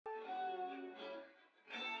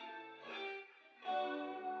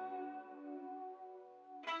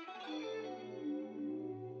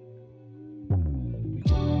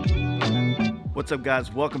What's up,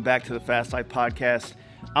 guys? Welcome back to the Fast Life Podcast.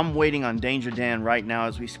 I'm waiting on Danger Dan right now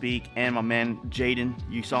as we speak, and my man Jaden.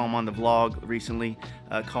 You saw him on the vlog recently,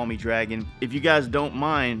 Call Me Dragon. If you guys don't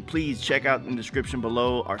mind, please check out in the description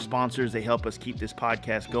below our sponsors. They help us keep this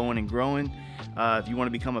podcast going and growing. If you want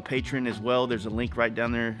to become a patron as well, there's a link right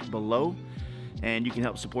down there below. And you can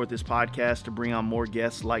help support this podcast to bring on more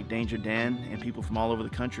guests like Danger Dan and people from all over the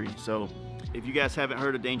country. So if you guys haven't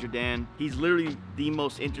heard of Danger Dan, he's literally the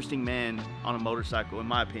most interesting man on a motorcycle, in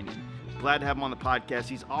my opinion. Glad to have him on the podcast.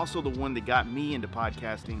 He's also the one that got me into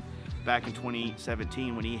podcasting back in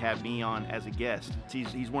 2017 when he had me on as a guest.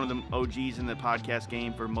 He's one of the OGs in the podcast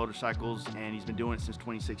game for motorcycles, and he's been doing it since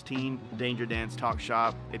 2016. Danger Dan's Talk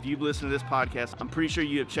Shop. If you've listened to this podcast, I'm pretty sure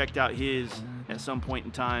you have checked out his at some point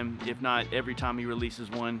in time, if not every time he releases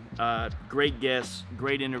one. Great guest,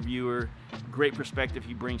 great interviewer, great perspective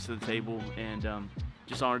he brings to the table, and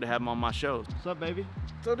just honored to have him on my show. What's up, baby?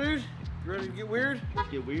 What's up, dude? You ready to get weird? Let's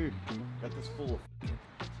get weird. Got this full of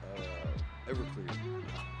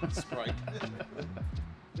Everclear. Sprite.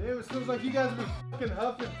 Dude, it smells like you guys have been fucking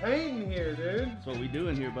huffing paint in here, dude. That's what we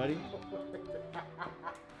doing here, buddy.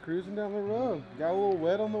 Cruising down the road. Got a little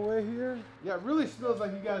wet on the way here. Yeah, it really smells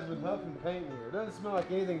like you guys have been huffing paint in here. It doesn't smell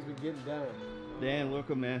like anything's been getting done. Dan,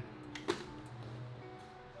 welcome, man.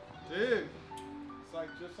 Dude, it's like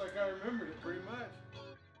just like I remembered it pretty much.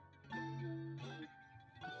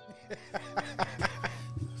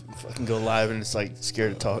 Fucking go live and it's like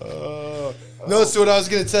scared to talk. No, so what I was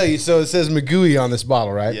going to tell you, so it says Magooey on this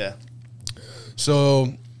bottle, right? Yeah.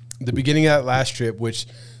 So the beginning of that last trip, which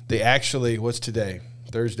they actually, what's today?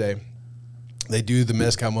 Thursday. They do the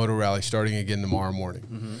Mezcal Moto Rally starting again tomorrow morning.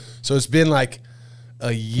 Mm-hmm. So it's been like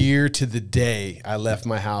a year to the day I left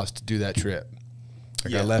my house to do that trip.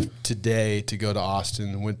 Like I left today to go to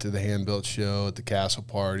Austin, went to the hand-built show at the Castle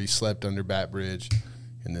Party, slept under Bat Bridge,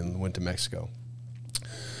 and then went to Mexico.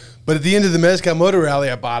 But at the end of the Mezcal Motor Rally,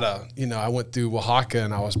 I bought I went through Oaxaca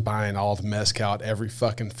and I was buying all the mezcal at every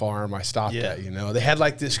fucking farm I stopped at, They had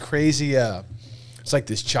like this crazy, it's like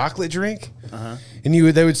this chocolate drink. Uh-huh.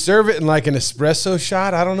 And they would serve it in like an espresso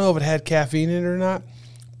shot. I don't know if it had caffeine in it or not,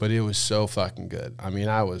 but it was so fucking good. I mean,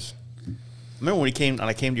 Remember when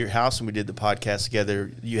I came to your house and we did the podcast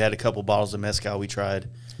together, you had a couple bottles of mezcal we tried.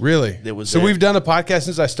 Really? We've done a podcast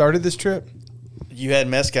since I started this trip? You had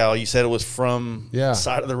mezcal. You said it was from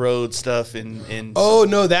side of the road stuff. Oh,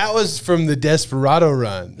 no, that was from the Desperado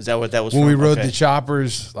run. Is that what that was when from? We rode the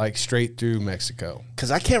choppers like straight through Mexico.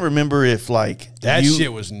 Because I can't remember if like... That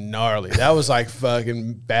shit was gnarly. That was like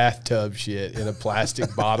fucking bathtub shit in a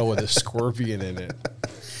plastic bottle with a scorpion in it.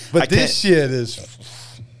 But this shit is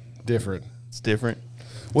different. It's different?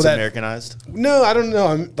 Well, it's Americanized? No, I don't know.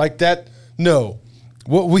 I'm like that. No.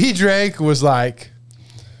 What we drank was like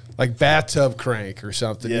bathtub crank or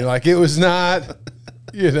something. Yeah. Like it was not,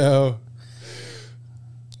 I don't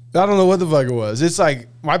know what the fuck it was. It's like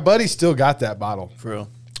my buddy still got that bottle. For real.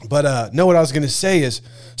 But no, what I was going to say is,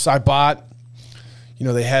 so I bought,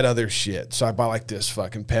 they had other shit. So I bought like this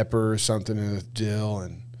fucking pepper or something in a dill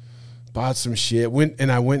and bought some shit. I went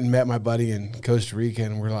and met my buddy in Costa Rica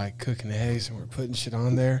and we're like cooking eggs and we're putting shit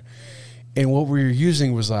on there. And what we were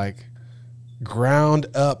using was like ground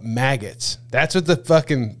up maggots. That's what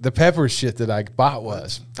the pepper shit that I bought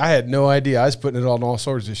was. I had no idea. I was putting it on all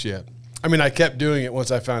sorts of shit. I mean, I kept doing it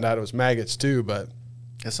once I found out it was maggots too, but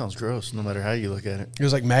that sounds gross no matter how you look at it. It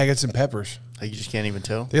was like maggots and peppers. Like you just can't even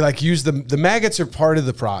tell? They like use the maggots are part of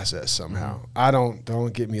the process somehow. Mm-hmm.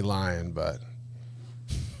 Don't get me lying, but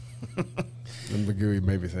the Magooey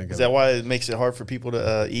made me think Is that why it makes it hard for people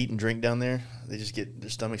to eat and drink down there? They just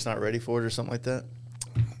their stomach's not ready for it or something like that?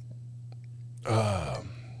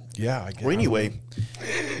 Yeah, I guess. Well, anyway,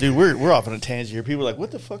 dude, we're off on a tangent here. People are like,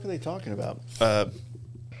 what the fuck are they talking about?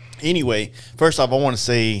 Anyway, first off, I want to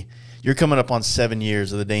say you're coming up on 7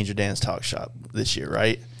 years of the Danger Dan's Talk Shop this year,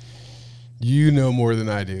 right? You know more than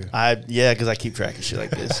I do. Yeah, because I keep track of shit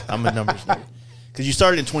like this. I'm a numbers nerd. Because you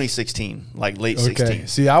started in 2016, like late 16.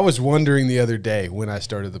 See, I was wondering the other day when I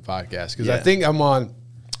started the podcast, because I think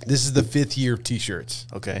this is the 5th year of T-shirts.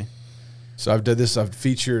 Okay. So I've done this. I've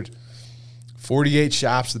featured 48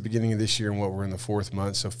 shops at the beginning of this year, and what we're in the 4th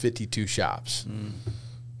month, so 52 shops. Mm.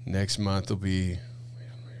 Next month will be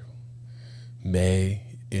May,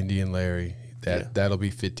 Indian Larry. That'll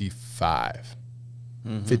be 55.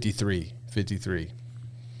 Mm-hmm. 53.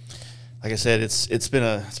 Like I said, it's been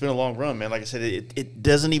a long run, man. Like I said, it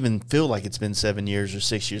doesn't even feel like it's been 7 years or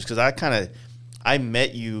 6 years, because I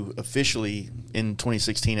met you officially in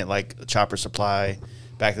 2016 at like Chopper Supply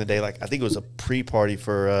back in the day. Like I think it was a pre-party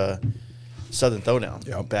for Southern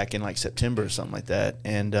Throwdown back in like September or something like that.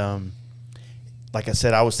 And like I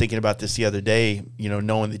said, I was thinking about this the other day, you know,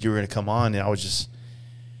 knowing that you were going to come on, and I was just,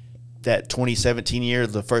 that 2017 year,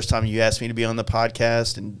 the first time you asked me to be on the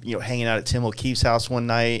podcast, and, you know, hanging out at Tim O'Keefe's house one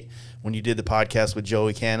night when you did the podcast with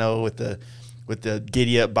Joey Cano with the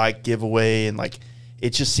Giddy Up bike giveaway, and like,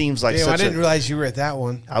 it just seems like I didn't realize you were at that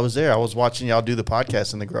one. I was there. I was watching y'all do the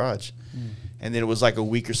podcast in the garage. And then it was like a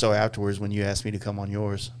week or so afterwards when you asked me to come on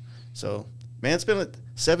yours. So, man, it's been like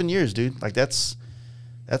 7 years, dude. Like, that's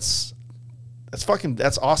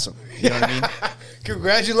awesome. You know what I mean?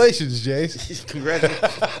 Congratulations, Jace.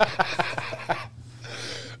 Congratulations.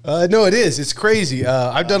 No, it is. It's crazy.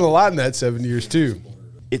 I've done a lot in that 7 years, too.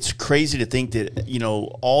 It's crazy to think that, you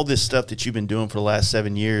know, all this stuff that you've been doing for the last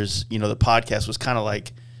 7 years, you know, the podcast was kind of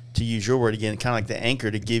like, to use your word again, kind of like the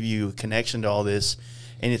anchor to give you a connection to all this.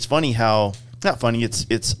 And it's funny how, not funny,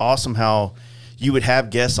 it's awesome how you would have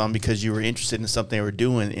guests on because you were interested in something they were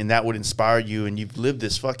doing, and that would inspire you, and you've lived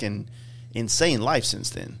this fucking insane life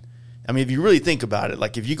since then. I mean, if you really think about it,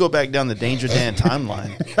 like if you go back down the Danger Dan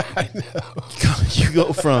timeline, I know. you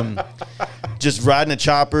go from just riding a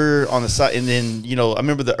chopper on the side, and then, you know, I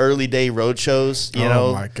remember the early day road shows, you know.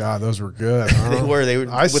 Oh, my God, those were good. Huh? They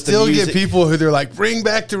were. I still get people who they're like, bring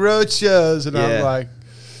back the road shows, and I'm like,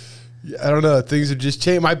 I don't know. Things have just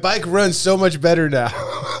changed. My bike runs so much better now.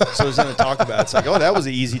 So there's something to talk about. It's like, oh, that was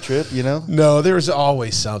an easy trip, you know? No, there's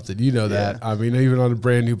always something. You know that. Yeah. I mean, even on a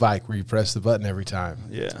brand new bike where you press the button every time.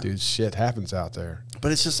 Yeah. Dude, shit happens out there.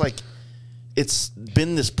 But it's just like, it's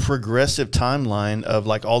been this progressive timeline of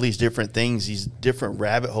like all these different things, these different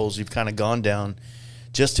rabbit holes you've kind of gone down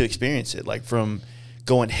just to experience it. Like from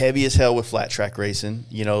going heavy as hell with flat track racing,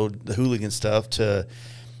 you know, the hooligan stuff, to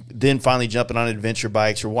then finally jumping on adventure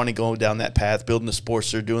bikes or wanting to go down that path, building the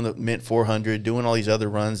Sportster, doing the Mint 400, doing all these other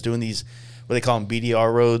runs, doing these, what they call them,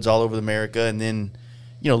 BDR roads all over America. And then,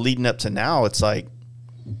 you know, leading up to now, it's like,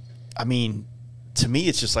 I mean, to me,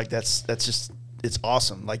 it's just like, that's just, it's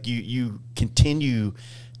awesome. Like you continue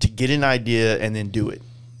to get an idea and then do it.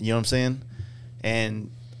 You know what I'm saying?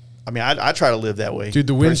 And I mean, I try to live that way. Dude,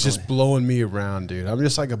 the wind's just blowing me around, dude. I'm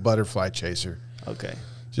just like a butterfly chaser. Okay.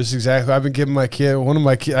 Just exactly. I've been giving my kid, one of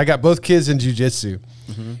my kids, I got both kids in jiu-jitsu.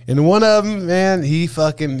 And one of them, man, he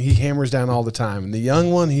hammers down all the time. And the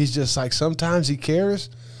young one, he's just like, sometimes he cares,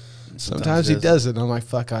 sometimes he doesn't. I'm like,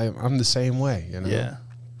 fuck, I'm the same way, you know? Yeah.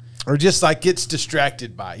 Or just like gets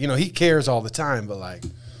distracted by, you know, he cares all the time, but like,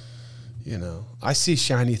 you know, I see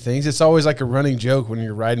shiny things. It's always like a running joke when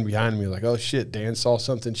you're riding behind me, like, oh shit, Dan saw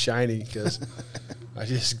something shiny because I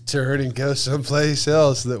just turned and go someplace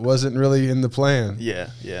else that wasn't really in the plan.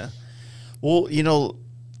 Yeah, yeah. Well, you know,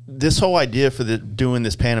 this whole idea for doing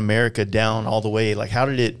this Pan America down all the way, like how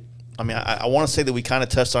did it, I mean, I want to say that we kind of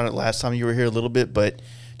touched on it last time you were here a little bit, but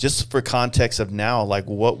just for context of now, like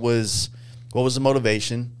what was the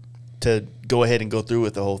motivation to go ahead and go through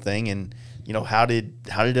with the whole thing, and, you know, how did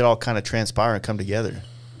it all kind of transpire and come together?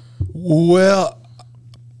 Well,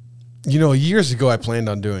 you know, years ago I planned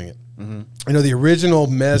on doing it. You know, the original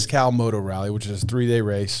Mezcal Moto Rally, which is a 3-day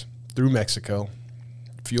race through Mexico,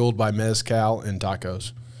 fueled by mezcal and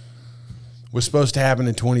tacos, was supposed to happen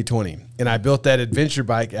in 2020. And I built that adventure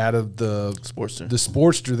bike out of the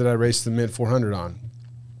Sportster that I raced the Mint 400 on.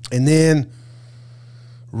 And then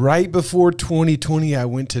right before 2020, I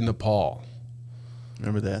went to Nepal.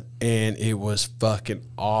 Remember that? And it was fucking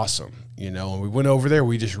awesome, you know. And we went over there.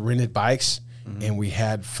 We just rented bikes. And we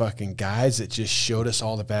had fucking guys that just showed us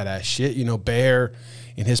all the badass shit. You know, Bear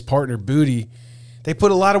and his partner Booty, they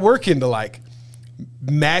put a lot of work into like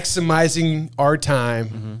maximizing our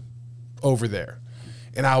time over there.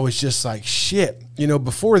 And I was just like, shit. You know,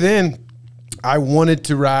 before then, I wanted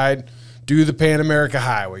to do the Pan America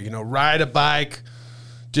Highway, you know, ride a bike,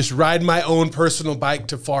 just ride my own personal bike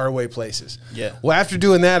to faraway places. Yeah. Well, after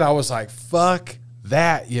doing that, I was like, fuck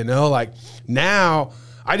that, you know, like now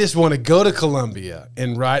I just want to go to Colombia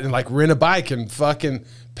and ride and like rent a bike and fucking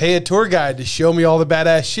pay a tour guide to show me all the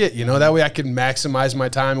badass shit, you know, that way I can maximize my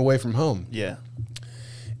time away from home. Yeah.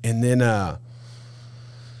 And then,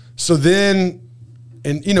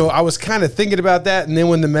 and you know, I was kind of thinking about that. And then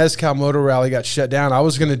when the Mezcal Moto Rally got shut down, I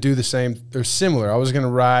was going to do the same or similar. I was going to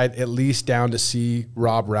ride at least down to see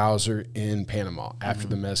Rob Rouser in Panama after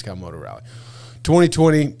the Mezcal Moto Rally.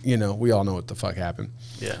 2020, you know, we all know what the fuck happened.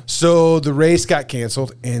 Yeah. So the race got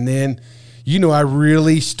canceled, and then, you know, I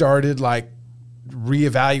really started like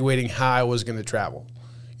reevaluating how I was going to travel.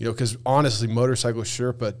 You know, because honestly, Motorcycle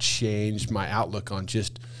Sherpa changed my outlook on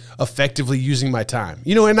just effectively using my time.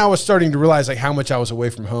 You know, and I was starting to realize like how much I was away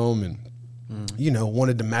from home, and you know,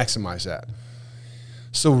 wanted to maximize that.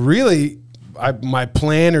 So really, my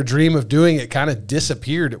plan or dream of doing it kind of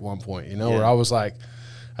disappeared at one point. You know, where I was like,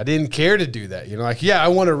 I didn't care to do that. You know, like, yeah, I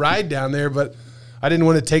want to ride down there, but I didn't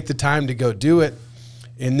want to take the time to go do it.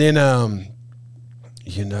 And then,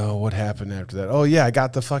 you know, what happened after that? Oh, yeah, I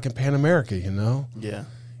got the fucking Pan America, you know? Yeah.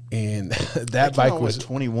 And that bike was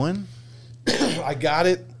 21. I got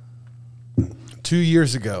it 2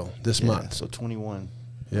 years ago this month. So 21.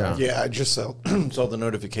 Yeah. Yeah, I just saw the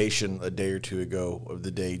notification a day or two ago of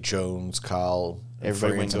the day Jones, Kyle,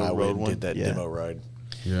 Everybody Franz, went and to I road went and one? did that Yeah. demo ride.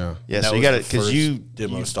 Yeah. Yeah, And so that you was got the it because first you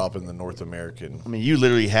demo stop in the North American. I mean, you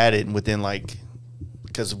literally had it within like,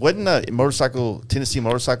 because wasn't a Tennessee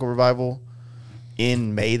motorcycle revival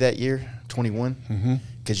in May that year, 21?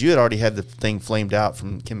 Because you had already had the thing flamed out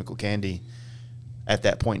from Chemical Candy at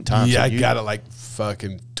that point in time. Yeah, So I you- got it like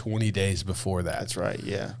fucking 20 days before that. That's right.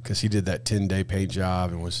 Yeah. Because he did that 10-day paint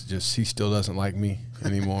job and was just, he still doesn't like me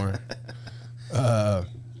anymore.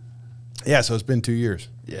 Yeah, so it's been 2 years.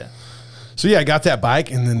 Yeah. So yeah, I got that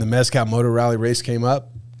bike, and then the Mezcal Motor Rally race came up.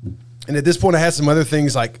 And at this point, I had some other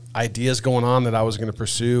things like ideas going on that I was going to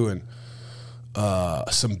pursue, and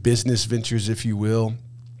some business ventures, if you will.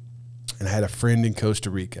 And I had a friend in Costa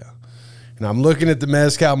Rica. And I'm looking at the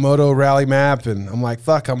Mezcal Moto Rally map, and I'm like,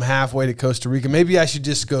 fuck, I'm halfway to Costa Rica. Maybe I should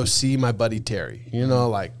just go see my buddy Terry. You know,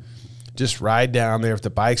 like, just ride down there. If the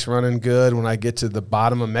bike's running good, when I get to the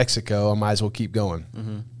bottom of Mexico, I might as well keep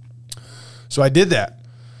going. So I did that.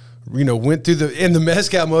 You know, went through the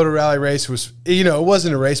Mezcal Motor Rally race was, you know, it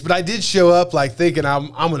wasn't a race, but I did show up like thinking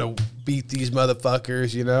I'm going to beat these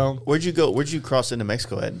motherfuckers, you know. Where'd you go? Where'd you cross into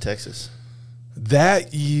Mexico at in Texas?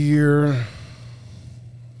 That year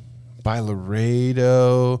by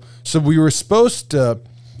Laredo. So we were supposed to,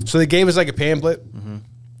 so they gave us like a pamphlet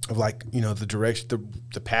of like, you know, the direction,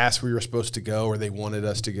 the pass we were supposed to go, or they wanted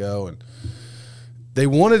us to go. And they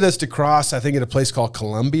wanted us to cross, I think, at a place called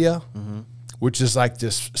Colombia, which is like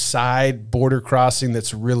this side border crossing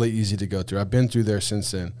that's really easy to go through. I've been through there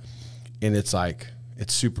since then, and it's like,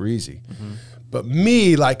 it's super easy. But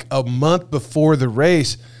me, like a month before the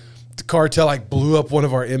race, the cartel like blew up one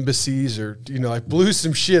of our embassies, or, you know, like blew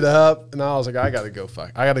some shit up. And I was like, I got to go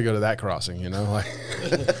to that crossing, you know, like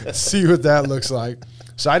see what that looks like.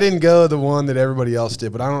 So I didn't go the one that everybody else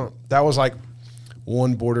did, but that was like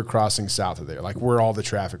one border crossing south of there, like where all the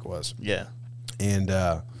traffic was. Yeah.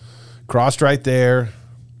 And, crossed right there.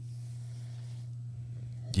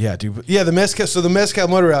 Yeah, dude. Yeah, the Mezcal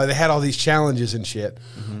Motor Rally, they had all these challenges and shit,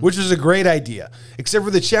 which was a great idea. Except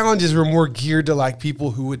for the challenges were more geared to like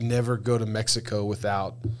people who would never go to Mexico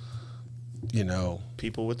without, you know,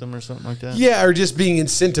 People with them or something like that? yeah, or just being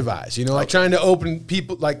incentivized, you know, like trying to open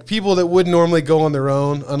people that wouldn't normally go on their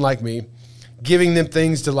own, unlike me, giving them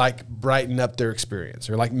things to like brighten up their experience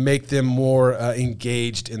or like make them more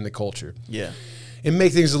engaged in the culture. Yeah. And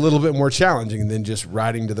make things a little bit more challenging than just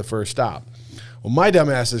riding to the first stop. Well, my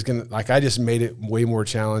dumbass is gonna, like, I just made it way more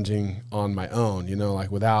challenging on my own, you know,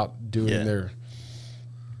 like without doing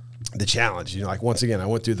the challenge. You know, like once again, I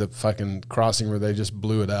went through the fucking crossing where they just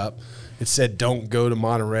blew it up. It said, don't go to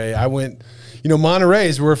Monterey. I went, you know, Monterey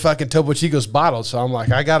is where fucking Topo Chico's bottled. So I'm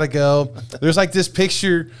like, I gotta go. There's like this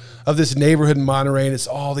picture of this neighborhood in Monterey, and it's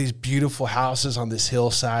all these beautiful houses on this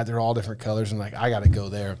hillside. They're all different colors, and like, I gotta go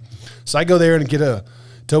there. So I go there and get a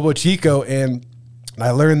Topo Chico, and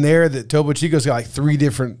I learned there that Topo Chico's got like 3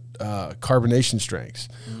 different carbonation strengths.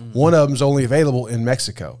 One of them's only available in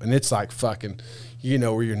Mexico, and it's like fucking, you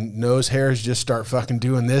know, where your nose hairs just start fucking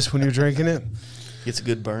doing this when you're drinking it. Gets a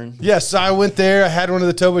good burn. Yeah, so I went there. I had one of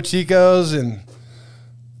the Topo Chicos, and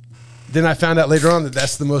then I found out later on that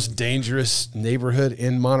that's the most dangerous neighborhood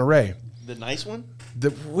in Monterey. The nice one?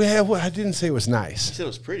 Well, I didn't say it was nice. You said it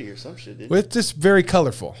was pretty or some shit, didn't Well, it's just very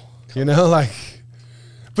colorful, you know, like,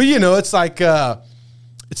 but you know, it's like,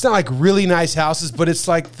 it's not like really nice houses, but it's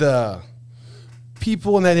like the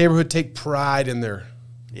people in that neighborhood take pride in their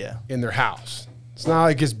house. It's not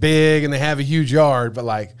like it's big and they have a huge yard, but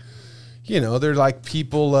like, you know, they're like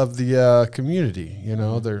people of the community, you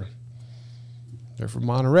know, they're from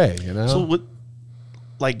Monterey, you know? So what,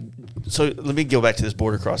 like, so let me go back to this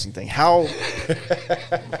border crossing thing. How,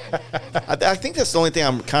 I think that's the only thing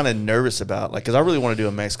I'm kind of nervous about, like, because I really want to do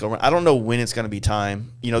a Mexico run. I don't know when it's going to be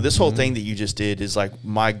time. You know, this whole thing that you just did is like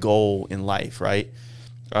my goal in life, right?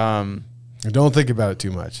 Don't think about it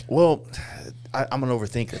too much. Well, I'm an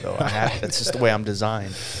overthinker, though. That's just the way I'm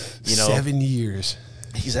designed. You know, 7 years.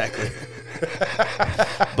 Exactly.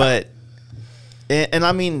 But, and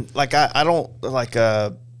I mean, like, I don't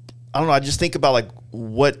know. I just think about like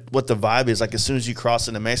what the vibe is like as soon as you cross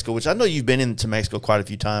into Mexico, which I know you've been into Mexico quite a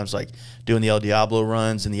few times, like doing the El Diablo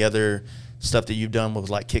runs and the other stuff that you've done with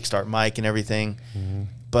like Kickstart Mike and everything.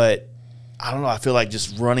 But I don't know. I feel like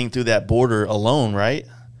just running through that border alone, right?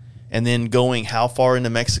 and then going how far into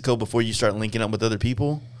Mexico before you start linking up with other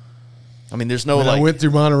people? I mean, there's no When like. I went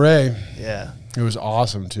through Monterey. Yeah. It was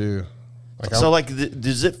awesome too.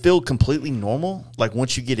 Does it feel completely normal? Like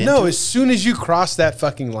once you get into No, it? as soon as you cross that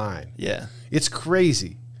fucking line. Yeah. It's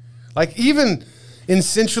crazy. Like even in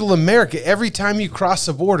Central America, every time you cross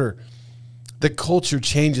the border, the culture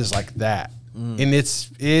changes like that. And it's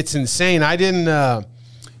insane. I didn't I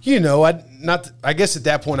guess at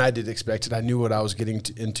that point I did expect it. I knew what I was getting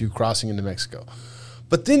into crossing into Mexico.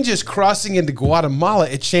 But then just crossing into Guatemala,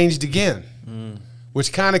 it changed again.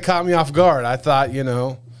 Which kind of caught me off guard. I thought,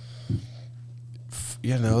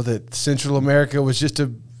 that Central America was just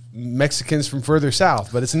Mexicans from further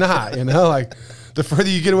south, but it's not, like the further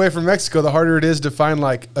you get away from Mexico, the harder it is to find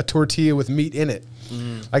like a tortilla with meat in it.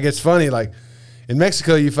 Like it's funny, like in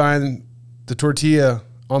Mexico, you find the tortilla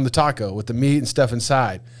on the taco with the meat and stuff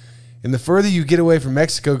inside. And the further you get away from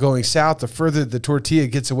Mexico going south, the further the tortilla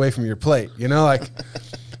gets away from your plate, like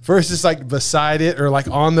first it's like beside it or like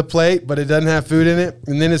on the plate, but it doesn't have food in it.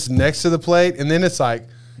 And then it's next to the plate. And then it's like,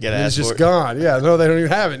 it's just gone. Yeah, no, they don't even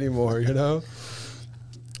have it anymore,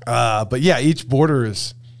 But yeah, each border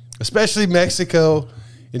is, especially Mexico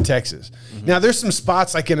and Texas. Now, there's some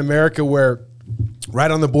spots like in America where right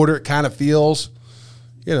on the border it kind of feels,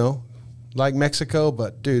 like Mexico.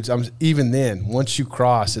 But dudes, even then, once you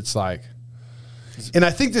cross, it's like, and I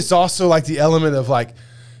think there's also like the element of like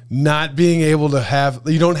not being able to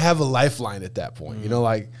you don't have a lifeline at that point.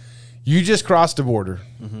 Like you just crossed the border.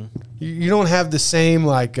 You don't have the same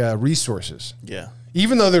like resources. Yeah.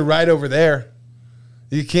 Even though they're right over there,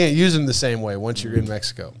 you can't use them the same way once you're in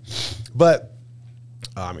Mexico. But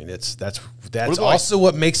I mean, that's also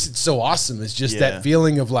what makes it so awesome is just that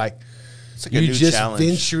feeling of like, it's like you just challenge.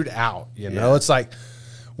 Ventured out. It's like,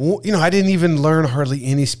 I didn't even learn hardly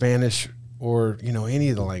any Spanish or any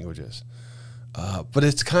of the languages. But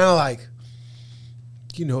it's kind of like,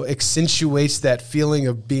 accentuates that feeling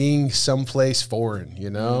of being someplace foreign,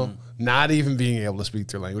 not even being able to speak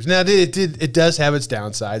their language. Now it does have its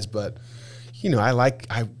downsides, but I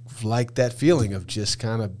like that feeling of just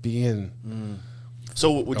kind of being.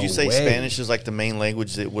 So would you say away. Spanish is like the main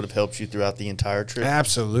language that would have helped you throughout the entire trip?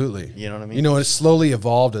 Absolutely. You know what I mean? It slowly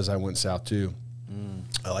evolved as I went south too.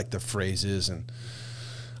 I like the phrases, and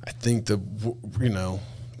I think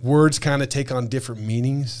words kind of take on different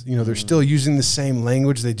meanings. They're still using the same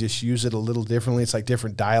language. They just use it a little differently. It's like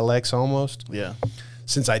different dialects almost. Yeah.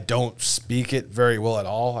 Since I don't speak it very well at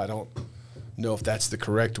all, I don't know if that's the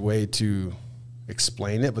correct way to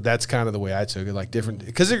explain it, but that's kind of the way I took it, like different,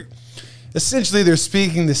 because they're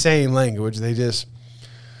speaking the same language. They just,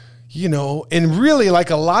 and really like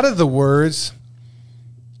a lot of the words,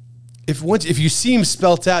 if you see them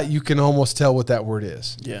spelt out, you can almost tell what that word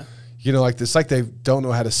is. Yeah. Like it's like they don't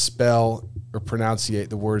know how to spell or pronunciate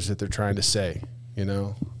the words that they're trying to say,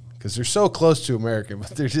 because they're so close to American, but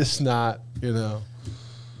they're just not,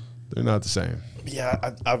 they're not the same.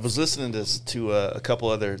 Yeah, I was listening to a couple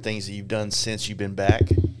other things that you've done since you've been back,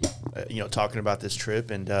 talking about this trip,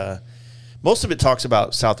 and most of it talks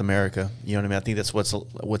about South America. You know what I mean? I think that's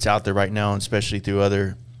what's out there right now, and especially through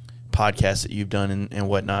other podcasts that you've done and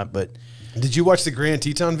whatnot. But did you watch the Grand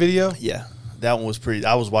Teton video? Yeah, that one was pretty.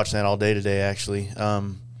 I was watching that all day today, actually.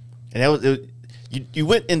 And you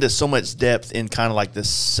went into so much depth in kind of like the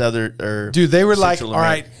southern or dude. They were Central like, all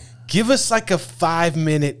right, give us like a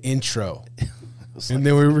 5-minute intro. And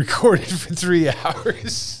then we recorded for 3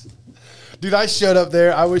 hours. Dude, I showed up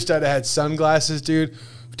there. I wished I'd had sunglasses, dude.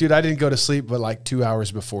 Dude, I didn't go to sleep but like 2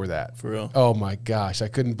 hours before that. For real? Oh, my gosh. I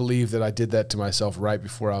couldn't believe that I did that to myself right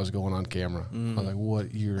before I was going on camera. I was like,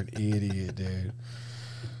 what? You're an idiot, dude.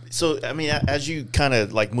 So, I mean, as you kind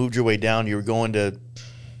of like moved your way down, you were going to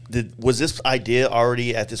 – was this idea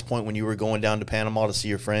already at this point when you were going down to Panama to see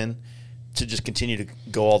your friend – to just continue to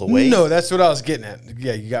go all the way? No, that's what I was getting at.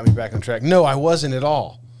 Yeah, you got me back on track. No, I wasn't at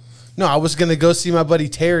all. No, I was going to go see my buddy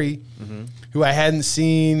Terry, who I hadn't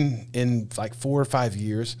seen in like 4 or 5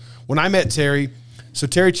 years. When I met Terry, so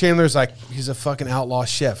Terry Chandler's like, he's a fucking outlaw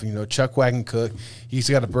chef, chuck wagon cook. He's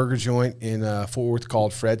got a burger joint in Fort Worth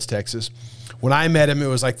called Fred's, Texas. When I met him, it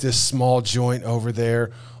was like this small joint over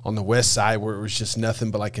there on the west side where it was just nothing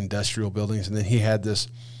but like industrial buildings. And then he had this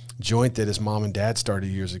joint that his mom and dad started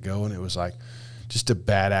years ago, and it was like just a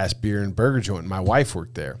badass beer and burger joint. And my wife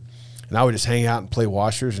worked there, and I would just hang out and play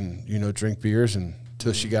washers and drink beers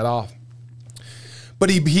until she got off.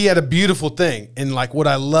 But he had a beautiful thing, and like what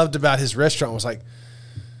I loved about his restaurant was like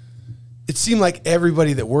it seemed like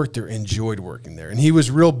everybody that worked there enjoyed working there, and he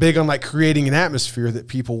was real big on like creating an atmosphere that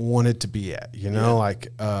people wanted to be at,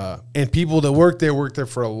 and people that worked there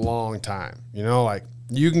for a long time, like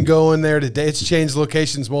You can go in there today. It's changed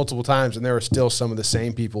locations multiple times, and there are still some of the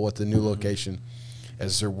same people at the new location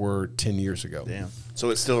as there were 10 years ago. Damn. So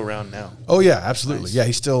it's still around now. Oh, yeah, absolutely. Nice. Yeah,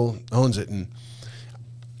 he still owns it. And,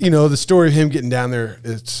 you know, the story of him getting down there,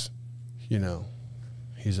 it's, you know,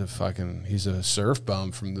 he's a surf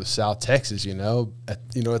bum from the South Texas, you know,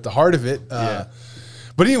 at the heart of it. Yeah.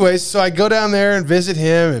 But anyways, so I go down there and visit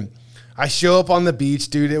him, and I show up on the beach,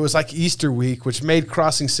 dude. It was like Easter week, which made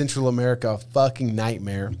crossing Central America a fucking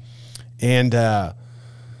nightmare. And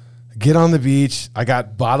get on the beach. I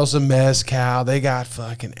got bottles of mezcal. They got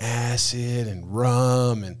fucking acid and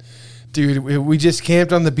rum. And, dude, we just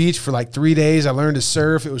camped on the beach for like 3 days. I learned to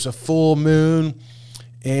surf. It was a full moon.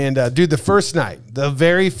 And, dude, the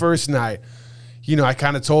very first night, you know, I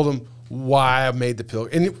kind of told him why I made the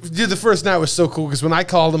pilgrimage. And, dude, the first night was so cool because when I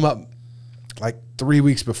called him up like 3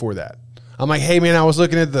 weeks before that, I'm like, hey, man, I was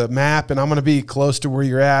looking at the map, and I'm going to be close to where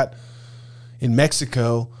you're at in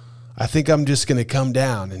Mexico. I think I'm just going to come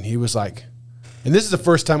down. And he was like, and this is the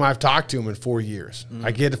first time I've talked to him in 4 years.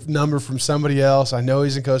 I get a number from somebody else. I know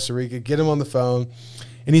he's in Costa Rica. Get him on the phone.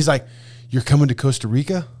 And he's like, you're coming to Costa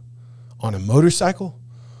Rica on a motorcycle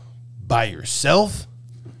by yourself?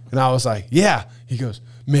 And I was like, yeah. He goes,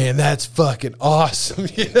 man, that's fucking awesome.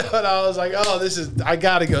 You know, and I was like, oh, I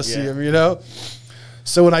got to go see him, you know?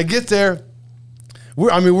 So when I get there,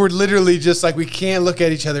 we're literally just like, we can't look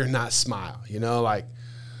at each other and not smile, you know? Like,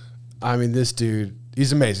 I mean, this dude,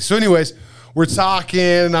 he's amazing. So anyways, we're talking,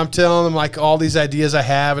 and I'm telling him like all these ideas I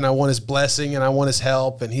have, and I want his blessing, and I want his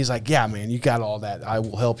help. And he's like, yeah, man, you got all that. I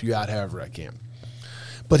will help you out however I can.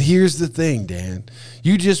 But here's the thing, Dan.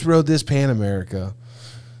 You just rode this Pan America,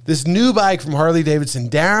 this new bike from Harley Davidson,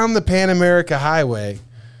 down the Pan America highway,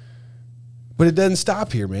 but it doesn't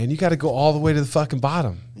stop here, man. You got to go all the way to the fucking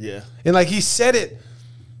bottom. Yeah. And like he said it,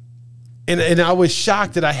 and I was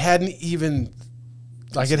shocked that it hadn't even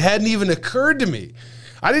occurred to me.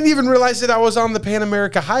 I didn't even realize that I was on the Pan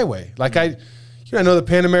America Highway. Like I know the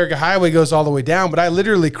Pan America Highway goes all the way down, but I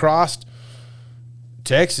literally crossed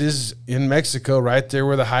Texas in Mexico right there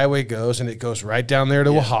where the highway goes, and it goes right down there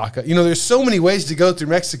to Oaxaca. You know, there's so many ways to go through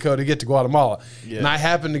Mexico to get to Guatemala. Yeah. And I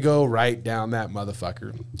happened to go right down that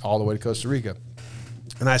motherfucker all the way to Costa Rica.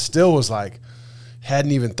 And I still was like,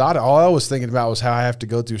 hadn't even thought it. All I was thinking about was how I have to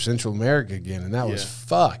go through Central America again, and that was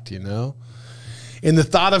fucked, you know? And the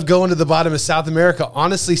thought of going to the bottom of South America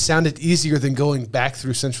honestly sounded easier than going back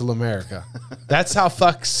through Central America. That's how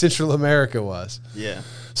fucked Central America was. Yeah.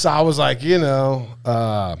 So I was like, you know.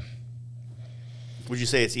 Would you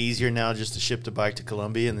say it's easier now just to ship the bike to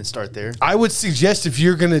Colombia and then start there? I would suggest if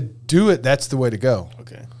you're going to do it, that's the way to go.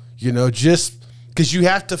 Okay. You know, just because you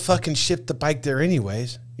have to fucking ship the bike there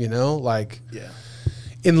anyways, you know? Like,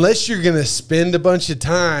 unless you're going to spend a bunch of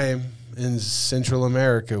time in Central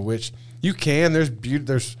America, which you can.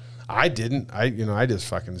 I didn't. I just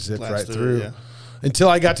fucking zipped right through. Until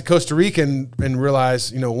I got to Costa Rica and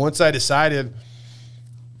realized, you know, once I decided,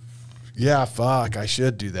 yeah, fuck, I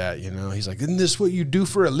should do that, you know. He's like, isn't this what you do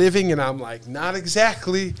for a living? And I'm like, not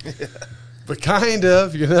exactly, but kind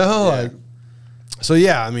of, you know. Like, so,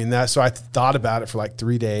 yeah, I mean, so I thought about it for like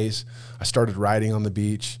 3 days. I started riding on the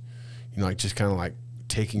beach, you know, like just kind of like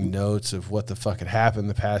taking notes of what the fuck had happened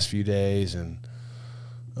the past few days. And,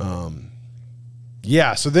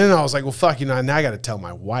 yeah, so then I was like, well, fuck, you know, now I got to tell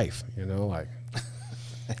my wife, you know, like,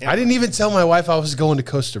 I didn't even tell my wife I was going to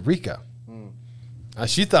Costa Rica.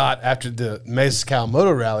 She thought after the Mezcal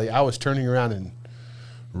Moto Rally, I was turning around and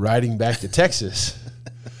riding back to Texas.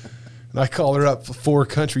 And I called her up 4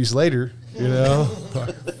 countries later, you know.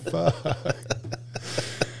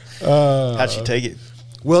 How'd she take it?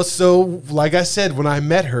 Well, so like I said, when I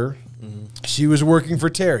met her, she was working for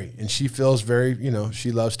Terry, and she feels very, you know,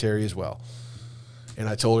 she loves Terry as well. And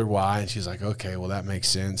I told her why, and she's like, okay, well, that makes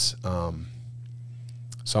sense.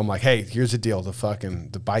 So I'm like, hey, here's the deal.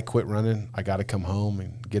 The bike quit running. I got to come home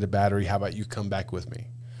and get a battery. How about you come back with me?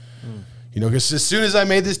 You know, because as soon as I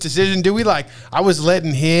made this decision, I was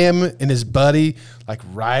letting him and his buddy, like,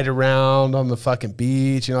 ride around on the fucking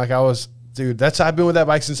beach. You know, like I've been with that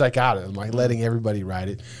bike since I got it. I'm like letting everybody ride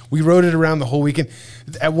it. We rode it around the whole weekend.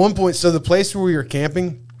 At one point, so the place where we were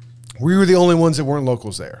camping, we were the only ones that weren't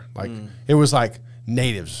locals there. Like, it was like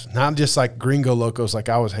natives, not just like gringo locals like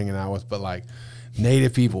I was hanging out with, but like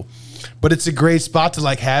native people. But it's a great spot to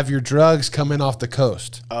like have your drugs come in off the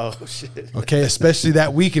coast. Oh, shit. Okay, especially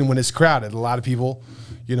that weekend when it's crowded. A lot of people,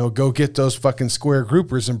 you know, go get those fucking square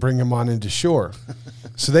groupers and bring them on into shore.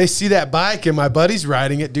 So they see that bike and my buddy's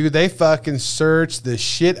riding it, dude. They fucking search the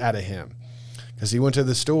shit out of him because he went to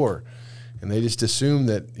the store. And they just assumed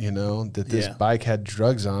that, you know, that this bike had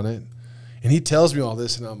drugs on it. And he tells me all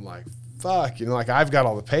this, and I'm like, fuck, you know, like I've got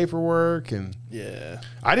all the paperwork, and Yeah.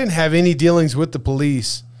 I didn't have any dealings with the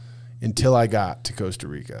police until I got to Costa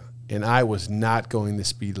Rica, and I was not going the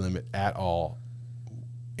speed limit at all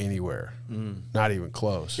anywhere, not even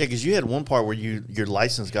close. Yeah, because you had one part where your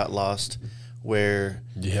license got lost, where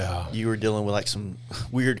you were dealing with like some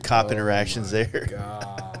weird cop interactions there.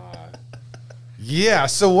 God. Yeah.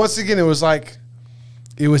 So once again, it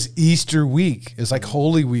was Easter week. It's like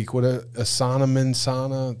Holy Week. What a Sana.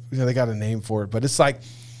 You know, they got a name for it, but it's like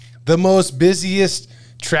the most busiest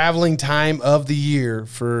traveling time of the year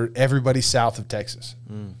for everybody south of Texas.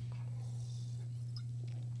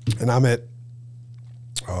 And I'm at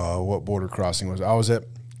what border crossing was it? I was at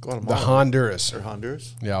the Honduras. Or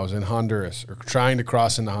Honduras? Yeah, I was in Honduras, or trying to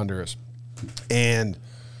cross into Honduras. And,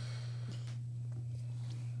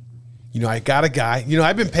 you know, I got a guy. You know,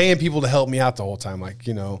 I've been paying people to help me out the whole time. Like,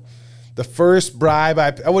 you know, the first bribe,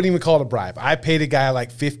 I wouldn't even call it a bribe. I paid a guy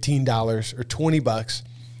like $15 or $20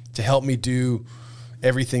 to help me do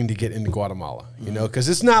everything to get into Guatemala, you know, because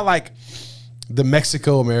it's not like the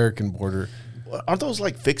Mexico-American border. Aren't those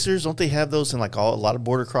like fixers? Don't they have those in like a lot of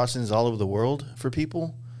border crossings all over the world for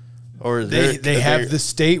people? Or they have the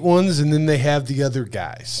state ones, and then they have the other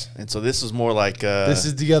guys. And so this is more like this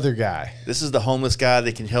is the other guy. This is the homeless guy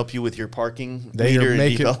that can help you with your parking They meter are and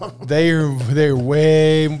making develop. they're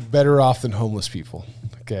way better off than homeless people.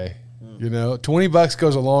 Okay. You know, $20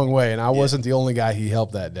 goes a long way, and I wasn't the only guy he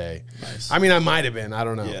helped that day. Nice. I mean, I might have been. I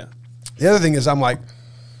don't know. Yeah. The other thing is, I'm like,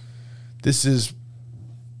 this is,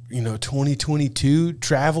 you know, 2022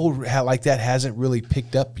 travel like that hasn't really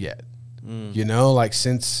picked up yet. You know, like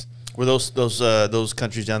since Were those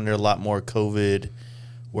countries down there a lot more COVID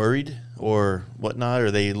worried or whatnot? Or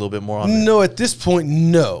are they a little bit more on? no, at this point,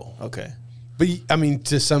 no. Okay. But I mean,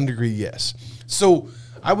 to some degree, yes. So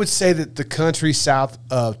I would say that the countries south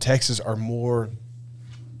of Texas are more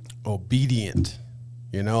obedient.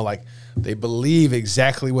 You know, like they believe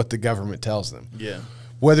exactly what the government tells them. Yeah.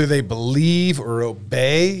 Whether they believe or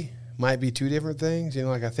obey might be two different things. You know,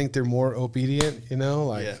 like I think they're more obedient, you know,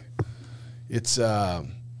 like it's,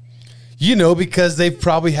 you know, because they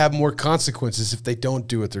probably have more consequences if they don't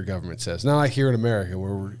do what their government says. Not like here in America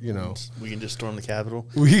where we're, you know, we can just storm the Capitol.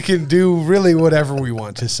 we can do really whatever we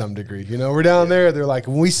want to some degree. You know, we're down there. They're like,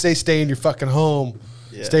 when we say stay in your fucking home,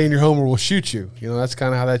 stay in your home or we'll shoot you. You know, that's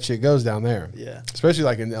kind of how that shit goes down there. Yeah. Especially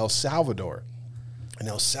like in El Salvador. In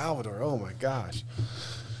El Salvador, oh my gosh.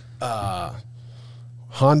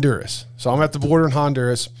 Honduras. So I'm at the border in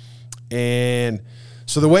Honduras. And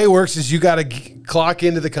so the way it works is you got to clock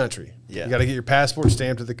into the country. Yeah. You got to get your passport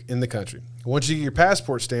stamped in the country. Once you get your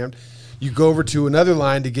passport stamped, you go over to another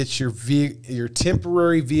line to get your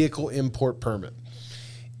temporary vehicle import permit.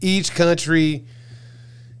 Each country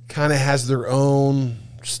kind of has their own,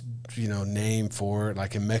 you know, name for it.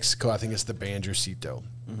 Like in Mexico, I think it's the Banjercito.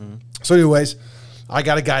 So anyways, I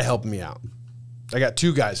got a guy helping me out. I got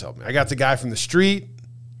two guys helping me. I got the guy from the street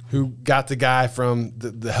who got the guy from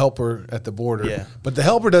the helper at the border. Yeah. But the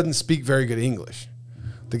helper doesn't speak very good English.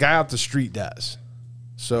 The guy out the street does.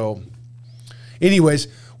 So anyways,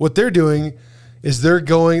 what they're doing is they're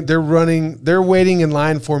waiting in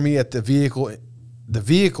line for me at the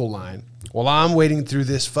vehicle line while I'm waiting through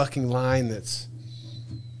this fucking line that's,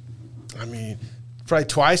 I mean, probably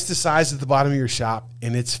twice the size at the bottom of your shop,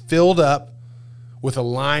 and it's filled up with a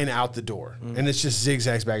line out the door. And it's just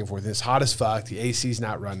zigzags back and forth. And it's hot as fuck. The AC's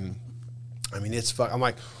not running. I mean, it's fuck. I'm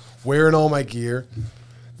like wearing all my gear.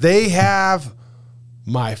 They have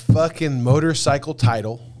my fucking motorcycle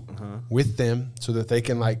title with them so that they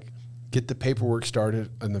can like get the paperwork started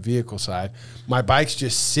on the vehicle side. My bike's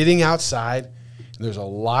just sitting outside. And there's a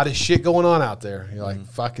lot of shit going on out there. You're like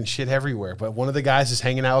fucking shit everywhere. But one of the guys is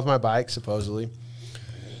hanging out with my bike, supposedly.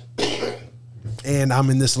 And I'm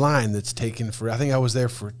in this line that's taken for, I think I was there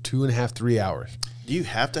for 2.5, 3 hours. Do you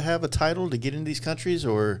have to have a title to get into these countries?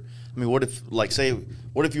 Or, I mean, what if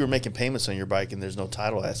you were making payments on your bike and there's no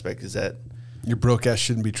title aspect? Is that? Your broke ass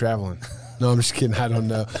shouldn't be traveling. No, I'm just kidding. I don't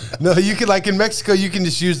know. No, you could, like in Mexico, you can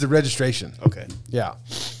just use the registration. Okay. Yeah.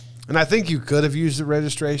 And I think you could have used the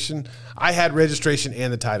registration. I had registration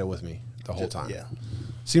and the title with me the whole time. Yeah.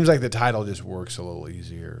 Seems like the title just works a little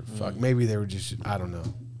easier. Fuck. Maybe they were just, I don't know.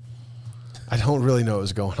 I don't really know what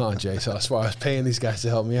was going on, Jay. So that's why I was paying these guys to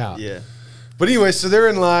help me out. Yeah. But anyway, so they're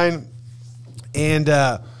in line. And,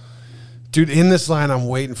 dude, in this line, I'm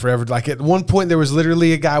waiting forever. Like at one point, there was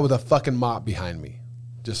literally a guy with a fucking mop behind me.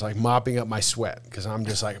 Just like mopping up my sweat. Because I'm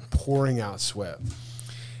just like pouring out sweat.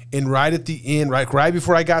 And right at the end, right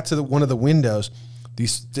before I got to one of the windows,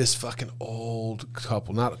 this fucking old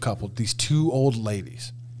couple, not a couple, these two old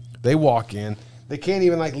ladies. They walk in. They can't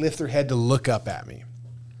even like lift their head to look up at me.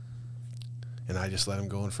 and I just let him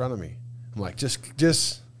go in front of me. I'm like,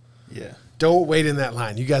 just Yeah. don't wait in that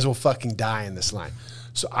line. You guys will fucking die in this line.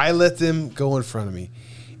 So I let them go in front of me,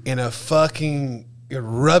 and a fucking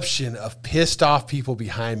eruption of pissed off people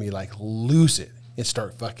behind me like lose it and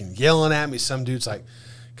start fucking yelling at me. Some dude's like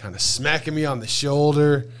kind of smacking me on the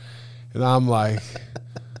shoulder, and I'm like,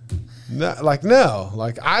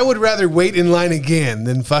 no, I would rather wait in line again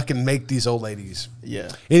than fucking make these old ladies. Yeah.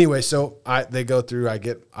 Anyway, so they go through.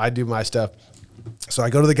 I do my stuff. So I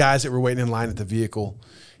go to the guys that were waiting in line at the vehicle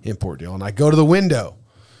import deal, and I go to the window,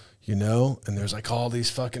 you know, and there's like all these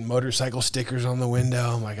fucking motorcycle stickers on the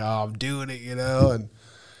window. I'm like, oh, I'm doing it, you know, and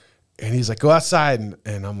he's like, go outside,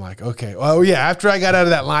 and I'm like, okay. Oh yeah. After I got out of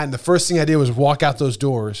that line, the first thing I did was walk out those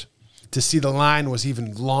doors to see the line was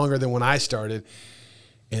even longer than when I started,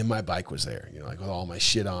 and my bike was there, you know, like with all my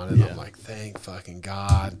shit on it. Yeah. I'm like, thank fucking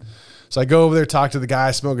God. So I go over there, talk to the guy,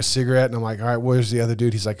 smoke a cigarette, and I'm like, all right, where's the other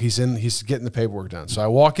dude? He's like, he's getting the paperwork done. So I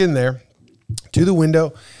walk in there to the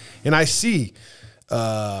window, and I see,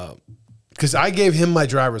 because I gave him my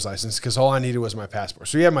driver's license because all I needed was my passport.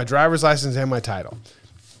 So he had my driver's license and my title.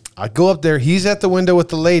 I go up there. He's at the window with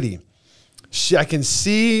the lady. I can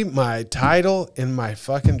see my title and my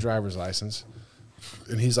fucking driver's license.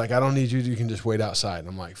 And he's like, I don't need you. You can just wait outside. And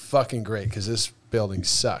I'm like, fucking great, because this building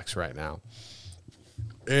sucks right now.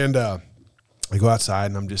 And I go outside,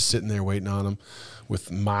 and I'm just sitting there waiting on him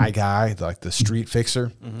with my guy, like the street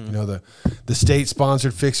fixer. Mm-hmm. You know, the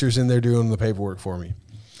state-sponsored fixers in there doing the paperwork for me.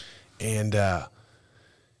 And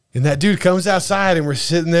that dude comes outside, and we're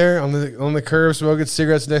sitting there on the curb smoking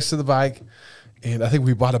cigarettes next to the bike. And I think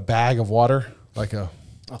we bought a bag of water, like a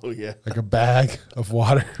bag of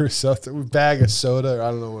water or something, a bag of soda, or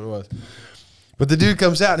I don't know what it was. But the dude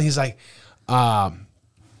comes out, and he's like,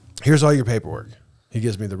 here's all your paperwork. He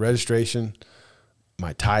gives me the registration,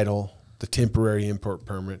 my title, the temporary import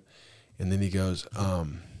permit, and then he goes,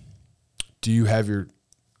 do you have your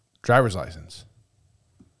driver's license?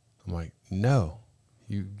 I'm like, no,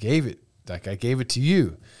 you gave it. Like, I gave it to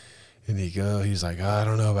you. And he's like, I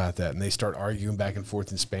don't know about that. And they start arguing back and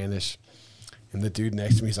forth in Spanish. And the dude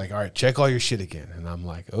next to me, he's like, all right, check all your shit again. And I'm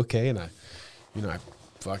like, okay. And I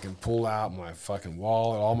fucking pull out my fucking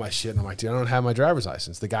wallet, all my shit. And I'm like, dude, I don't have my driver's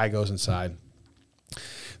license. The guy goes inside.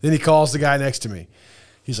 Then he calls the guy next to me.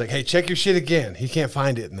 He's like, hey, check your shit again. He can't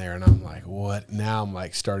find it in there. And I'm like, what? Now I'm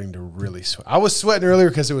like starting to really sweat. I was sweating earlier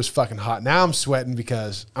because it was fucking hot. Now I'm sweating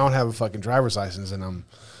because I don't have a fucking driver's license, and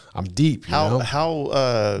I'm deep.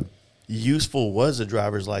 How useful was a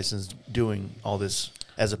driver's license doing all this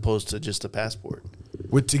as opposed to just a passport?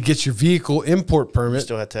 To get your vehicle import permit, you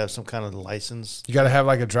still have to have some kind of license. You got to have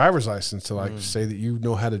like a driver's license to say that you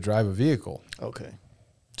know how to drive a vehicle. Okay.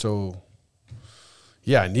 So,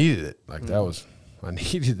 yeah, I needed it. Like I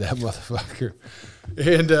needed that motherfucker.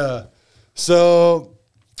 And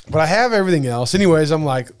but I have everything else. Anyways, I'm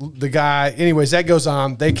like, the guy, that goes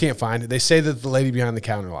on. They can't find it. They say that the lady behind the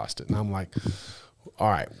counter lost it. And I'm like, all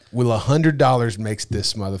right, will $100 makes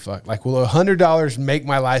this motherfucker, like, will $100 make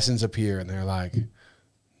my license appear? And they're like,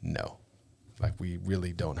 no, like, we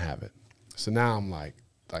really don't have it. So now I'm like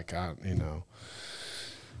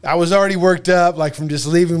I was already worked up, like, from just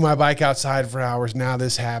leaving my bike outside for hours. Now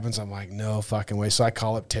this happens. I'm like, no fucking way. So I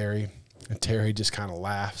call up Terry, and Terry just kind of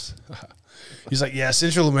laughs. He's like, yeah,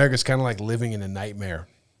 Central America's kind of like living in a nightmare.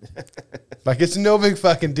 Like, it's no big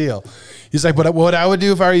fucking deal. He's like, but what I would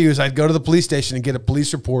do if I were you is I'd go to the police station and get a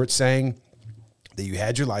police report saying that you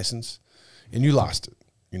had your license and you lost it,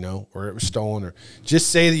 you know, or it was stolen, or just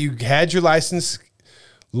say that you had your license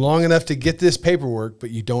long enough to get this paperwork, but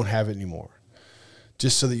you don't have it anymore.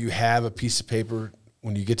 Just so that you have a piece of paper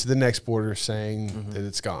when you get to the next border saying that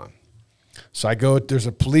it's gone. So I go, there's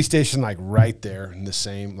a police station like right there in the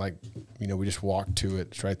same, like, you know, we just walked to it.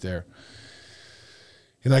 It's right there.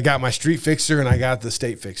 And I got my street fixer and I got the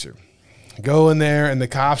state fixer. I go in there, and the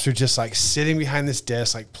cops are just like sitting behind this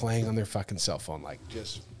desk, like playing on their fucking cell phone. Like,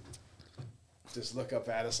 just look up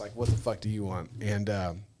at us like, what the fuck do you want? And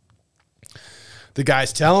the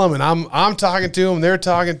guys tell him, and I'm talking to him, they're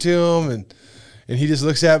talking to him, and he just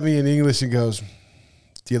looks at me in English and goes,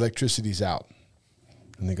 the electricity's out.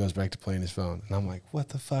 And he goes back to playing his phone. And I'm like, what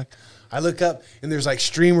the fuck? I look up, and there's like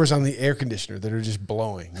streamers on the air conditioner that are just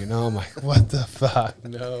blowing. You know, I'm like, what the fuck?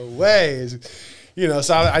 No way. You know,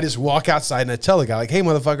 so I just walk outside, and I tell the guy, like, hey,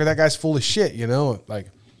 motherfucker, that guy's full of shit, you know? Like,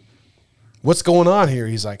 what's going on here?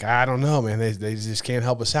 He's like, I don't know, man. They just can't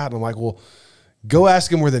help us out. And I'm like, well, go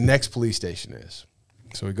ask him where the next police station is.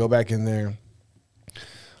 So we go back in there.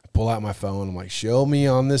 I pull out my phone. I'm like, show me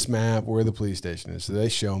on this map where the police station is. So they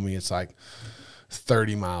show me. It's like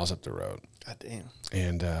 30 miles up the road. God damn.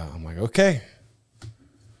 And I'm like, okay.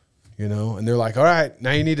 you know? And they're like, all right,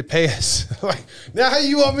 now you need to pay us. Like, now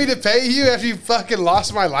you want me to pay you after you fucking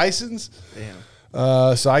lost my license?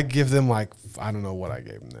 Damn. So I give them like, I don't know what I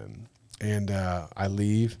gave them then. And I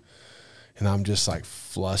leave. And I'm just like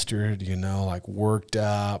flustered, you know, like worked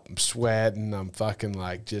up. I'm sweating. I'm fucking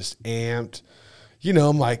like just amped. You know,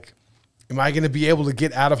 I'm like, am I going to be able to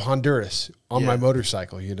get out of Honduras on my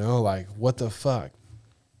motorcycle? You know, like what the fuck?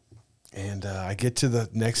 And I get to the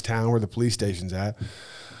next town where the police station's at.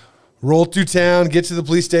 Roll through town, get to the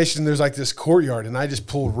police station. There's like this courtyard, and I just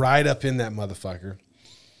pull right up in that motherfucker.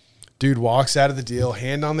 Dude walks out of the deal,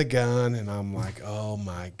 hand on the gun, and I'm like, oh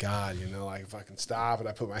my God, you know, like fucking stop. And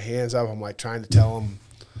I put my hands up. I'm like trying to tell him,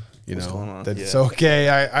 you know, that it's okay.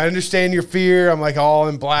 I understand your fear. I'm like all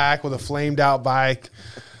in black with a flamed out bike.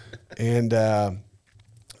 And then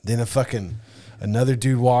another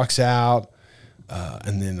dude walks out.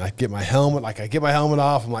 And then I get my helmet. Like I get my helmet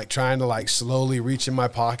off. I'm like trying to like slowly reach in my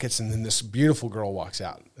pockets. And then this beautiful girl walks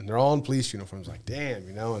out. And they're all in police uniforms. Like, damn,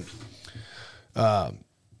 you know, and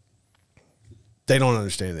they don't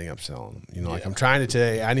understand anything I'm selling them. You know, like I'm trying to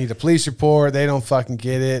tell you, I need a police report. They don't fucking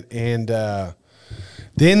get it. And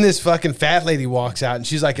then this fucking fat lady walks out, and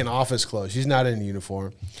she's like in office clothes. She's not in a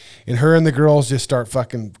uniform. And her and the girls just start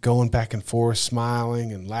fucking going back and forth,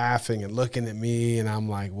 smiling and laughing and looking at me. And I'm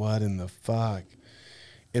like, what in the fuck?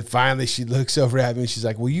 And finally she looks over at me and she's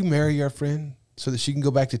like, will you marry our friend so that she can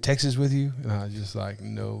go back to Texas with you? And I was just like,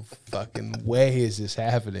 no fucking way is this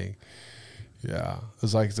happening. Yeah, it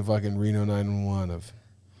was like the fucking Reno 911 of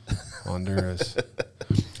Honduras.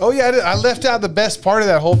 Oh, yeah, I left out the best part of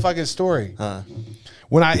that whole fucking story.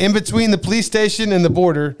 When in between the police station and the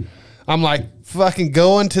border, I'm like fucking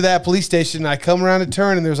going to that police station, and I come around a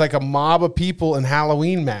turn, and there's like a mob of people in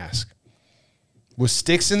Halloween masks with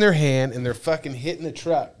sticks in their hand, and they're fucking hitting the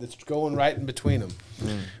truck that's going right in between them.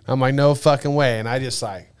 I'm like, no fucking way. And I just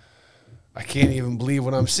like, I can't even believe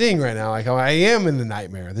what I'm seeing right now. Like, I am in the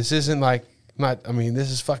nightmare. This isn't like,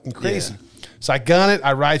 this is fucking crazy. Yeah. So I gun it.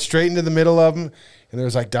 I ride straight into the middle of them. And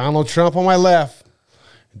there's like Donald Trump on my left,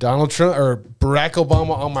 Donald Trump or Barack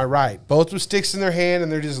Obama on my right, both with sticks in their hand.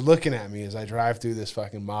 And they're just looking at me as I drive through this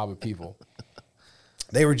fucking mob of people.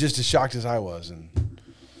 They were just as shocked as I was. And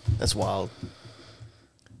that's wild.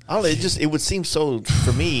 I don't know. It would seem so,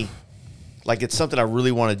 for me, like it's something I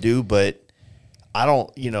really want to do, but I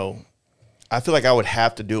don't, you know, I feel like I would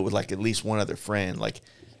have to do it with like at least one other friend. Like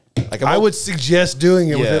I would suggest doing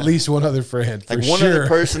it with at least one other friend. Like one other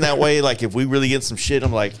person that way. Like if we really get some shit,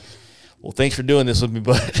 I'm like, well, thanks for doing this with me,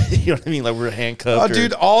 but you know what I mean? Like we're handcuffed. Oh,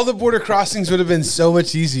 dude, all the border crossings would have been so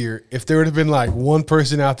much easier if there would have been like one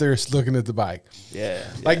person out there looking at the bike. Yeah.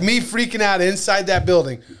 Like me freaking out inside that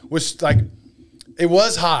building was like, it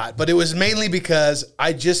was hot, but it was mainly because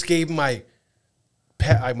I just gave my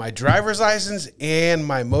driver's license and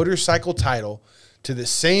my motorcycle title to the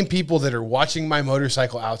same people that are watching my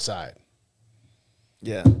motorcycle outside.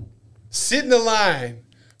 Yeah. Sit in the line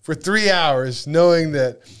for 3 hours knowing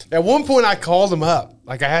that at one point I called them up.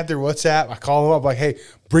 Like I had their WhatsApp. I called them up like, hey,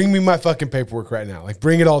 bring me my fucking paperwork right now. Like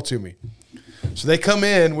bring it all to me. So they come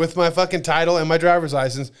in with my fucking title and my driver's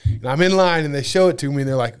license, and I'm in line and they show it to me and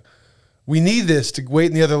they're like, we need this to wait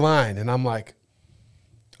in the other line. And I'm like,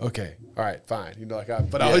 okay, all right, fine. You know,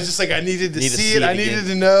 like, but I was just like, I needed to see it. I needed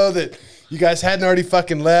to know that you guys hadn't already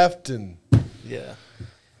fucking left. And yeah,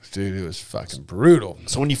 dude, it was fucking brutal.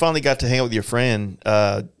 So when you finally got to hang out with your friend,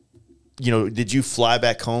 you know, did you fly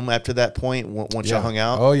back home after that point once y'all hung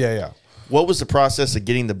out? Oh yeah, yeah. What was the process of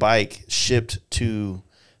getting the bike shipped to,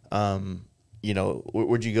 you know,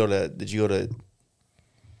 where'd you go to? Did you go to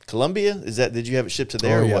Colombia? Did you have it shipped to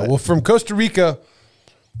there? Oh, or yeah. what? Well, from Costa Rica,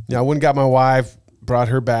 I went and got my wife, brought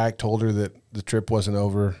her back, told her that the trip wasn't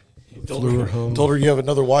over, flew her home. Told her you have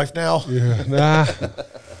another wife now? Yeah, nah.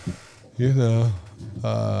 You know,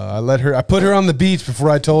 I put her on the beach before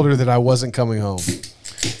I told her that I wasn't coming home.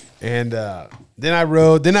 And then I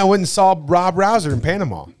went and saw Rob Rouser in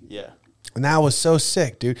Panama. Yeah. And I was so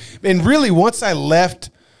sick, dude. And really, once I left,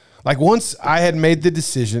 like once I had made the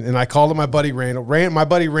decision and I called up my buddy Randall, my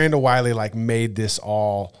buddy Randall Wiley like made this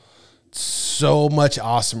all so much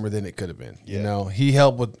awesomer than it could have been. Yeah. You know, he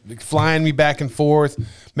helped with flying me back and forth,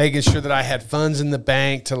 making sure that I had funds in the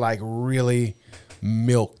bank to like really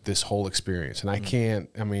milk this whole experience.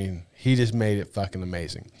 And he just made it fucking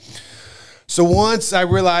amazing. So once I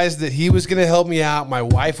realized that he was going to help me out, my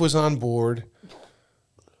wife was on board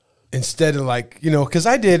instead of like, you know, because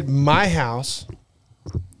I did my house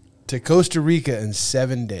to Costa Rica in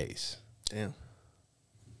 7 days. Damn.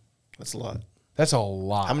 That's a lot. That's a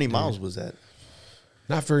lot. How many miles was that?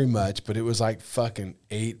 Not very much, but it was like fucking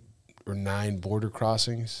 8 or 9 border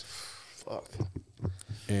crossings. Fuck.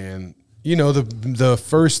 And you know, the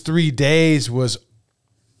first 3 days was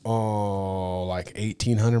like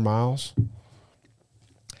 1,800 miles.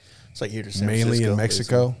 It's like here to San mainly Francisco, in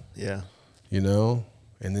Mexico. basically. Yeah. You know,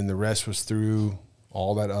 and then the rest was through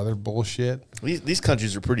all that other bullshit. These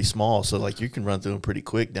countries are pretty small, so like you can run through them pretty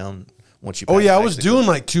quick down once you. Oh pass yeah, I was Mexico. doing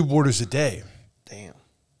like 2 borders a day. Damn,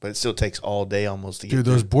 but it still takes all day almost to get. Dude,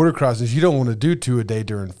 those border crossings, you don't want to do 2 a day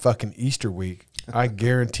during fucking Easter week. I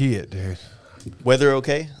guarantee it, dude. Weather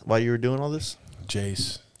okay while you were doing all this?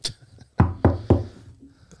 Jace.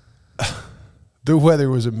 The weather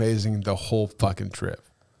was amazing the whole fucking trip.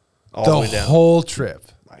 All the way down. Whole trip.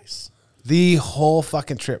 Nice. The whole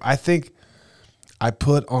fucking trip. I think I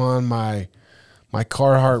put on my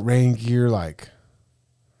Carhartt rain gear like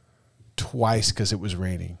twice because it was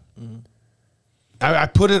raining. Mm-hmm. I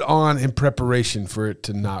put it on in preparation for it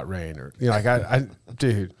to not rain, or you know, like I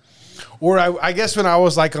dude. Or I guess when I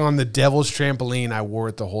was like on the devil's trampoline, I wore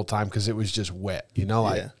it the whole time because it was just wet. You know,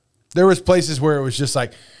 like there was places where it was just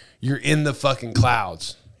like you're in the fucking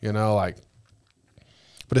clouds. You know, like.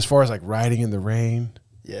 But as far as like riding in the rain,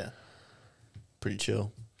 yeah, pretty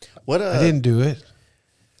chill. What I didn't do it.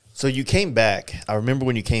 So you came back. I remember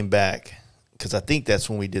when you came back because I think that's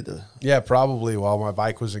when we did the. Yeah, probably while my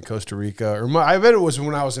bike was in Costa Rica, or I bet it was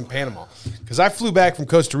when I was in Panama, because I flew back from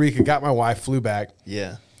Costa Rica, got my wife, flew back.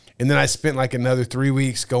 Yeah. And then I spent like another 3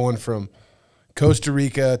 weeks going from Costa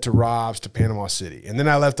Rica to Rob's to Panama City, and then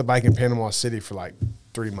I left the bike in Panama City for like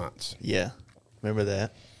 3 months. Yeah, remember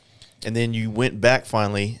that. And then you went back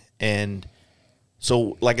finally, and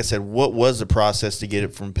so, like I said, what was the process to get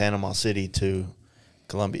it from Panama City to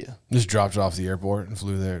Colombia? Just dropped it off the airport and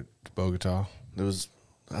flew there to Bogota. It was,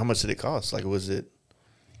 how much did it cost? Like, was it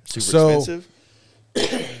super expensive?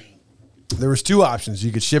 There was 2 options.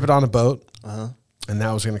 You could ship it on a boat, and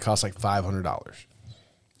that was going to cost like $500,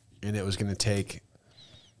 and it was going to take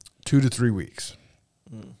 2 to 3 weeks.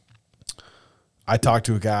 I talked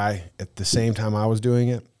to a guy at the same time I was doing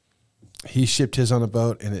it. He shipped his on a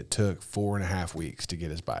boat, and it took 4.5 weeks to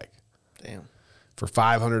get his bike. Damn. For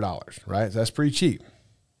 $500, right? That's pretty cheap.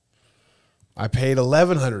 I paid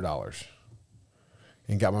 $1,100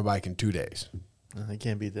 and got my bike in 2 days. I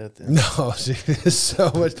can't beat that then. No,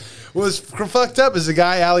 so much. What was fucked up is the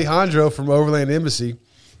guy Alejandro from Overland Embassy,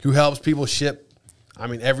 who helps people ship, I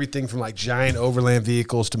mean, everything from like giant overland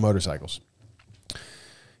vehicles to motorcycles.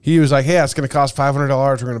 He was like, hey, it's going to cost $500.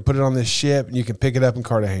 We're going to put it on this ship, and you can pick it up in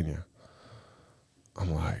Cartagena.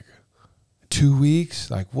 I'm like, 2 weeks?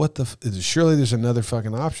 Like, what the? Surely there's another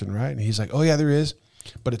fucking option, right? And he's like, oh yeah, there is,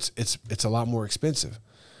 but it's a lot more expensive.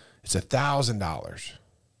 It's $1,000,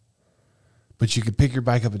 but you can pick your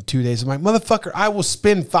bike up in 2 days. I'm like, motherfucker, I will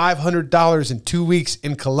spend $500 in 2 weeks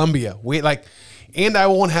in Colombia. Wait, like, and I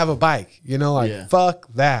won't have a bike. You know, like fuck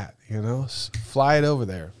that. You know, fly it over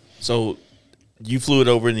there. So you flew it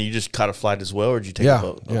over, and then you just caught a flight as well, or did you take a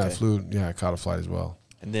boat? Yeah, I flew. Yeah, I caught a flight as well.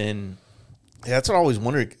 And then. Yeah, that's what I always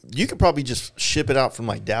wondered. You could probably just ship it out from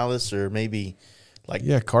like Dallas or maybe like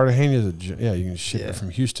Cartagena is you can ship it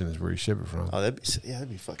from Houston is where you ship it from. Oh, that'd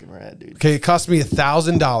be fucking rad, dude. Okay, it cost me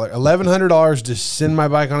 $1,000, $1,100 to send my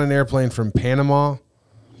bike on an airplane from Panama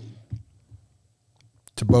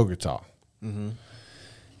to Bogota.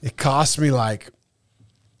 It cost me like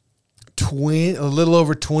a little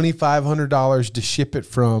over $2,500 to ship it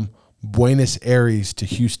from Buenos Aires to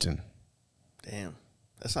Houston. Damn,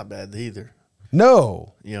 that's not bad either.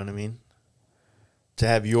 No. You know what I mean? To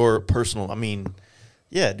have your personal, I mean,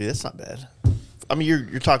 yeah, dude, that's not bad. I mean,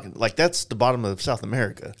 you're talking, like, that's the bottom of South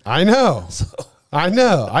America. I know. I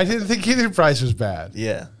know. I didn't think either price was bad.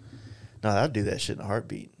 Yeah. No, I'd do that shit in a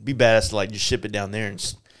heartbeat. Be badass to, like, just ship it down there.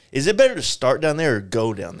 And is it better to start down there or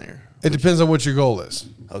go down there? It depends on what your goal is.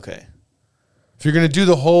 Okay. If you're going to do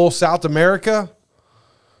the whole South America,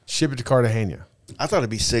 ship it to Cartagena. I thought it'd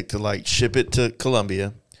be sick to, like, ship it to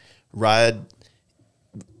Colombia, ride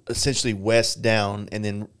essentially west down, and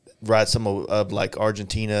then ride some of like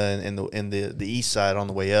Argentina and the east side on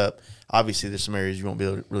the way up. Obviously, there's some areas you won't be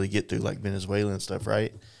able to really get through, like Venezuela and stuff,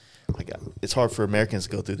 right? Like, it's hard for Americans to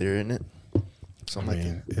go through there, isn't it? I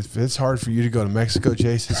mean, if it's hard for you to go to Mexico,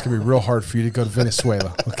 Jason, it's gonna be real hard for you to go to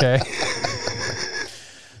Venezuela. Okay.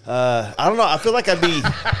 I don't know. I feel like I'd be.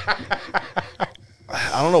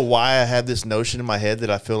 I don't know why I had this notion in my head that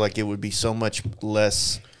I feel like it would be so much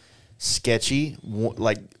less sketchy,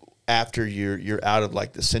 like after you're out of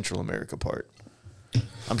like the Central America part.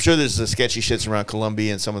 I'm sure there's the sketchy shits around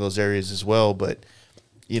Colombia and some of those areas as well, but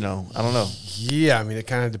you know, I don't know. Yeah, I mean, it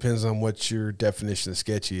kind of depends on what your definition of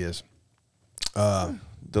sketchy is. The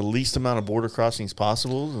least amount of border crossings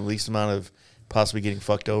possible, the least amount of possibly getting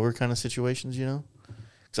fucked over kind of situations, you know?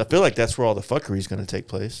 Because I feel like that's where all the fuckery is going to take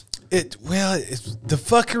place. The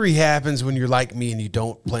fuckery happens when you're like me and you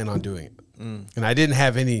don't plan on doing it. And I didn't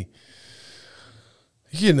have any,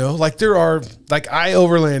 like there are, like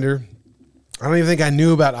I-Overlander. I don't even think I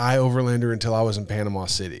knew about I-Overlander until I was in Panama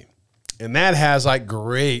City. And that has like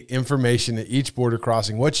great information at each border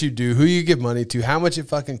crossing, what you do, who you give money to, how much it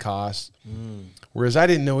fucking costs. Whereas I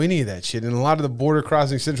didn't know any of that shit. And a lot of the border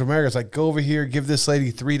crossing in Central America, it's like, go over here, give this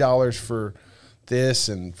lady $3 for this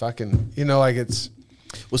and fucking, like it's.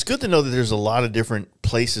 Well, it's good to know that there's a lot of different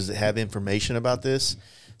places that have information about this.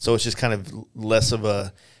 So it's just kind of less of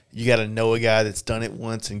a, you got to know a guy that's done it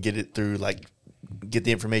once and get it through, like, get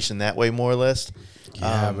the information that way more or less.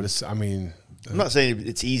 Yeah, but it's, I'm not saying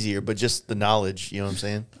it's easier, but just the knowledge, you know what I'm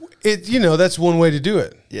saying? That's one way to do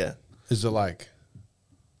it. Yeah. Is to like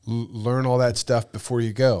learn all that stuff before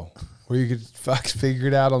you go, where you could figure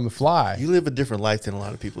it out on the fly. You live a different life than a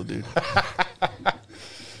lot of people do.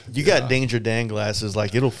 You got Danger Dan glasses,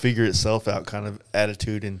 like it'll figure itself out kind of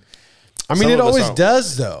attitude. And it always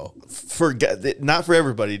does though. Not for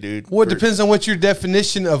everybody, dude. Well, it depends on what your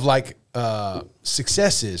definition of like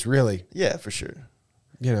success is, really. Yeah, for sure.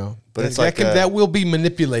 But it's like that will be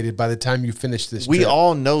manipulated by the time you finish this. We trip.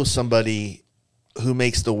 all know somebody who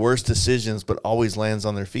makes the worst decisions but always lands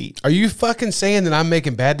on their feet. Are you fucking saying that I'm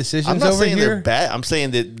making bad decisions I'm not over saying here? they're bad. I'm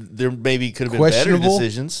saying that there maybe could have been better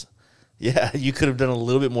decisions. Yeah, you could have done a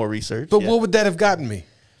little bit more research. But what would that have gotten me?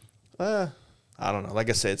 I don't know. Like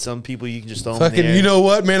I said, some people you can just throw them fucking, in the air. you know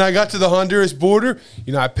what, man? I got to the Honduras border.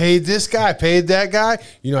 I paid this guy. I paid that guy.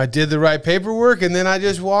 I did the right paperwork, and then I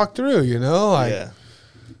just walked through, Yeah.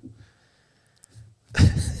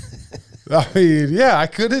 I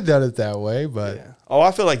could have done it that way, but. Yeah. Oh,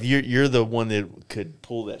 I feel like you're the one that could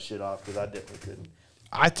pull that shit off because I definitely couldn't.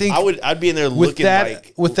 I think I'd be in there looking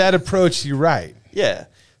with that approach. You're right. Yeah,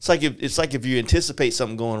 it's like if you anticipate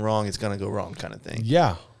something going wrong, it's gonna go wrong, kind of thing.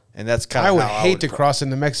 Yeah, and that's kind of. I would hate to cross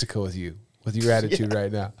into Mexico with your attitude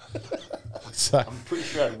right now. I'm pretty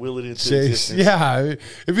sure I'd will it into existence. Yeah,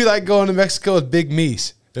 it'd be like going to Mexico with Big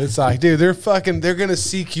Meese. It's like, dude, they're gonna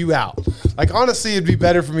seek you out. Like, honestly, it'd be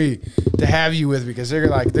better for me to have you with me because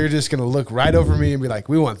they're just gonna look right over me and be like,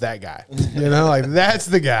 we want that guy. Like that's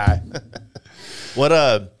the guy.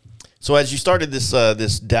 So as you started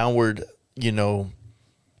this downward,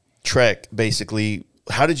 trek, basically,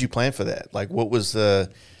 how did you plan for that? Like, what was the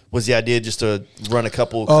idea just to run a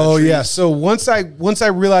couple of countries? Oh yeah. So once I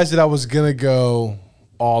realized that I was gonna go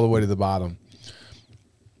all the way to the bottom.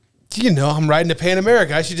 I'm riding the Pan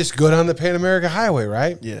America. I should just go down the Pan America Highway,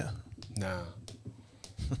 right? Yeah. Nah.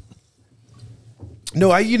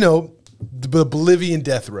 No, the Bolivian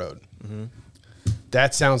Death Road. Mm-hmm.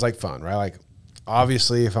 That sounds like fun, right? Like,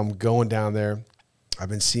 obviously, if I'm going down there, I've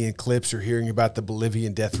been seeing clips or hearing about the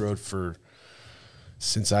Bolivian Death Road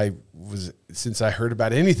since I heard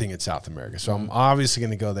about anything in South America. So I'm obviously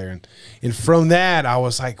going to go there, and from that, I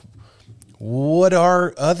was like, what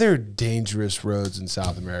are other dangerous roads in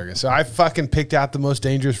South America? So I fucking picked out the most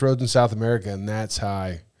dangerous roads in South America, and that's how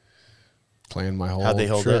I planned my whole trip. How'd they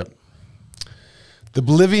hold up? The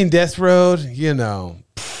Bolivian Death Road, it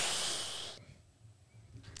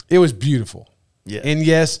was beautiful. Yeah. And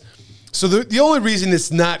yes, so the only reason it's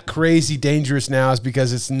not crazy dangerous now is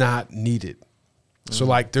because it's not needed. So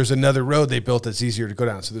like there's another road they built that's easier to go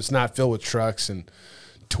down. So it's not filled with trucks and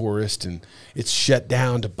tourists, and it's shut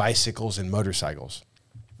down to bicycles and motorcycles.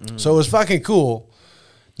 So it was fucking cool.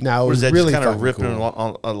 Now it was really kind fucking of ripping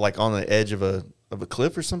cool. on the edge of a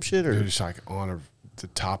cliff or some shit, or Just like on the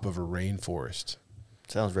top of a rainforest.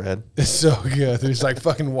 sounds rad. It's so good. There's like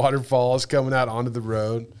fucking waterfalls coming out onto the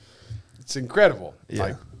road. It's incredible.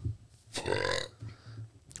 Yeah.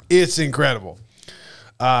 It's incredible.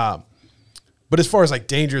 But as far as like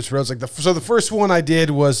dangerous roads, like the first one I did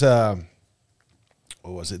was what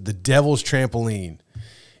was it? The Devil's Trampoline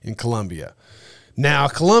in Colombia. Now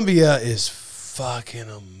Colombia is fucking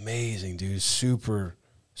amazing, dude. Super,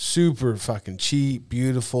 super fucking cheap,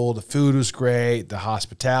 beautiful. The food was great. The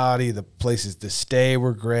hospitality, the places to stay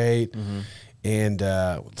were great. And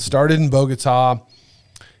started in Bogota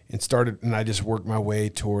and I just worked my way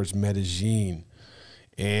towards Medellin.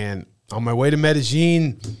 And on my way to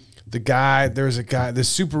Medellin, there's a guy, this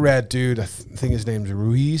super rad dude, I think his name's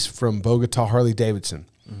Ruiz from Bogota Harley Davidson.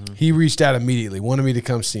 He reached out immediately, wanted me to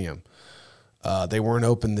come see him. They weren't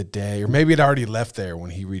open the day, or maybe it already left there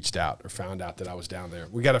when he reached out or found out that I was down there.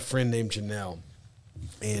 We got a friend named Janelle,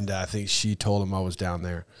 and I think she told him I was down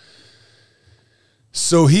there.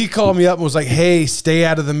 So he called me up and was like, hey, stay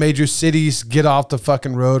out of the major cities, get off the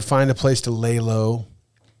fucking road, find a place to lay low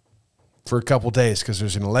for a couple days because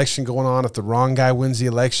there's an election going on. If the wrong guy wins the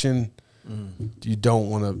election, You don't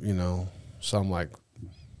want to, you know. So I'm like,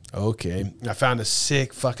 okay. I found a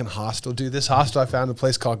sick fucking hostel, dude. This hostel I found in a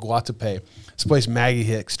place called Guatape. This place Maggie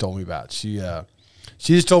Hicks told me about.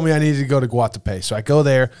 She just told me I needed to go to Guatape. So I go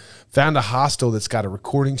there, found a hostel that's got a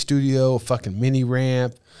recording studio, a fucking mini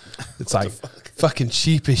ramp. It's like fucking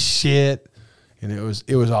cheap as shit. And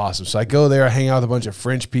it was awesome. So I go there, I hang out with a bunch of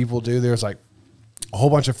French people, dude. There's like a whole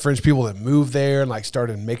bunch of French people that moved there and like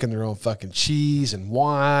started making their own fucking cheese and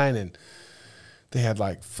wine, and they had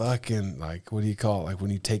like fucking like, what do you call it? Like when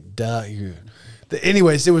you take duck.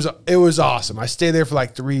 Anyways, it was awesome. I stayed there for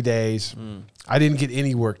like 3 days. I didn't get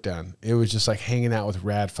any work done. It was just like hanging out with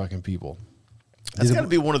rad fucking people. That's got to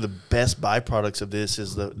be one of the best byproducts of this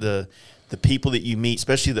is the people that you meet,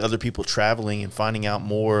 especially the other people traveling and finding out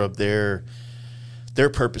more of their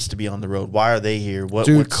purpose to be on the road. Why are they here?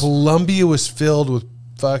 Dude, Colombia was filled with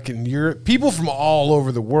fucking Europe, people from all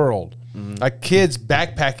over the world. Like kids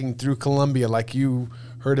backpacking through Colombia, like you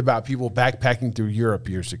heard about people backpacking through Europe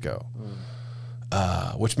years ago.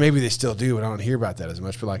 Which maybe they still do, but I don't hear about that as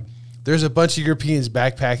much. But like, there's a bunch of Europeans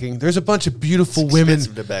backpacking. There's a bunch of beautiful women. It's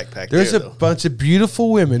expensive to backpack. There's a bunch of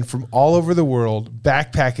beautiful women from all over the world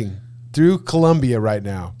backpacking through Colombia right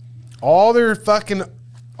now. All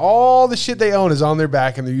the shit they own is on their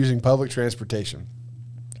back, and they're using public transportation.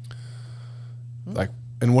 Like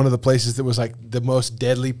in one of the places that was like the most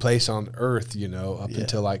deadly place on earth, you know, up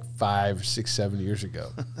until like 5, 6, 7 years ago.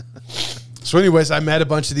 So anyways, I met a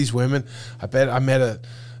bunch of these women. I met a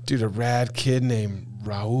rad kid named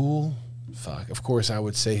Raul. Fuck, of course I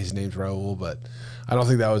would say his name's Raul, but I don't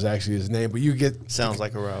think that was actually his name. But you get... Sounds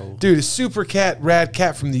like a Raul. Dude, a super rad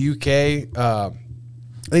cat from the UK.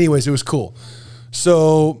 Anyways, it was cool.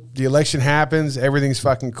 So the election happens. Everything's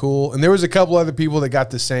fucking cool. And there was a couple other people that got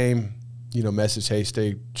the same, you know, message, hey,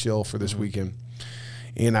 stay chill for this weekend.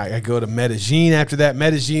 And I go to Medellin after that.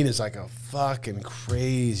 Medellin is like a fucking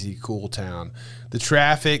crazy cool town. The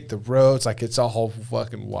traffic, the roads, like it's all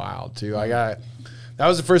fucking wild too. That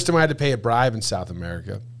was the first time I had to pay a bribe in South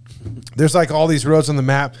America. There's like all these roads on the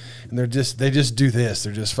map, and they just do this.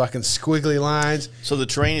 They're just fucking squiggly lines. So the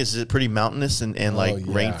terrain is pretty mountainous and like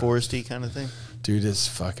rainforesty kind of thing? Dude, it's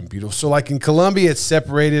fucking beautiful. So like in Colombia, it's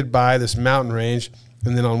separated by this mountain range,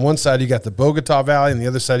 and then on one side you got the Bogota Valley, and the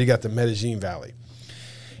other side you got the Medellin Valley.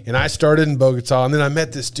 And I started in Bogota, and then I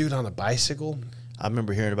met this dude on a bicycle. I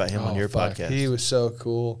remember hearing about him on your podcast. He was so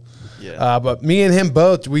cool. Yeah. But me and him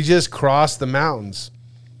both, we just crossed the mountains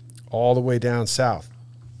all the way down south.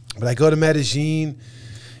 But I go to Medellin,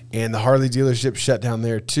 and the Harley dealership shut down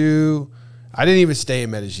there too. I didn't even stay in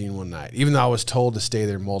Medellin one night, even though I was told to stay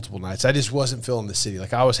there multiple nights. I just wasn't feeling the city.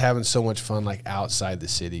 Like I was having so much fun like outside the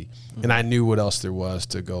city, and I knew what else there was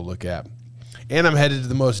to go look at. And I'm headed to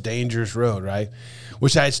the most dangerous road, right?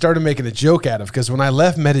 Which I had started making a joke out of, because when I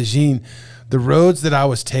left Medellin, the roads that I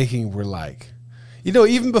was taking were like, you know,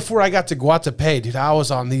 even before I got to Guatape, dude, I was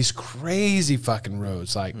on these crazy fucking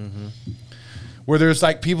roads, like where there's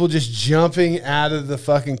like people just jumping out of the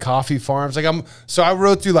fucking coffee farms. Like so I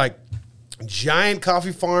rode through like giant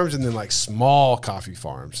coffee farms and then like small coffee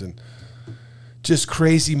farms, and just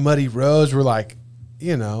crazy muddy roads were like,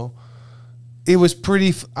 you know, it was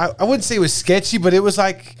pretty, I wouldn't say it was sketchy, but it was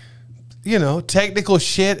like, you know, technical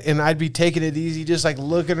shit, and I'd be taking it easy, just like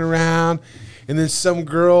looking around, and then some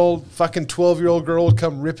girl, fucking 12-year-old girl, would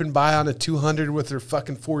come ripping by on a 200 with her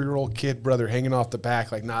fucking 4-year-old kid brother hanging off the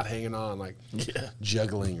back, like not hanging on, like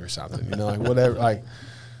juggling or something, you know, like whatever. Like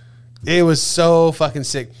it was so fucking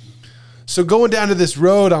sick. So going down to this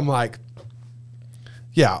road, I'm like,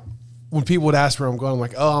 yeah. When people would ask where I'm going, I'm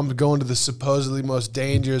like, oh, I'm going to the supposedly most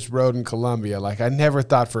dangerous road in Colombia. Like I never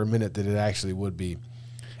thought for a minute that it actually would be,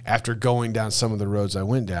 after going down some of the roads I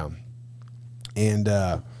went down. And,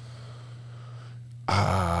 you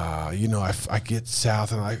know, I get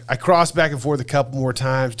south, and I cross back and forth a couple more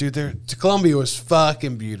times. Dude, Colombia was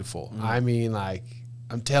fucking beautiful. I mean, like,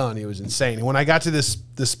 I'm telling you, it was insane. And when I got to this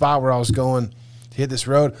spot where I was going to hit this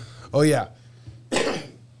road, oh, yeah.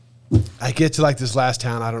 I get to like this last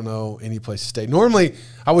town. I don't know any place to stay. Normally,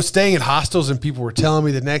 I was staying at hostels, and people were telling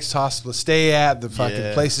me the next hostel to stay at, the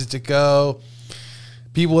fucking places to go.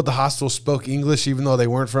 People at the hostel spoke English, even though they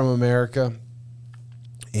weren't from America.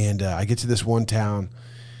 And I get to this one town,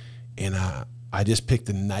 and I just picked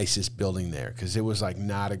the nicest building there, because it was like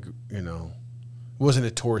not it wasn't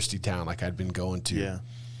a touristy town like I'd been going to. Yeah.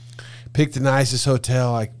 Picked the nicest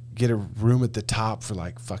hotel. I get a room at the top for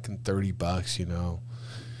like fucking $30, you know.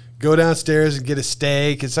 Go downstairs and get a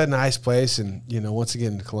steak. It's a nice place, and you know, once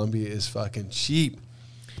again, Colombia is fucking cheap.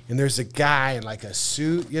 And there's a guy in like a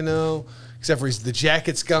suit, you know, except for the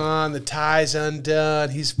jacket's gone, the tie's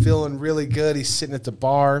undone. He's feeling really good. He's sitting at the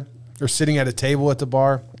bar, They're sitting at a table at the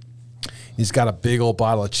bar. He's got a big old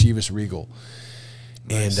bottle of Chivas Regal.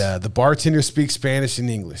 Nice. And the bartender speaks Spanish and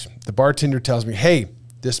English. The bartender tells me, hey,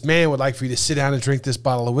 this man would like for you to sit down and drink this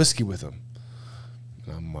bottle of whiskey with him.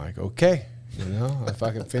 And I'm like, okay. You know, if I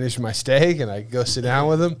can finish my steak and I go sit down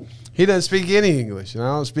with him. He doesn't speak any English, and I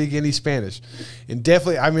don't speak any Spanish. And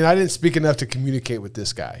definitely, I mean, I didn't speak enough to communicate with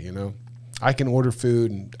this guy, you know. I can order food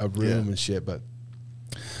and a room and shit, but.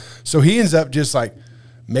 So he ends up just like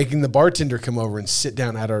making the bartender come over and sit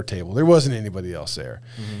down at our table. There wasn't anybody else there.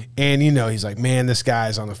 And, you know, he's like, man, this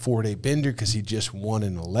guy's on a 4-day bender because he just won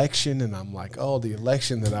an election. And I'm like, oh, the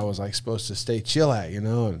election that I was like supposed to stay chill at, you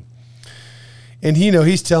know. And you know,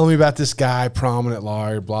 he's telling me about this guy, prominent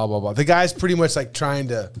lawyer, blah, blah, blah. The guy's pretty much like trying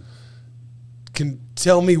to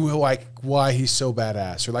tell me like why he's so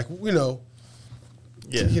badass, or like, you know,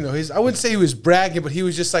 you know, I wouldn't say he was bragging, but he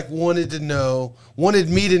was just like wanted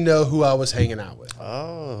me to know who I was hanging out with.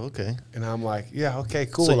 Oh, okay. And I'm like, yeah, okay,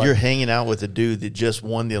 cool. So like, you're hanging out with a dude that just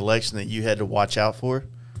won the election that you had to watch out for?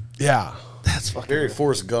 Yeah. That's fucking very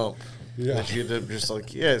Forrest Gump. Yeah. That you ended up just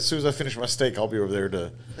like, yeah, as soon as I finish my steak, I'll be over there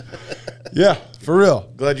to. Yeah, for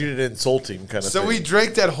real. Glad you didn't insult him, kind of. So thing. we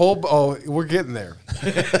drank that whole. Oh, we're getting there.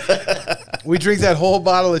 We drink that whole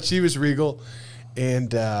bottle of Chivas Regal,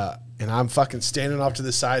 and I'm fucking standing off to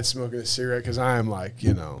the side smoking a cigarette because I am like,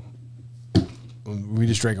 you know, we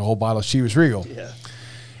just drank a whole bottle of Chivas Regal. Yeah.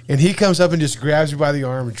 And he comes up and just grabs me by the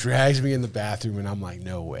arm and drags me in the bathroom, and I'm like,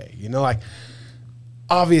 no way. You know, like,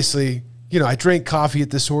 obviously, you know, I drank coffee at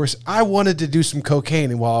the Source. I wanted to do some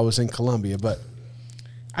cocaine while I was in Colombia, but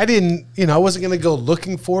I didn't, you know, I wasn't going to go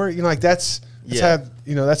looking for it. You know, like, that's how,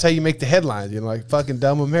 you know, that's how you make the headlines, you know, like fucking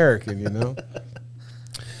dumb American, you know.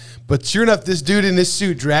 But sure enough, this dude in this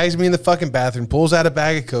suit drags me in the fucking bathroom, pulls out a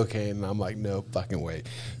bag of cocaine, and I'm like, no fucking way.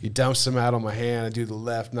 He dumps some out on my hand. I do the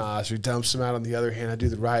left nostril. He dumps some out on the other hand. I do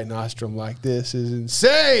the right nostril. I'm like, this is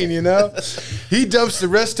insane, you know? He dumps the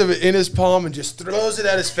rest of it in his palm and just throws it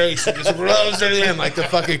at his face and just rubs it in like the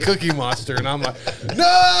fucking Cookie Monster. And I'm like,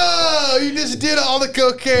 no, you just did all the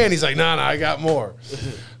cocaine. He's like, no, I got more.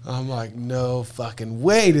 I'm like, no fucking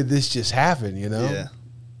way did this just happen, you know? Yeah.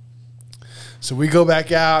 So we go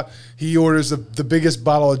back out. He orders the biggest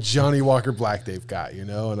bottle of Johnny Walker Black they've got, you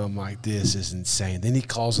know? And I'm like, this is insane. Then he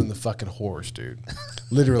calls in the fucking horse, dude.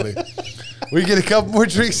 Literally. We get a couple more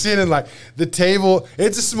drinks in, and like the table,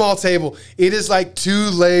 it's a small table. It is like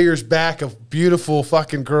 2 layers back of beautiful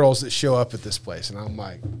fucking girls that show up at this place. And I'm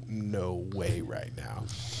like, no way right now.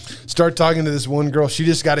 Start talking to this one girl. She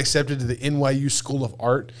just got accepted to the NYU School of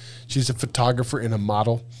Art. She's a photographer and a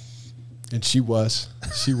model. And she was,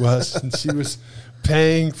 and she was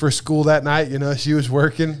paying for school that night. You know, she was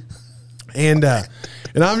working, and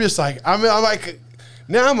I'm just like, I'm like,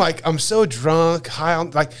 now I'm like, I'm so drunk, high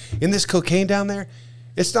on, like, in this cocaine down there.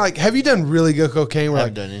 It's not like, have you done really good cocaine where I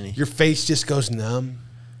like haven't done any. Your face just goes numb?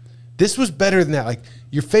 This was better than that. Like,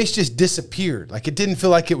 your face just disappeared. Like, it didn't feel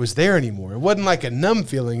like it was there anymore. It wasn't like a numb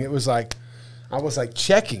feeling. It was like, I was like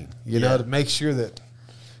checking, you know, to make sure that.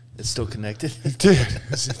 It's still connected? Dude,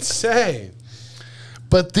 it's insane.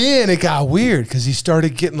 But then it got weird because he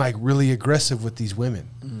started getting like really aggressive with these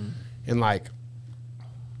women. And like,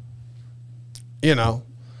 you know,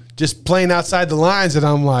 just playing outside the lines that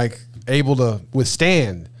I'm like able to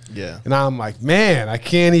withstand. Yeah. And I'm like, man, I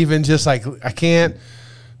can't even just like, I can't.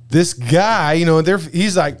 This guy, you know,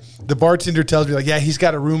 he's like, the bartender tells me like, yeah, he's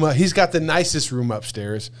got a room up. He's got the nicest room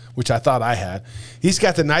upstairs, which I thought I had. He's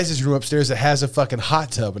got the nicest room upstairs that has a fucking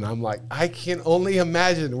hot tub. And I'm like, I can only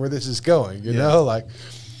imagine where this is going, you know? Like,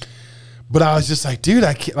 but I was just like, dude,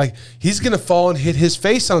 I can't, like, he's going to fall and hit his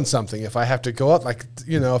face on something if I have to go up. Like,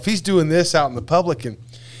 you know, if he's doing this out in the public, and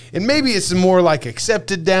maybe it's more like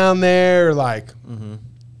accepted down there, or like,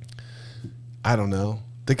 I don't know.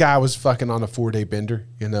 The guy was fucking on a 4-day bender,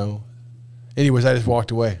 you know. Anyways, I just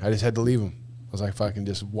walked away. I just had to leave him. I was like, fucking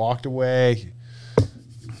just walked away.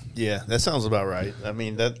 Yeah, that sounds about right. I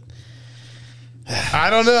mean, that. I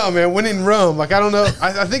don't know, man. When in Rome, like, I don't know.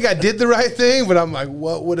 I think I did the right thing, but I'm like,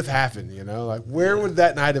 what would have happened, you know? Like, where would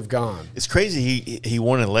that night have gone? It's crazy. He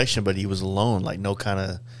won an election, but he was alone, like no kind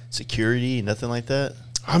of security, nothing like that.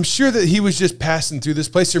 I'm sure that he was just passing through this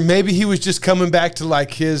place, or maybe he was just coming back to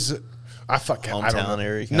like his. Hometown I don't know.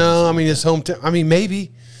 area. No, I mean his hometown. I mean,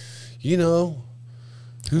 maybe, you know,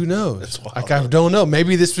 who knows? That's wild. Like, I don't know.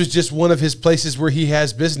 Maybe this was just one of his places where he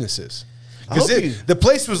has businesses. Because the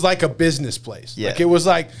place was like a business place. Yeah. Like, it was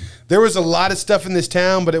like, there was a lot of stuff in this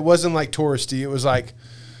town, but it wasn't like touristy. It was like,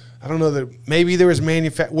 I don't know, that maybe there was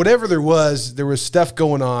whatever there was stuff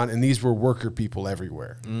going on, and these were worker people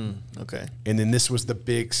everywhere. Okay. And then this was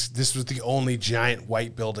the only giant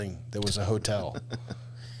white building that was a hotel.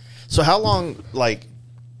 So how long, like,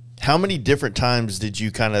 how many different times did you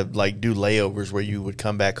kind of like do layovers where you would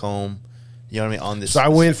come back home? You know what I mean? On this. So I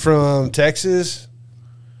went from Texas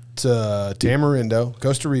to Tamarindo,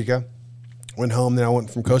 Costa Rica, went home. Then I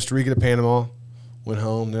went from Costa Rica to Panama, went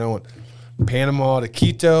home. Then I went Panama to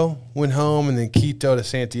Quito, went home, and then Quito to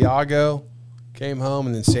Santiago, came home,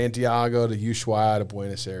 and then Santiago to Ushuaia to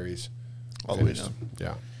Buenos Aires. All the way down.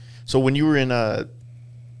 Yeah. So when you were in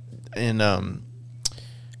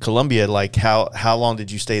Colombia, like how long did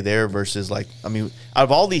you stay there versus like, I mean, out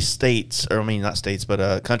of all these states, or I mean not states,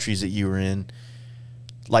 but countries that you were in,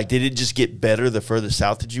 like did it just get better the further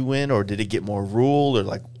south that you went, or did it get more rural, or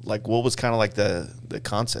like what was kind of like the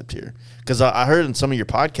concept here? Because I heard in some of your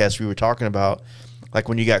podcasts we were talking about like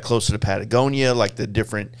when you got closer to Patagonia, like the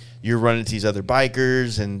different, you're running into these other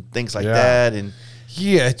bikers and things like that, and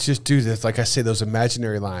yeah, it's just, dude, that's like I say, those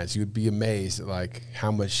imaginary lines. You would be amazed at like how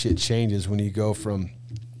much shit changes when you go from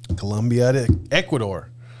Colombia to Ecuador.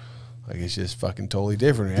 Like it's just fucking totally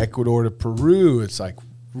different. Ecuador to Peru, it's like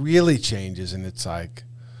really changes, and it's like,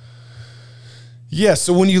 yeah.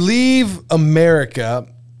 So when you leave America,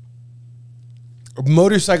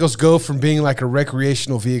 motorcycles go from being like a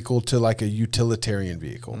recreational vehicle to like a utilitarian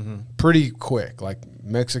vehicle pretty quick. Like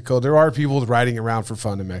Mexico, there are people riding around for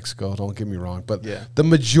fun in Mexico, don't get me wrong, but the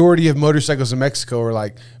majority of motorcycles in Mexico are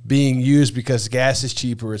like being used because gas is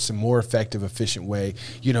cheaper. It's a more effective, efficient way.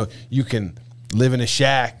 You know, you can live in a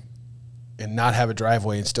shack and not have a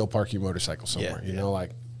driveway and still park your motorcycle somewhere, you know,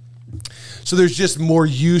 like, so there's just more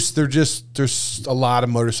use. There's a lot of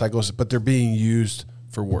motorcycles, but they're being used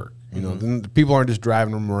for work. You know, the people aren't just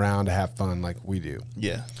driving them around to have fun like we do.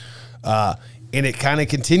 Yeah. And it kind of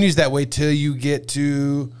continues that way till you get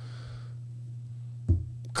to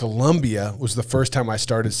Colombia. Was the first time I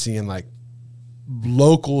started seeing like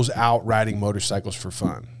locals out riding motorcycles for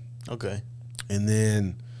fun. Okay. And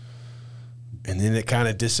then it kind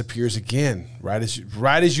of disappears again. Right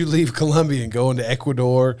as you leave Colombia and go into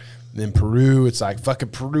Ecuador, then Peru, it's like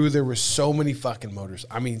fucking Peru. There were so many fucking motors.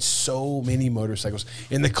 I mean, so many motorcycles.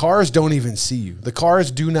 And the cars don't even see you. The cars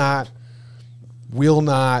don't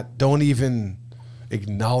even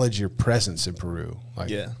acknowledge your presence in Peru.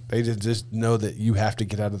 Like, they just know that you have to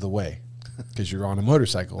get out of the way because you're on a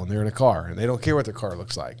motorcycle and they're in a car and they don't care what their car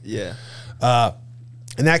looks like. Yeah.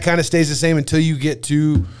 And that kind of stays the same until you get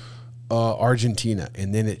to Argentina,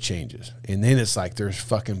 and then it changes, and then it's like there's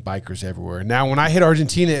fucking bikers everywhere. Now when I hit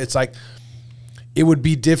Argentina, it's like it would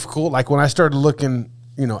be difficult. Like when I started looking,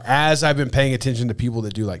 you know, as I've been paying attention to people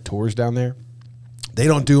that do like tours down there, they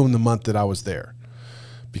don't do them the month that I was there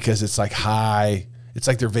because it's like it's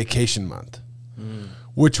like their vacation month,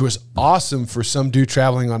 which was awesome for some dude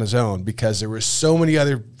traveling on his own because there were so many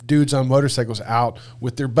other dudes on motorcycles out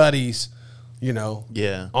with their buddies, you know,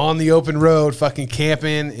 on the open road, fucking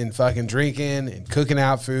camping and fucking drinking and cooking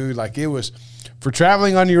out food. Like it was, for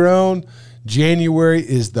traveling on your own, January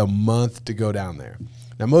is the month to go down there.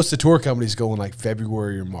 Now, most of the tour companies go in like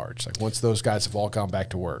February or March, like once those guys have all gone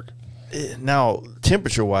back to work. Now,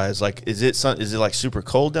 temperature-wise, like, is it like super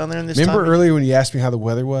cold down there in this Remember time? earlier when you asked me how the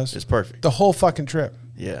weather was? It's perfect. The whole fucking trip.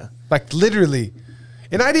 Yeah. Like literally.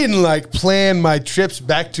 And I didn't like plan my trips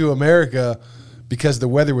back to America because the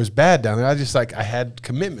weather was bad down there. I just like, I had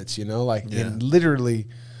commitments, you know, like, and literally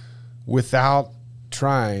without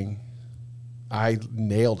trying, I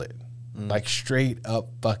nailed it. Like straight up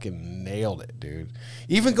fucking nailed it, dude.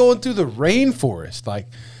 Even going through the rainforest, like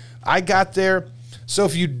I got there. So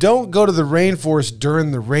if you don't go to the rainforest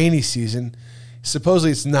during the rainy season,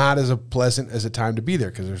 supposedly it's not as pleasant as a time to be there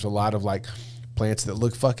because there's a lot of like plants that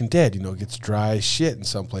look fucking dead. You know, it gets dry as shit in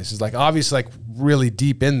some places. Like obviously, like really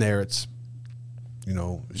deep in there, it's, you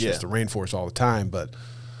know, it's just the rainforest all the time. But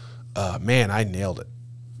man, I nailed it.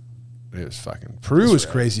 It was fucking, Peru was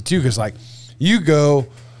crazy too because like you go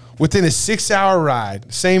within a 6-hour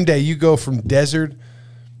ride, same day, you go from desert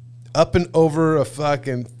up and over a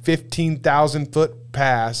fucking 15,000 foot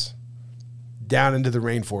pass down into the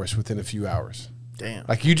rainforest within a few hours. Damn.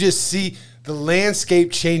 Like you just see the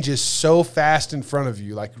landscape changes so fast in front of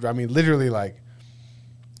you. Like, I mean, literally like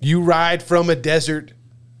you ride from a desert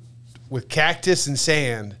with cactus and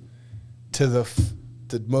sand to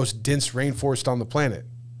the most dense rainforest on the planet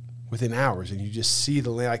within hours. And you just see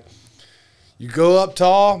the land. Like you go up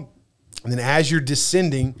tall and then as you're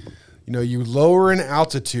descending, you know, you lower in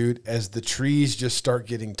altitude as the trees just start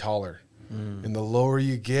getting taller. And the lower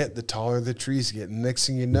you get, the taller the trees get. And next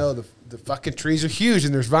thing you know, the fucking trees are huge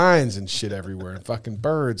and there's vines and shit everywhere and fucking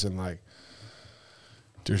birds and like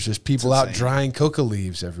there's just people out drying coca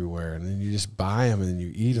leaves everywhere and then you just buy them and then you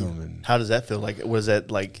eat them. And how does that feel? Like, was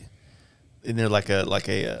that like, in there like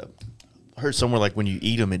a heard somewhere like when you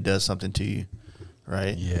eat them, it does something to you,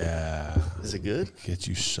 right? Yeah. Is it good? Gets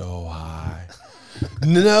you so high.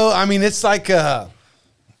 No, I mean, it's like, you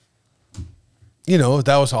know,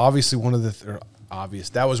 that was obviously one of the,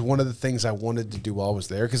 that was one of the things I wanted to do while I was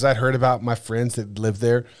there, because I'd heard about my friends that lived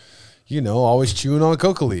there, you know, always chewing on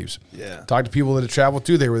coca leaves. Yeah. Talked to people that had traveled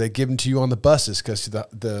through there where they give them to you on the buses because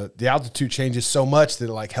the altitude changes so much that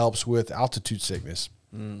it like helps with altitude sickness.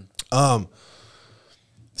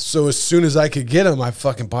 So as soon as I could get them, I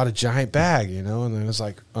fucking bought a giant bag, you know, and then it was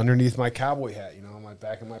like underneath my cowboy hat, you know, on my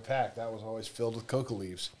back of my pack. That was always filled with coca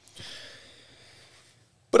leaves.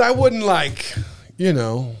 But I wouldn't like, you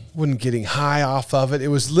know, wasn't getting high off of it. It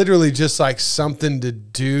was literally just like something to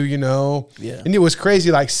do, you know. Yeah. And it was crazy,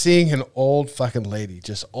 like seeing an old fucking lady,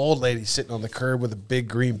 just old lady sitting on the curb with a big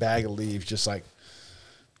green bag of leaves, just like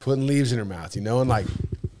putting leaves in her mouth, you know. And like,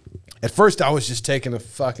 at first I was just taking a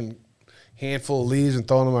fucking handful of leaves and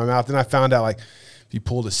throwing them in my mouth. Then I found out like if you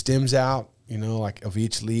pull the stems out, you know, like of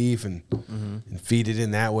each leaf and feed it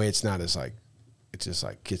in that way, it's not as like, it just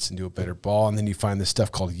like gets into a better ball. And then you find this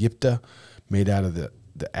stuff called yipta made out of the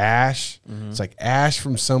ash. It's like ash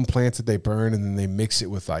from some plants that they burn, and then they mix it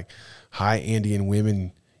with like high Andean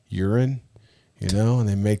women urine, you know, and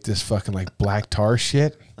they make this fucking like black tar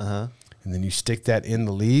shit. And then you stick that in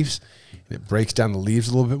the leaves, and it breaks down the leaves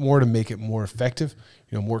a little bit more to make it more effective,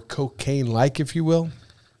 you know, more cocaine-like, if you will.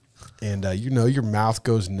 And you know, your mouth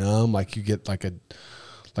goes numb, like you get like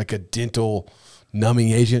a dental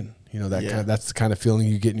numbing agent. You know, that that's the kind of feeling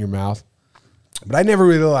you get in your mouth. But I never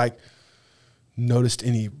really like noticed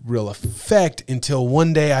any real effect until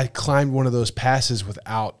one day I climbed one of those passes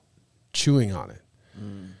without chewing on it.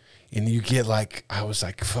 And you get like, I was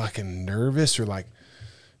like fucking nervous, or like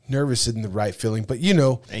nervous isn't the right feeling, but you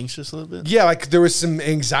know, Anxious a little bit? yeah, like there was some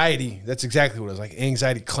anxiety. That's exactly what it was, like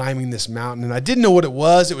anxiety climbing this mountain. And I didn't know what it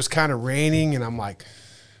was. It was kind of raining, and I'm like,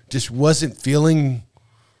 just wasn't feeling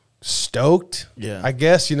stoked. Yeah. I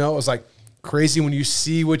guess, you know, it was like crazy when you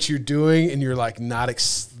see what you're doing and you're like not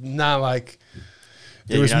like,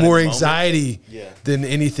 there was more anxiety than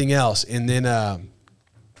anything else. And then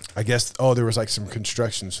I guess, there was like some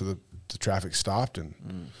construction, so the traffic stopped,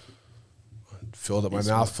 and filled up my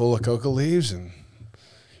mouth full of coca leaves. And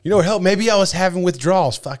you know what helped? Maybe I was having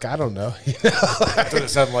withdrawals. Fuck, I don't know. You know, That's what it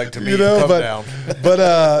sounded like to me. you know, Come but, down.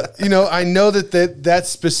 but you know, I know that's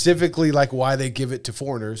specifically like why they give it to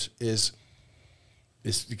foreigners is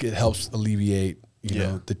it helps alleviate, you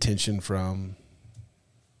know, the tension from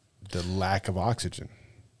the lack of oxygen.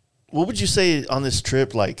 What would you say on this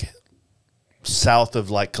trip, like south of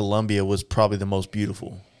like Colombia, was probably the most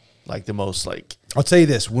beautiful? Like the most like... I'll tell you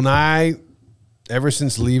this. Ever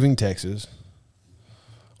since leaving Texas,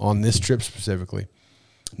 on this trip specifically,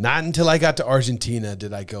 not until I got to Argentina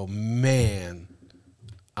did I go, man,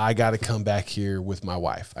 I got to come back here with my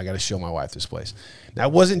wife. I got to show my wife this place. Now,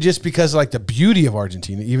 it wasn't just because of like the beauty of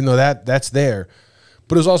Argentina, even though that's there,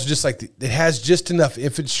 but it was also just like it has just enough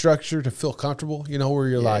infrastructure to feel comfortable, you know, where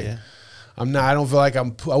you're I don't feel like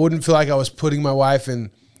I wouldn't feel like I was putting my wife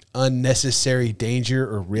in unnecessary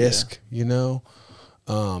danger or risk, you know.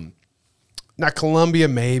 Not Colombia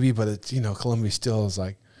maybe, but it's, you know, Colombia still is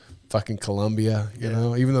like fucking Colombia, you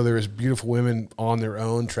know, even though there was beautiful women on their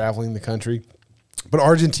own traveling the country. But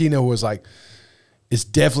Argentina was like, it's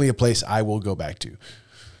definitely a place I will go back to.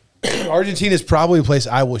 Argentina is probably a place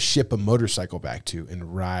I will ship a motorcycle back to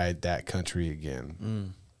and ride that country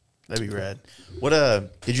again. That'd be rad. What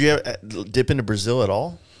did you ever dip into Brazil at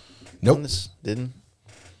all? Nope. Didn't.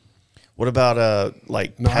 What about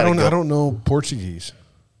like? No, I don't know Portuguese.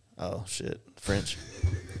 Oh shit, French.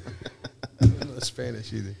 I don't know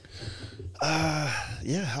Spanish either.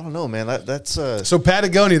 Yeah, I don't know, man. That's So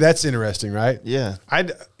Patagonia, that's interesting, right? yeah.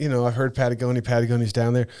 I've heard Patagonia. Patagonia's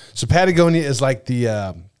down there. So Patagonia is like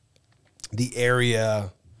the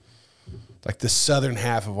area, like the southern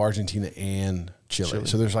half of Argentina and Chile.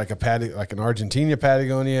 So there's like an Argentina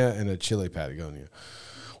Patagonia and a Chile Patagonia,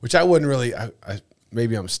 which I wouldn't really.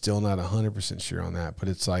 Maybe I'm still not 100% sure on that, but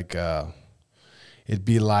it's like it'd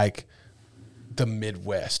be like the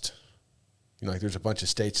Midwest. You know, like there's a bunch of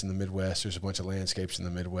states in the Midwest. There's a bunch of landscapes in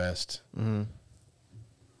the Midwest.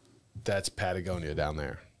 That's Patagonia down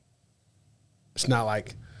there. It's not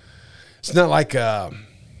like a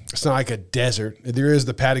desert. There is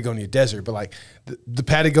the Patagonia Desert, but like the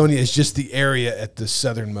Patagonia is just the area at the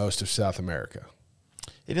southernmost of South America.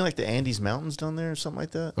 Isn't like the Andes Mountains down there or something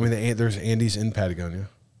like that? I mean, there's Andes in Patagonia.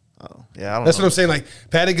 Oh, yeah. I don't That's know. what I'm saying. Like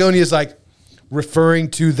Patagonia is like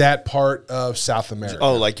referring to that part of South America.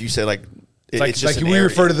 Oh, like you said, like it's just like an we area.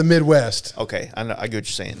 refer to the Midwest. Okay, I know. I get what you're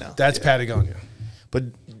saying now. That's Patagonia. But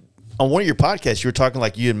on one of your podcasts, you were talking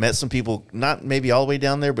like you had met some people, not maybe all the way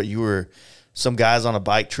down there, but you were some guys on a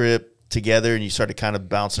bike trip together, and you started kind of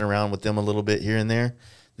bouncing around with them a little bit here and there.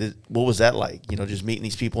 What was that like? You know, just meeting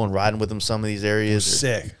these people and riding with them some of these areas.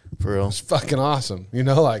 Sick. For real. It's fucking awesome. You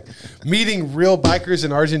know, like meeting real bikers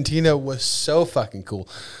in Argentina was so fucking cool.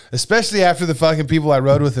 Especially after the fucking people I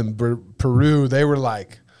rode with in Peru, they were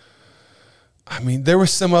like, I mean, there were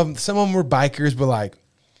some of them were bikers, but like,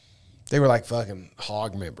 they were like fucking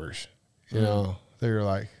hog members. You know, they were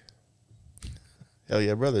like, hell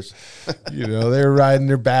yeah, brothers. you know, they were riding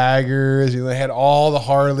their baggers. You know, they had all the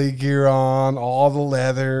Harley gear on, all the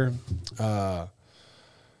leather.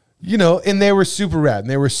 You know, and they were super rad, and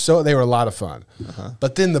they were a lot of fun.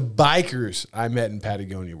 But then the bikers I met in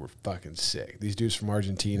Patagonia were fucking sick. These dudes from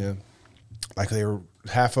Argentina, like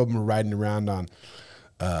half of them were riding around on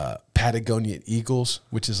Patagonian Eagles,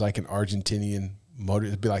 which is like an Argentinian motor.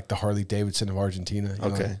 It'd be like the Harley Davidson of Argentina. You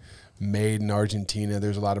know, like made in Argentina.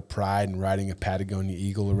 There's a lot of pride in riding a Patagonia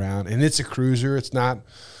Eagle around, and it's a cruiser. It's not,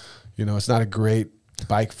 you know, it's not a great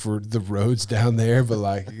bike for the roads down there, but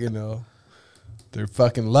like, you know. They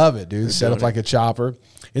fucking love it, dude. Set up like a chopper.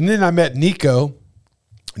 And then I met Nico.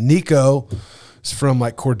 Nico is from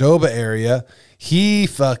like Cordoba area. He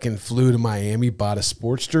fucking flew to Miami, bought a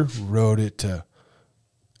Sportster, rode it to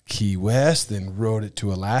Key West, then rode it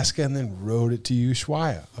to Alaska, and then rode it to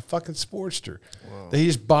Ushuaia. A fucking Sportster. Whoa. They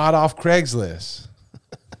just bought off Craigslist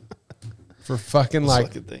for fucking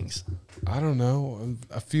like things. I don't know,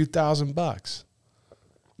 a few $1,000.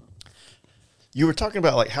 You were talking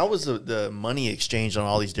about, like, how was the money exchange on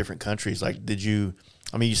all these different countries? Like, you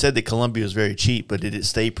said that Colombia was very cheap, but did it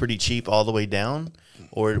stay pretty cheap all the way down?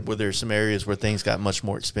 Or were there some areas where things got much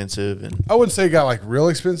more expensive? And I wouldn't say it got, like, real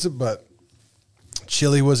expensive, but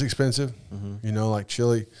Chile was expensive. You know, like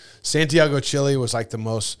Chile. Santiago, Chile was, like, the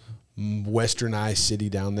most westernized city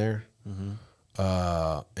down there.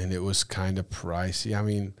 And it was kind of pricey. I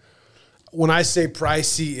mean, when I say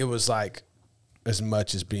pricey, it was, like, as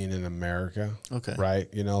much as being in America. Okay. Right?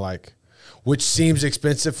 You know, like, which seems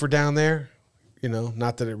expensive for down there. You know,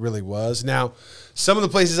 not that it really was. Now, some of the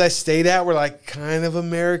places I stayed at were, like, kind of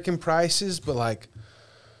American prices, but, like,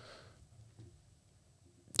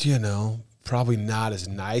 you know, probably not as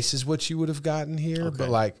nice as what you would have gotten here. Okay. But,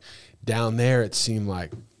 like, down there, it seemed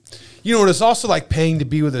like, you know, it's also like paying to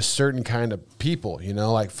be with a certain kind of people, you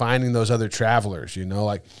know, like finding those other travelers, you know,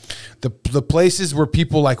 like the places where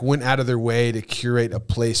people like went out of their way to curate a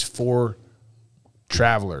place for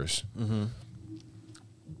travelers.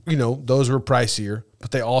 You know, those were pricier,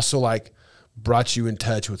 but they also like brought you in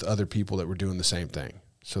touch with other people that were doing the same thing.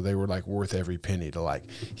 So they were like worth every penny to like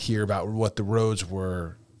hear about what the roads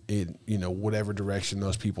were in, you know, whatever direction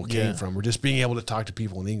those people came from, or just being able to talk to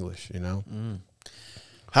people in English, you know?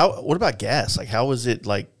 What about gas? Like, how was it?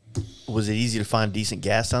 Like, was it easy to find decent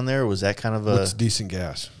gas down there? Or was that kind of a what's decent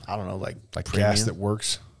gas? I don't know, like gas that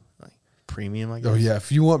works. Like premium, I guess. Oh yeah, if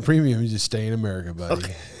you want premium, you just stay in America, buddy.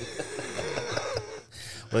 Okay.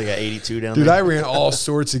 Well, you got 82 down there. Dude, I ran all all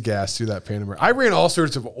sorts of gas through that Pan America. I ran all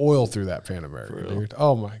sorts of oil through that Pan America, dude.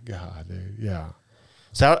 Oh my god, dude. Yeah.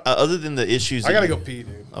 So, other than the issues, I gotta go pee,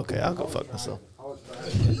 dude. Okay, I'll go fuck myself.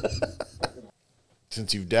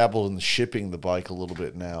 Since you've dabbled in shipping the bike a little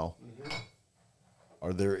bit now,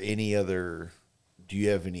 are there any other, do you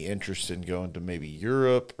have any interest in going to maybe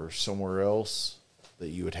Europe or somewhere else that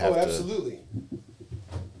you would have to? Oh, absolutely.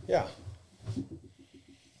 Yeah.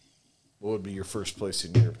 What would be your first place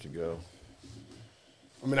in Europe to go?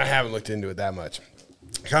 I mean, I haven't looked into it that much.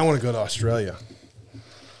 I kind of want to go to Australia.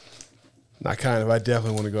 Not kind of. I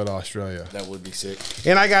definitely want to go to Australia. That would be sick.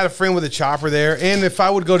 And I got a friend with a chopper there. And if I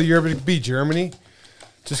would go to Europe, it'd be Germany.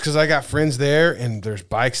 Just because I got friends there and there's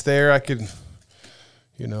bikes there I could,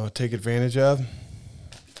 you know, take advantage of.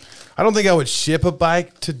 I don't think I would ship a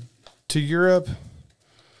bike to Europe.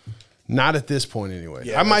 Not at this point anyway.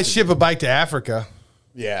 Yeah, I might ship a bike to Africa.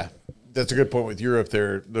 Yeah. That's a good point with Europe.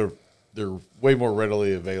 They're way more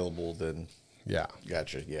readily available than. Yeah.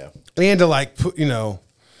 Gotcha. Yeah. And to like put, you know,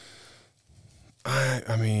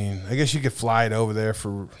 I mean, I guess you could fly it over there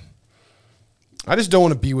for. I just don't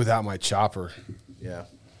want to be without my chopper. Yeah.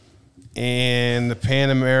 And the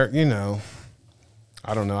Pan America, you know,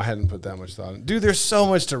 I don't know. I hadn't put that much thought in. Dude, there's so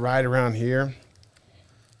much to ride around here.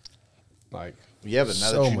 Like, yeah, but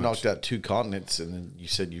now that you knocked out 2 continents and then you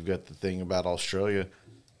said you've got the thing about Australia,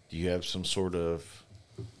 do you have some sort of,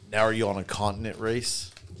 now are you on a continent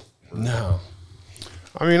race? No.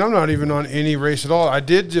 I mean, I'm not even on any race at all.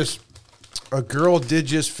 A girl did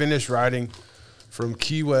just finish riding from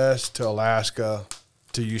Key West to Alaska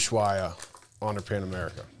to Ushuaia on her Pan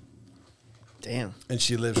America. Damn. And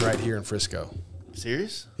she lives right here in Frisco.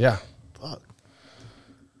 Serious? Yeah. Fuck.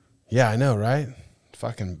 Yeah, I know, right?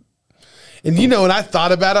 Fucking. And you know, and I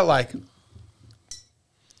thought about it like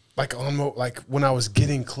when I was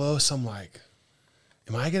getting close, I'm like,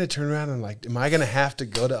 am I going to turn around and like, am I going to have to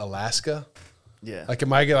go to Alaska? Yeah. Like,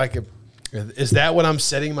 am I going to is that what I'm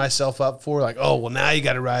setting myself up for? Like, oh, well, now you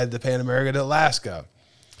got to ride the Pan America to Alaska.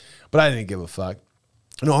 But I didn't give a fuck.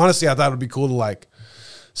 No, honestly, I thought it would be cool to like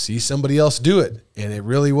see somebody else do it. And it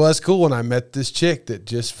really was cool. And I met this chick that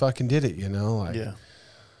just fucking did it, you know? Like, Yeah.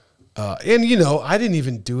 And, you know, I didn't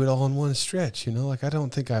even do it all in one stretch, you know? Like, I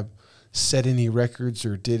don't think I set any records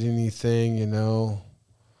or did anything, you know?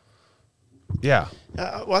 Yeah.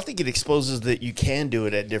 Well, I think it exposes that you can do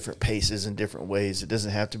it at different paces and different ways. It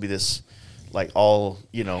doesn't have to be this, like, all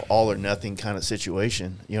or nothing kind of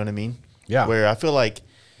situation. You know what I mean? Yeah. Where I feel like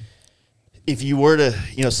if you were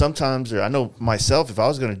to, sometimes, or I know myself, if I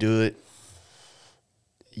was going to do it,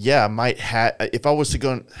 yeah, I might have, if I was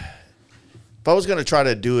going to try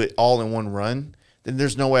to do it all in one run, then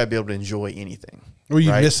there's no way I'd be able to enjoy anything. Well, you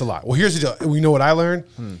right? miss a lot. Well, here's the deal. You know what I learned?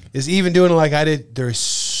 Is even doing it like I did, there's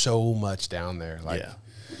so much down there. Like, yeah.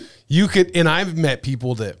 You could, and I've met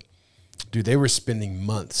people that, dude, they were spending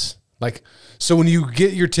months. Like, so when you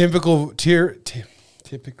get your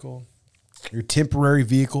your temporary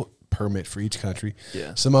vehicle permit for each country,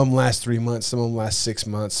 yeah. Some of them last 3 months, some of them last 6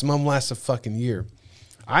 months, some of them last a fucking year.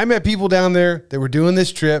 I met people down there that were doing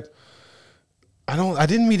this trip. I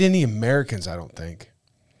didn't meet any Americans, I don't think,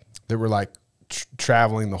 that were like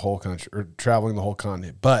traveling the whole country or traveling the whole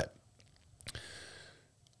continent. But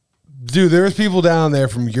dude, there was people down there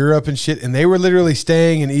from Europe and shit, and they were literally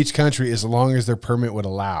staying in each country as long as their permit would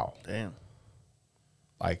allow. Damn.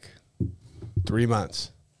 Like 3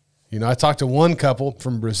 months. You know, I talked to one couple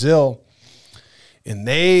from Brazil, and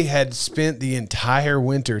they had spent the entire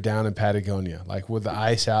winter down in Patagonia, like with the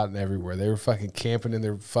ice out and everywhere. They were fucking camping in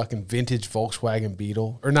their fucking vintage Volkswagen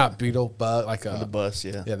Beetle, or not Beetle, but like the bus,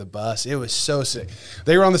 yeah. Yeah, the bus. It was so sick.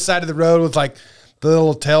 They were on the side of the road with like the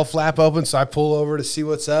little tail flap open, so I pull over to see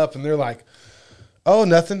what's up, and they're like, oh,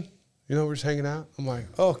 nothing. You know, we're just hanging out. I'm like,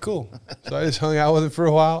 oh, cool. So I just hung out with them for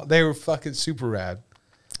a while. They were fucking super rad.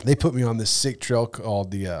 They put me on this sick trail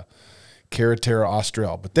called the Carretera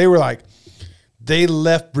Austral, but they were like, they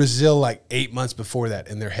left Brazil like 8 months before that,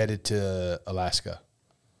 and they're headed to Alaska.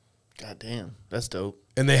 God damn, that's dope.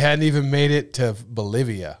 And they hadn't even made it to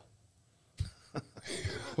Bolivia.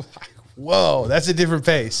 Whoa, that's a different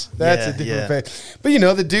pace. That's a different pace. But, you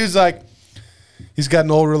know, the dude's like, he's got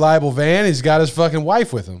an old reliable van. He's got his fucking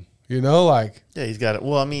wife with him, you know, like. Yeah, he's got it.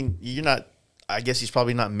 Well, I mean, I guess he's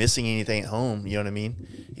probably not missing anything at home. You know what I mean?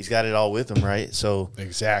 He's got it all with him, right? So.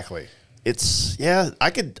 Exactly. I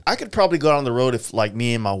could probably go out on the road if like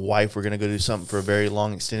me and my wife were going to go do something for a very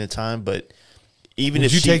long extended time. But even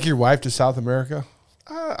if you take your wife to South America?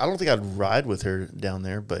 I don't think I'd ride with her down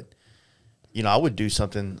there, but I would do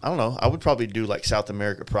something. I don't know. I would probably do like South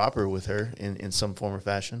America proper with her in some form or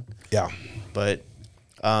fashion. Yeah. But,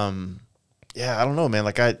 yeah, I don't know, man.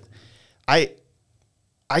 Like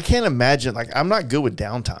I can't imagine, like, I'm not good with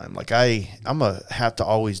downtime. Like I'm a have to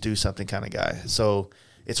always do something kind of guy. So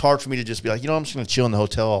it's hard for me to just be like, I'm just going to chill in the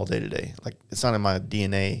hotel all day today. Like, it's not in my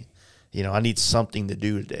DNA. I need something to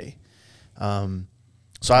do today.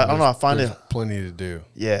 So I don't know. I find it plenty to do.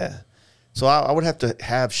 Yeah. So I would have to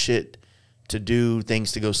have shit to do,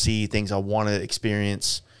 things to go see, things I want to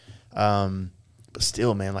experience. But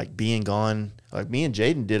still, man, like being gone, like me and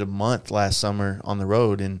Jaden did a month last summer on the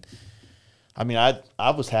road. And I mean,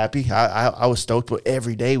 I was happy. I was stoked, but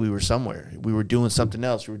every day we were somewhere. We were doing something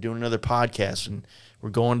else. We were doing another podcast, and we're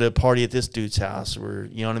going to a party at this dude's house. You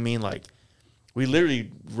know what I mean? Like, we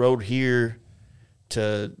literally rode here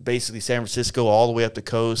to basically San Francisco all the way up the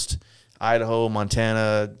coast, Idaho,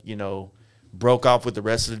 Montana, broke off with the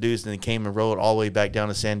rest of the dudes, and then came and rode all the way back down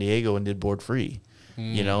to San Diego and did board free,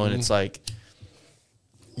 and it's like,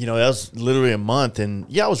 that was literally a month. And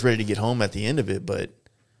yeah, I was ready to get home at the end of it, but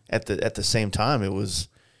at the same time, it was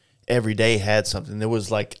every day had something. There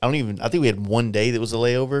was like, I think we had one day that was a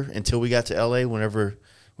layover until we got to LA whenever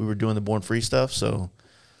we were doing the Born Free stuff. So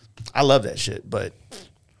I love that shit, but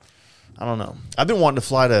I don't know. I've been wanting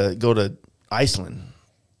to go to Iceland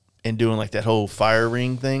and doing like that whole fire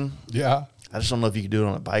ring thing. Yeah. I just don't know if you could do it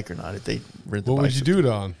on a bike or not. If they rent the bike. What would you do it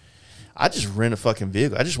on? I just rent a fucking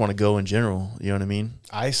vehicle. I just want to go in general. You know what I mean?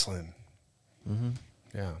 Iceland. Mm-hmm.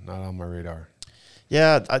 Yeah, not on my radar.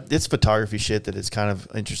 Yeah, it's photography shit that it's kind of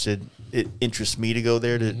interested. It interests me to go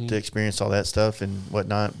there to experience all that stuff and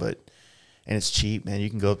whatnot. And it's cheap, man. You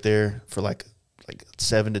can go up there for like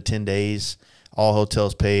 7 to 10 days, all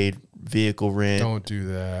hotels paid, vehicle rent. Don't do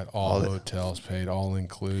that. All hotels paid, all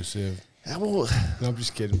inclusive. No, I'm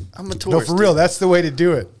just kidding. I'm a tourist. No, for real. That's the way to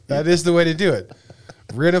do it. That is the way to do it.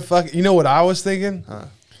 Rent a fucking. You know what I was thinking?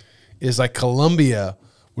 Is like Colombia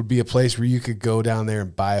would be a place where you could go down there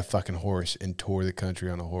and buy a fucking horse and tour the country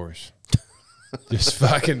on a horse. Just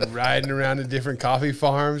fucking riding around to different coffee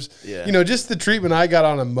farms. Yeah. You know, just the treatment I got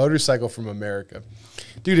on a motorcycle from America.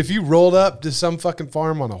 Dude, if you rolled up to some fucking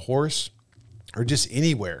farm on a horse or just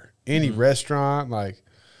anywhere, any restaurant, like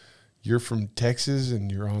you're from Texas and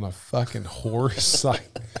you're on a fucking horse, like,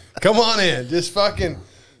 come on in. Just fucking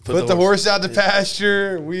put the horse out to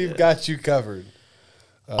pasture. We've got you covered.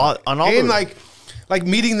 On all And the, like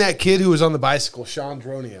meeting that kid who was on the bicycle, Sean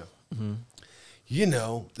Dronia. You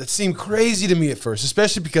know, that seemed crazy to me at first,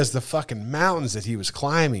 especially because the fucking mountains that he was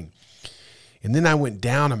climbing. And then I went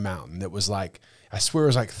down a mountain that was like, I swear it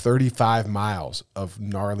was like 35 miles of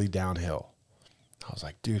gnarly downhill. I was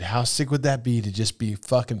like, dude, how sick would that be to just be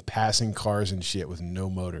fucking passing cars and shit with no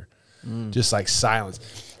motor? Just like silence.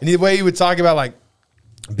 And the way he would talk about like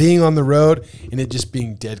being on the road and it just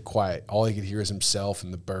being dead quiet. All he could hear is himself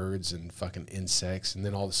and the birds and fucking insects. And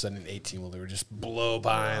then all of a sudden an 18-wheeler would just blow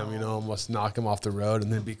by him, you know, almost knock him off the road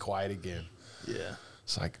and then be quiet again. yeah.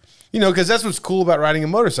 It's like, you know, because that's what's cool about riding a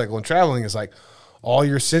motorcycle and traveling is like all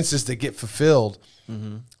your senses that get fulfilled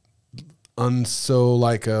so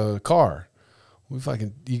like a car.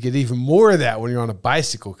 You get even more of that when you're on a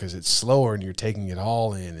bicycle because it's slower and you're taking it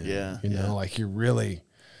all in. And, you know, like you're really,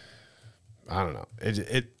 I don't know.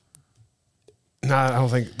 No, I don't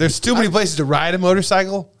think there's too many places to ride a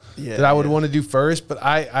motorcycle that I would want to do first. But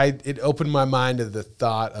it opened my mind to the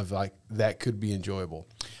thought of like that could be enjoyable.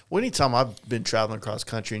 Well, anytime I've been traveling across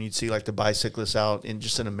country and you'd see like the bicyclists out in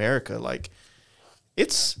just in America, like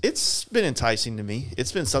it's been enticing to me.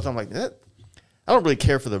 It's been something I'm like that. I don't really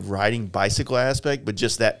care for the riding bicycle aspect, but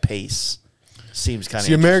just that pace seems kind of.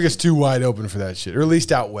 See, America's too wide open for that shit, or at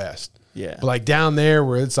least out west. Yeah. But like down there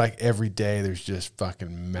where it's like every day there's just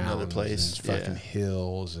fucking mountains place, and fucking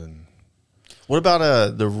hills and. What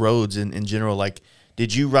about the roads in general? Like,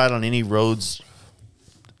 did you ride on any roads,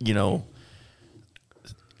 you know,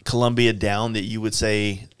 Columbia down that you would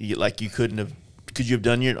say like you could you have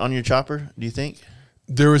done on your chopper, do you think?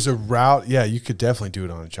 There was a route, yeah, you could definitely do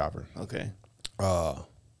it on a chopper. Okay.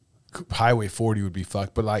 Highway 40 would be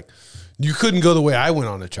fucked, but like you couldn't go the way I went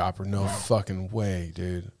on a chopper. No fucking way,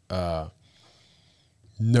 dude.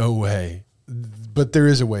 No way. But there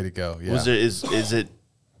is a way to go. Yeah.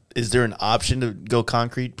 Is there an option to go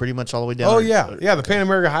concrete pretty much all the way down? Oh yeah. Yeah, the Pan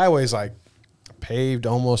America Highway is like paved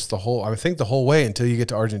almost the whole way until you get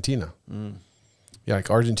to Argentina. Yeah, like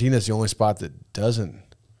Argentina is the only spot that doesn't.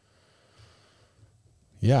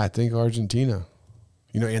 Yeah, I think Argentina.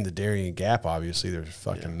 You know, and the Darien Gap, obviously, there's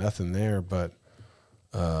fucking nothing there, but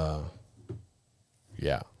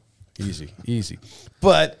yeah, easy.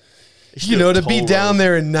 But, you know, to be down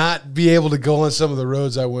there and not be able to go on some of the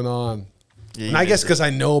roads I went on, and I guess because I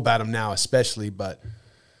know about them now especially, but,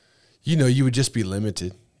 you know, you would just be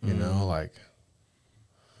limited, you know, like.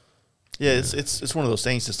 Yeah, it's one of those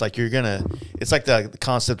things. It's like it's like the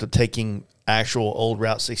concept of taking actual old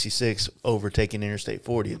Route 66 overtaking Interstate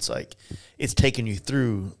 40. It's like it's taking you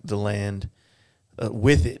through the land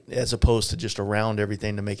with it as opposed to just around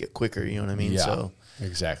everything to make it quicker. You know what I mean? Yeah, so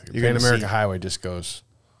exactly. The Pan America Highway just goes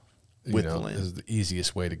with the land. Is the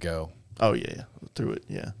easiest way to go. Oh yeah, through it.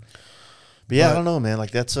 Yeah, but I don't know, man.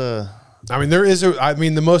 Like that's I mean,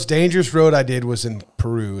 the most dangerous road I did was in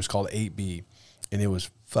Peru. It's called 8B, and it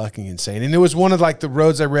was fucking insane. And it was one of like the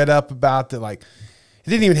roads I read up about that like. It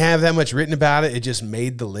didn't even have that much written about it. It just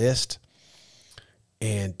made the list.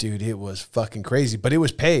 And dude, it was fucking crazy. But it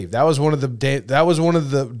was paved. That was one of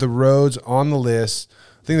the roads on the list.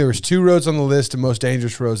 I think there was 2 roads on the list of most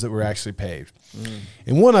dangerous roads that were actually paved.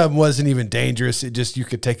 And one of them wasn't even dangerous. It just you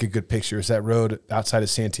could take a good picture. It's that road outside of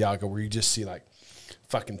Santiago where you just see like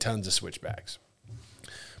fucking tons of switchbacks.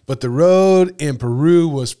 But the road in Peru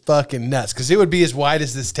was fucking nuts because it would be as wide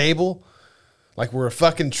as this table, like where a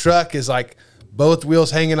fucking truck is like both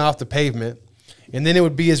wheels hanging off the pavement, and then it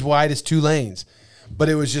would be as wide as 2 lanes. But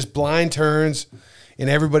it was just blind turns, and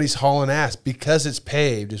everybody's hauling ass because it's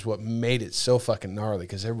paved is what made it so fucking gnarly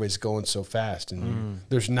because everybody's going so fast, and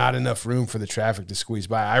there's not enough room for the traffic to squeeze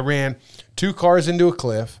by. I ran 2 cars into a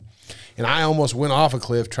cliff, and I almost went off a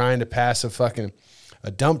cliff trying to pass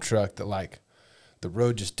a dump truck that like the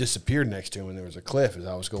road just disappeared next to him, and there was a cliff as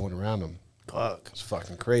I was going around them. fuck. It's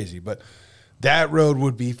fucking crazy, but. That road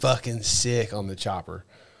would be fucking sick on the chopper.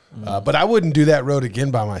 But I wouldn't do that road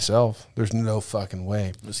again by myself. There's no fucking way.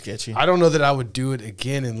 It was sketchy. I don't know that I would do it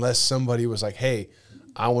again unless somebody was like, hey,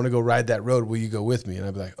 I want to go ride that road. Will you go with me? And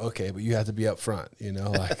I'd be like, okay, but you have to be up front, you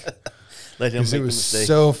know? Like Let him make it the was mistake.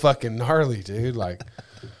 so fucking gnarly, dude. Like,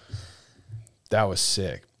 that was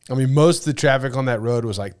sick. I mean, most of the traffic on that road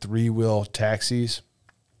was like 3-wheel taxis,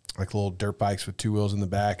 like little dirt bikes with 2 wheels in the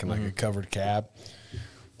back and like a covered cab,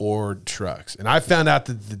 or trucks. And I found out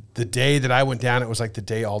that the day that I went down, it was like the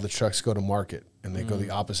day all the trucks go to market and they go the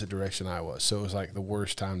opposite direction I was. So it was like the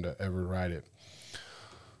worst time to ever ride it.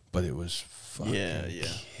 But it was fucking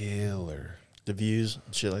killer. The views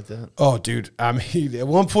and shit like that. Oh, dude. I mean, at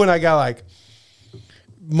one point I got like,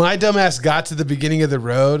 my dumbass got to the beginning of the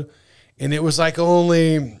road and it was like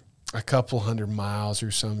only a couple 100 miles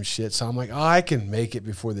or some shit. So I'm like, oh, I can make it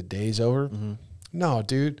before the day's over. No,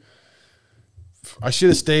 dude. I should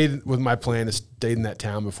have stayed with my plan to stay in that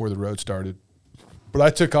town before the road started. But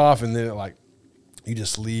I took off and then it like, you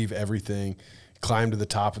just leave everything, climb to the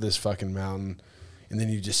top of this fucking mountain, and then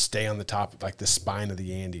you just stay on the top, like the spine of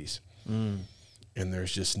the Andes. And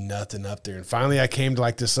there's just nothing up there. And finally I came to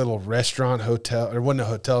like this little restaurant hotel. It wasn't a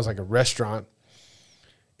hotel, it was like a restaurant.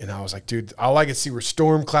 And I was like, dude, all I could see were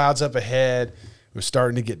storm clouds up ahead. It was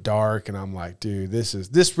starting to get dark. And I'm like, dude,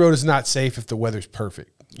 this road is not safe if the weather's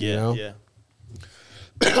perfect. You know?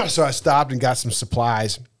 So I stopped and got some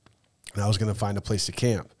supplies and I was going to find a place to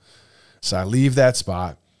camp. So I leave that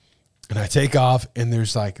spot and I take off and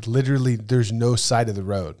there's like literally there's no side of the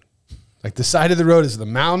road. Like the side of the road is the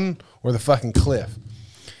mountain or the fucking cliff.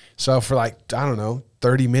 So for like, I don't know,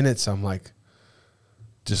 30 minutes, I'm like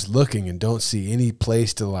just looking and don't see any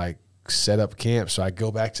place to like set up camp. So I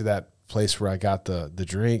go back to that place where I got the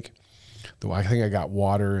drink. I think I got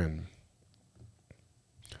water and,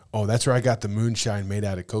 oh, that's where I got the moonshine made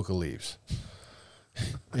out of coca leaves.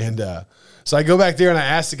 And so I go back there and I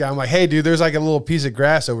asked the guy, I'm like, hey, dude, there's like a little piece of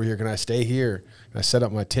grass over here. Can I stay here? And I set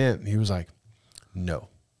up my tent. And he was like, no.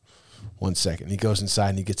 1 second. He goes inside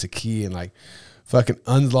and he gets a key and like fucking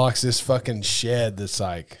unlocks this fucking shed that's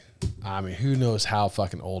like, I mean, who knows how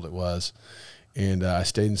fucking old it was. And I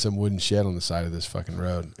stayed in some wooden shed on the side of this fucking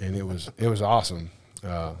road. And it was awesome.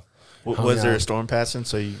 Was there a storm passing?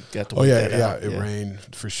 So you got to wait that out? It rained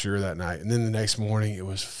for sure that night. And then the next morning it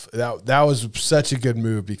was, that was such a good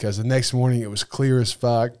move because the next morning it was clear as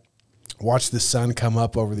fuck. Watched the sun come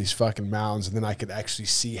up over these fucking mountains, and then I could actually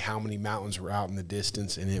see how many mountains were out in the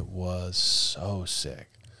distance, and it was so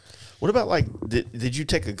sick. What about like, did you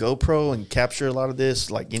take a GoPro and capture a lot of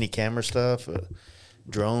this, like any camera stuff,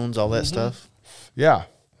 drones, all that stuff? Yeah.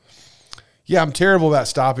 Yeah, I'm terrible about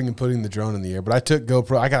stopping and putting the drone in the air, but I took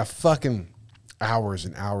GoPro. I got fucking hours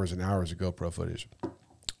and hours and hours of GoPro footage.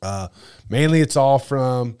 Mainly it's all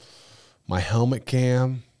from my helmet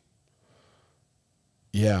cam.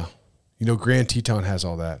 Yeah. You know, Grand Teton has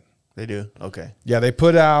all that. They do? Okay. Yeah, they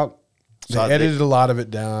put out, they edited a lot of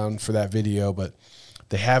it down for that video, but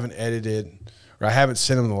they haven't edited, or I haven't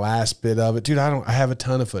sent them the last bit of it. Dude, I have a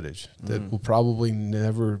ton of footage that will probably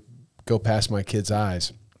never go past my kids'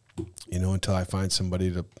 eyes, you know, until I find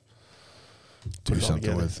somebody to do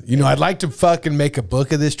something with. You know, I'd like to fucking make a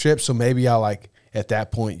book of this trip, so maybe I'll, like, at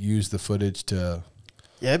that point, use the footage to...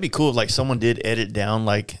 Yeah, it'd be cool if like someone did edit down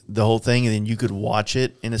like the whole thing, and then you could watch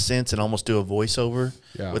it in a sense and almost do a voiceover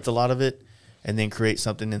with a lot of it, and then create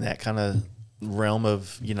something in that kind of realm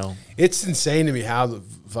of, you know. It's insane to me how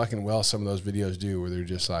fucking well some of those videos do, where they're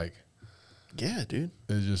just like, yeah, dude,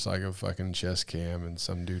 it's just like a fucking chest cam and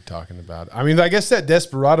some dude talking about it. I mean, I guess that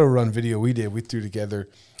Desperado Run video we threw together.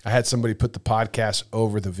 I had somebody put the podcast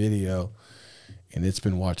over the video, and it's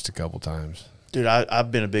been watched a couple times. Dude,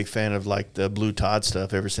 I've been a big fan of like the Blue Todd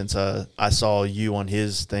stuff ever since I saw you on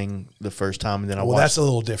his thing the first time, and then I watched. Well, that's a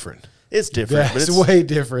little different. It's different. But it's way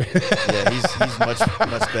different. Yeah, he's much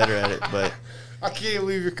better at it. But I can't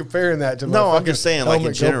believe you're comparing that to. No, I'm just saying, like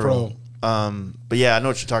in general. But yeah, I know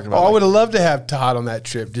what you're talking about. Oh, I would have loved to have Todd on that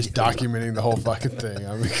trip, just documenting the whole fucking thing.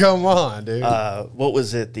 I mean, come on, dude. What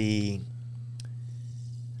was it?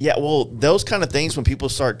 Yeah, well, those kind of things when people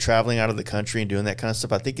start traveling out of the country and doing that kind of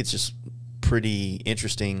stuff, I think it's just pretty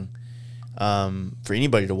interesting for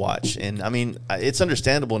anybody to watch. And I mean, it's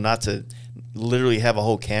understandable not to literally have a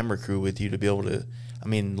whole camera crew with you to be able to. I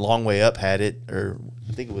mean, Long Way Up had it, or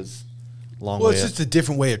I think it was Long Way Up. Well, it's just a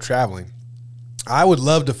different way of traveling. I would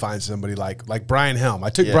love to find somebody like Brian Helm. I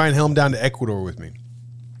took Brian Helm down to Ecuador with me.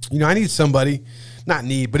 You know, I need somebody, not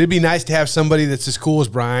need, but it'd be nice to have somebody that's as cool as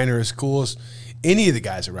Brian or as cool as any of the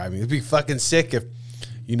guys arriving. It'd be fucking sick if,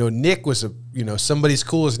 you know, Nick was somebody as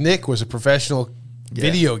cool as Nick was a professional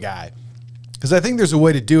video guy. Because I think there's a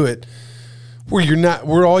way to do it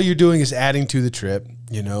where all you're doing is adding to the trip,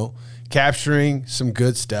 you know, capturing some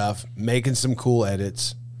good stuff, making some cool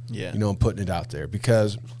edits, you know, and putting it out there.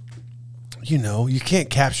 Because, you know, you can't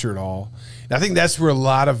capture it all. And I think that's where a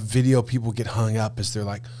lot of video people get hung up, is they're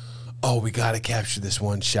like, oh, we got to capture this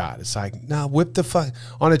one shot. It's like, nah, whip the fuck.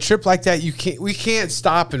 On a trip like that, we can't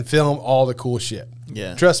stop and film all the cool shit.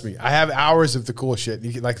 Yeah. Trust me. I have hours of the cool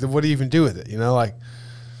shit. Like, what do you even do with it? You know, like,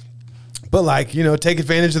 but like, you know, take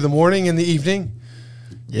advantage of the morning and the evening.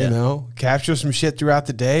 Yeah. You know, capture some shit throughout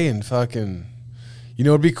the day and fucking, you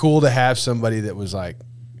know, it'd be cool to have somebody that was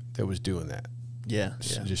doing that. Yeah.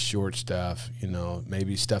 Just short stuff, you know,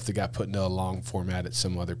 maybe stuff that got put into a long format at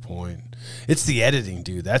some other point. It's the editing,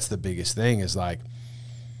 dude. That's the biggest thing is like,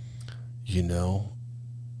 you know,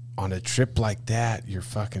 on a trip like that, you're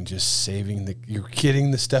fucking just you're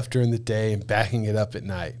getting the stuff during the day and backing it up at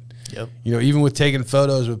night. Yep. You know, even with taking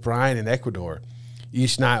photos with Brian in Ecuador,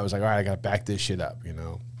 each night I was like, all right, I got to back this shit up, you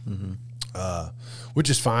know. Which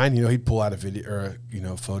is fine. You know, he'd pull out a video or a, you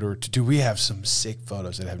know, photo or two. We have some sick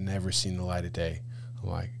photos that have never seen the light of day. I'm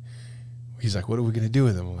like, he's like, what are we going to do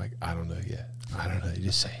with them? I'm like, I don't know yet. I don't know. You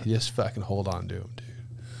just fucking hold on to them, dude.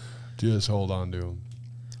 Just hold on to them.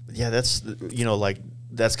 Yeah, that's, you know, like,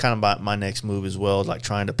 that's kind of my next move as well, like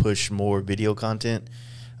trying to push more video content,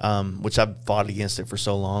 which I've fought against it for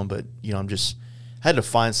so long. But, you know, I had to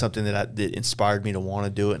find something that inspired me to want to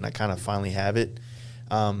do it, and I kind of finally have it.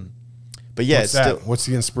 But yeah, what's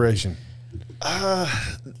the inspiration? I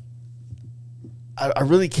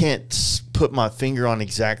really can't put my finger on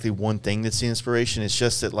exactly one thing that's the inspiration. It's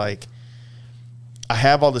just that, like, I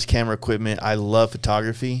have all this camera equipment. I love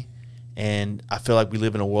photography, and I feel like we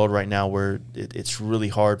live in a world right now where it's really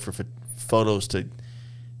hard for photos to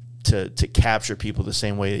capture people the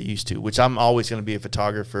same way it used to, which I'm always going to be a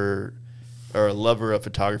photographer or a lover of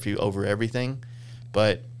photography over everything.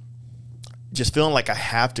 But just feeling like I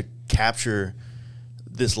have to capture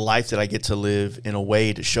this life that I get to live in a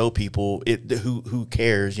way to show people who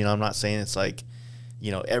cares. You know, I'm not saying it's like,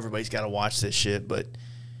 you know, everybody's got to watch this shit, but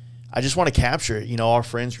I just want to capture it. You know, our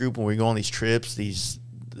friends group, when we go on these trips,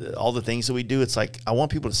 all the things that we do, it's like, I want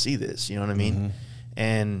people to see this, you know what I mean? Mm-hmm.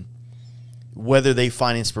 And whether they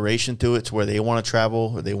find inspiration through it to where they want to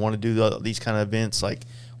travel or they want to do these kind of events, like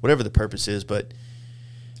whatever the purpose is, but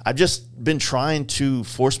I've just been trying to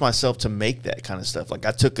force myself to make that kind of stuff. Like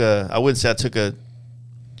I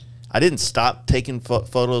didn't stop taking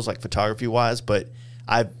photos, like photography wise, but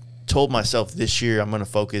I told myself this year I'm going to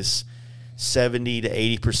focus 70 to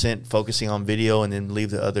 80% focusing on video and then leave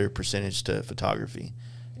the other percentage to photography.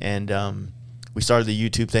 And we started the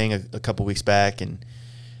YouTube thing a couple weeks back, and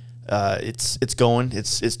it's going.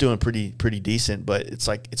 It's doing pretty decent, but it's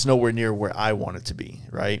like it's nowhere near where I want it to be,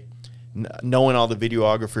 right? Knowing all the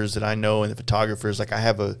videographers that I know and the photographers, like I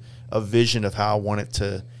have a vision of how I want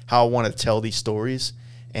to tell these stories,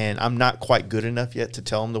 and I'm not quite good enough yet to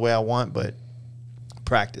tell them the way I want, but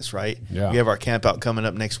practice, right? Yeah. We have our camp out coming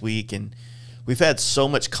up next week, and we've had so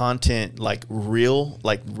much content, like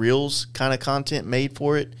reels kind of content made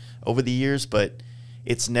for it over the years, but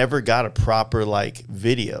it's never got a proper like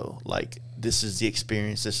video, like this is the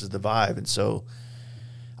experience, this is the vibe. And so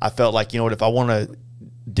I felt like, you know what, if I want to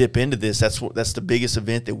dip into this, that's the biggest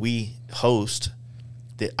event that we host,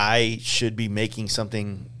 that I should be making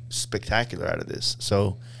something spectacular out of this.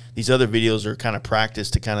 So these other videos are kind of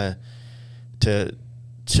practice to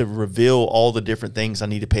reveal all the different things I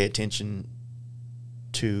need to pay attention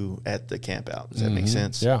to at the camp out. Does that make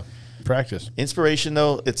sense? Yeah. Practice. Inspiration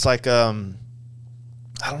though, it's like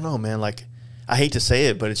I don't know, man, like I hate to say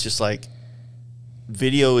it, but it's just like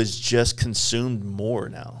video is just consumed more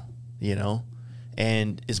now, you know?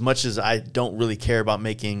 And as much as I don't really care about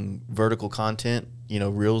making vertical content, you know,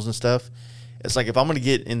 reels and stuff, it's like if I'm going to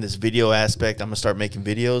get in this video aspect, I'm going to start making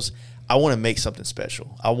videos, I want to make something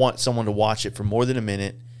special. I want someone to watch it for more than a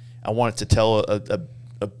minute. I want it to tell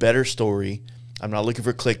a better story. I'm not looking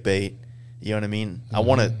for clickbait. You know what I mean? I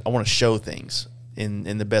want to show things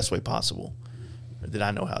in the best way possible that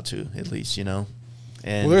I know how to, at least, you know.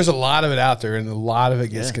 And well, there's a lot of it out there, and a lot of it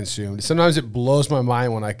gets consumed. Sometimes it blows my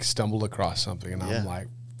mind when I stumble across something, and I'm like,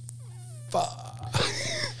 fuck.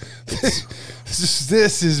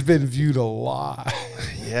 This has been viewed a lot.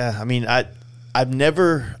 Yeah, I mean, I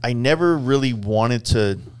never really wanted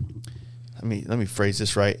to. Let me phrase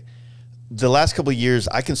this right. The last couple of years,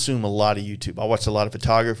 I consume a lot of YouTube. I watch a lot of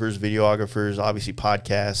photographers, videographers, obviously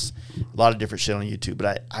podcasts, a lot of different shit on YouTube.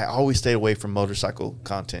 But I always stayed away from motorcycle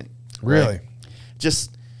content. Really? Right?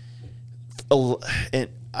 Just, and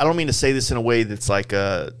I don't mean to say this in a way that's like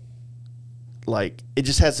it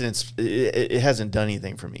just hasn't it hasn't done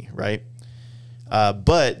anything for me, right?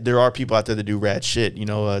 But there are people out there that do rad shit. You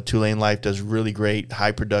know, Two Lane Life does really great,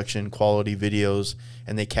 high production, quality videos,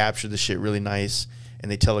 and they capture the shit really nice,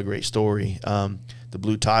 and they tell a great story. The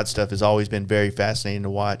Blue Todd stuff has always been very fascinating to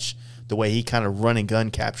watch, the way he kind of run and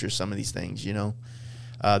gun captures some of these things, you know.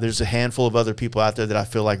 There's a handful of other people out there that I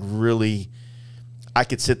feel like really I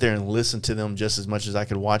could sit there and listen to them just as much as I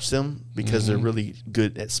could watch them because they're really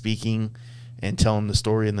good at speaking and telling the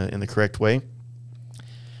story in the correct way.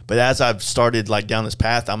 But as I've started like down this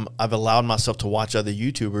path, I've allowed myself to watch other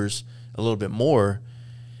YouTubers a little bit more,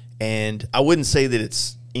 and I wouldn't say that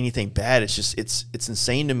it's anything bad. It's just it's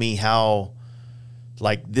insane to me how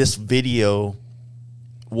like this video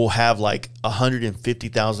will have like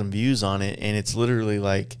 150,000 views on it, and it's literally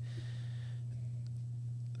like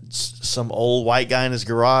some old white guy in his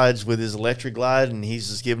garage with his electric glide, and he's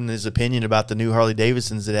just giving his opinion about the new Harley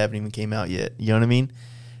Davidsons that haven't even came out yet. You know what I mean?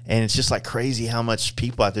 And it's just like crazy how much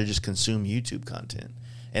people out there just consume YouTube content.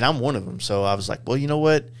 And I'm one of them. So I was like, well, you know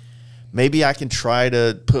what? Maybe I can try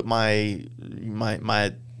to put my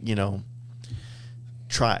you know,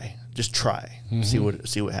 try. See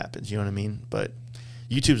what happens. You know what I mean? But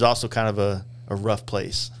YouTube's also kind of a rough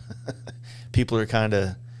place. People are kind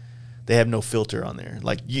of, they have no filter on there.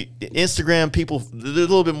 Like Instagram, people, they're a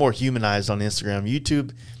little bit more humanized on Instagram.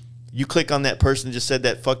 YouTube, you click on that person that just said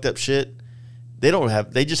that fucked up shit. They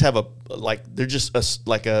just have a, like, they're just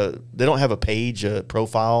they don't have a page, a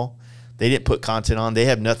profile. They didn't put content on. They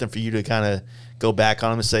have nothing for you to kind of go back on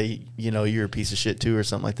them and say, you know, you're a piece of shit too or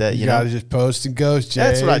something like that. You gotta know? just post and ghost, Jay.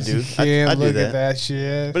 That's what I do. You can't I do look that. at that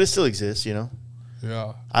shit. But it still exists, you know?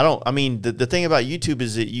 Yeah. I mean, the thing about YouTube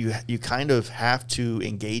is that you kind of have to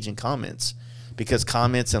engage in comments because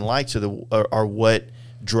comments and likes are what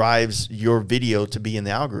drives your video to be in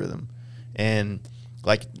the algorithm. And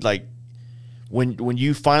like when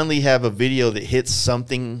you finally have a video that hits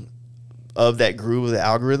something of that groove of the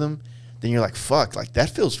algorithm, then you're like, fuck, like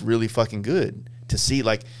that feels really fucking good to see.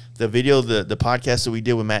 Like the video, the podcast that we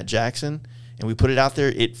did with Matt Jackson, and we put it out there,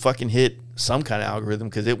 it fucking hit some kind of algorithm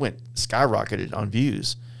because it went skyrocketed on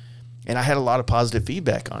views. And I had a lot of positive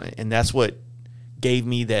feedback on it. And that's what gave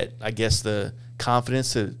me that, I guess, the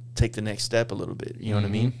confidence to take the next step a little bit. You know what I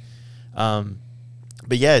mean?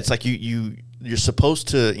 But yeah, it's like you're supposed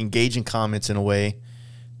to engage in comments in a way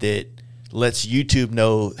that lets YouTube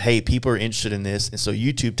know, hey, people are interested in this. And so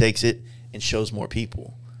YouTube takes it and shows more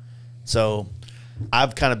people. So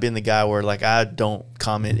I've kind of been the guy where like I don't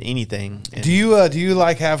comment anything. Do you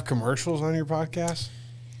like have commercials on your podcast?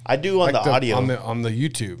 I do on like the audio. On the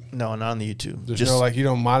YouTube. No, not on the YouTube. There's no like you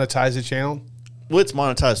don't monetize the channel? Well, it's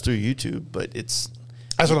monetized through YouTube, but that's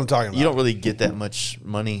what I'm talking about. You don't really get that much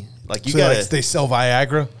money. Like you so got like they sell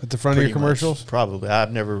Viagra at the front of your commercials? Much, probably. I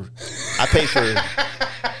pay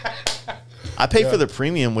for the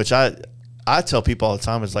premium, which I tell people all the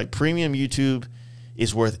time is like premium YouTube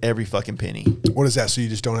is worth every fucking penny. What is that? So you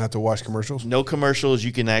just don't have to watch commercials? No commercials.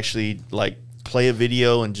 You can actually like play a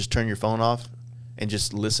video and just turn your phone off and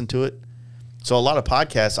just listen to it. So a lot of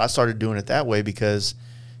podcasts, I started doing it that way because,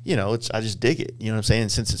 you know, I just dig it. You know what I'm saying?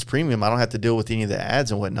 And since it's premium, I don't have to deal with any of the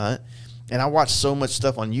ads and whatnot. And I watch so much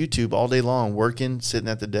stuff on YouTube all day long, working, sitting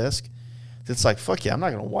at the desk. It's like, fuck yeah, I'm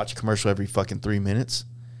not going to watch a commercial every fucking 3 minutes.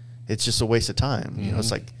 It's just a waste of time. You know,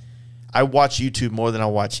 it's like I watch YouTube more than I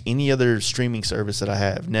watch any other streaming service that I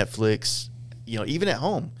have. Netflix, you know, even at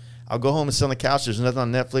home. I'll go home and sit on the couch. There's nothing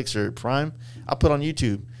on Netflix or Prime. I'll put on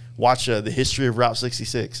YouTube, watch the history of Route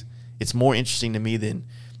 66. It's more interesting to me than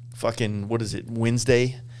fucking, what is it,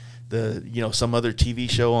 Wednesday? Some other TV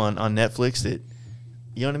show on Netflix that,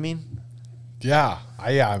 you know what I mean? Yeah.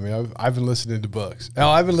 I mean, I've been listening to books. Oh,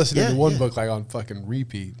 I've been listening to one book like on fucking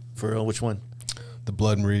repeat. For real? Which one? The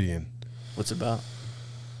Blood Meridian. What's it about?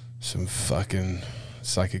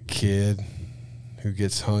 It's like a kid who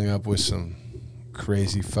gets hung up with some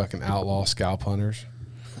crazy fucking outlaw scalp hunters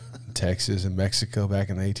in Texas and Mexico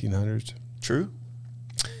back in the 1800s. True.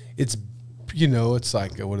 It's, you know, it's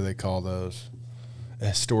like, what do they call those?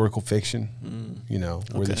 Historical fiction, you know,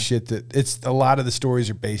 where the shit that it's a lot of the stories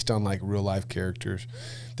are based on like real life characters.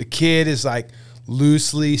 The kid is like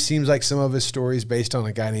loosely seems like some of his stories based on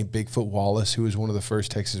a guy named Bigfoot Wallace, who was one of the first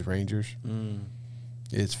Texas Rangers.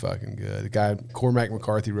 It's fucking good. The guy Cormac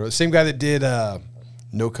McCarthy wrote. Same guy that did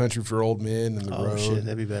No Country for Old Men and The Road. Oh shit,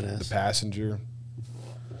 that'd be badass. The Passenger.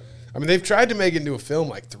 I mean, they've tried to make it into a film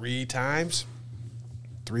like 3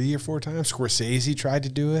 or 4 times. Scorsese tried to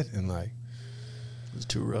do it, and like. It's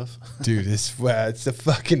too rough. Dude, it's a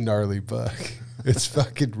fucking gnarly book. It's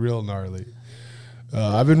fucking real gnarly.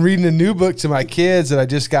 I've been reading a new book to my kids that I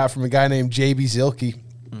just got from a guy named J.B. Zielke.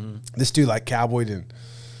 This dude like cowboyed in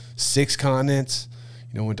 6 continents.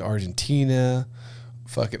 You know, went to Argentina,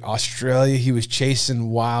 fucking Australia. He was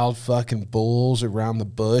chasing wild fucking bulls around the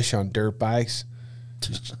bush on dirt bikes.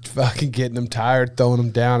 Just fucking getting them tired, throwing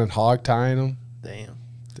them down and hog tying them. Damn.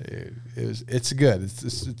 Dude, it's good.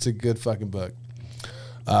 It's a good fucking book.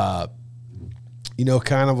 you know,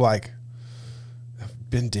 kind of like I've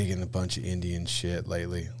been digging a bunch of Indian shit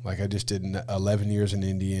lately. Like I just did 11 years in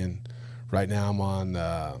Indian. Right now I'm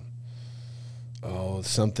on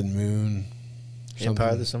something moon. Empire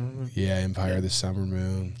of the Summer Moon? Yeah, Empire of the Summer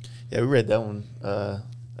Moon. Yeah, we read that one.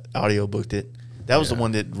 Audio booked it. That was the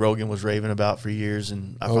one that Rogan was raving about for years,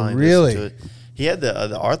 and I finally listened to it. He had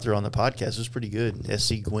the Arthur on the podcast. It was pretty good.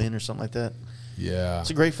 S.C. Gwynn or something like that. Yeah. It's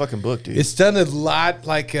a great fucking book, dude. It's done a lot,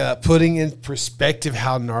 like putting in perspective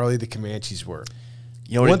how gnarly the Comanches were.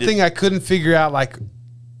 You know what One thing I couldn't figure out, like,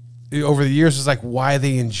 over the years was, like, why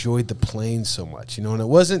they enjoyed the plains so much, you know? And it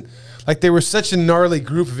wasn't, like, they were such a gnarly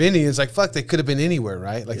group of Indians. Like, fuck, they could have been anywhere,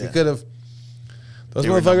 right? Like, they could have, those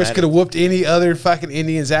motherfuckers could have whooped any other fucking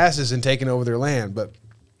Indians' asses and taken over their land. But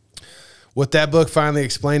what that book finally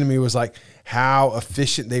explained to me was, like, how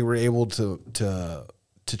efficient they were able to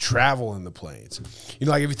travel in the plains. You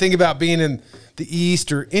know, like if you think about being in the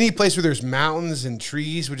East or any place where there's mountains and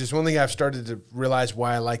trees, which is one thing I've started to realize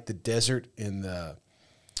why I like the desert and the,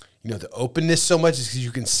 you know, the openness so much is because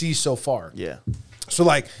you can see so far. Yeah. So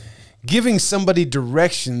like giving somebody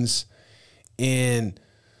directions in,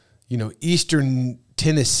 you know, Eastern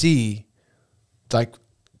Tennessee, like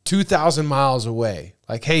 2,000 miles away.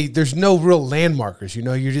 Like, hey, there's no real landmarkers, you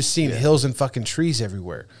know, you're just seeing hills and fucking trees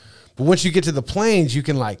everywhere. But once you get to the plains, you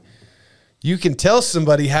can tell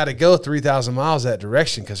somebody how to go 3,000 miles that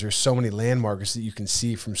direction because there's so many landmarkers that you can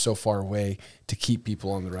see from so far away to keep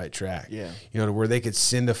people on the right track. Yeah. You know, to where they could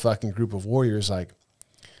send a fucking group of warriors like,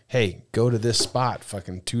 hey, go to this spot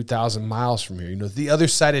fucking 2,000 miles from here. You know, the other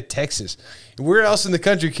side of Texas. And where else in the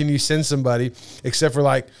country can you send somebody except for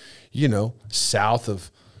like, you know, south of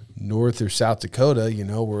North or South Dakota, you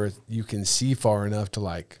know, where you can see far enough to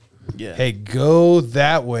like, hey, go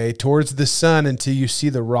that way towards the sun until you see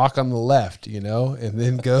the rock on the left, you know, and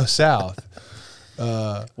then go south.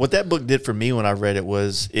 What that book did for me when I read it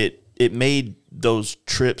was it made those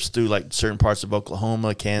trips through like certain parts of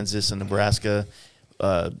Oklahoma, Kansas, and Nebraska,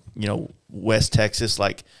 you know, West Texas,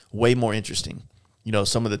 like way more interesting. You know,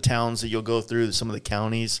 some of the towns that you'll go through, some of the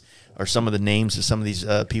counties, or some of the names of some of these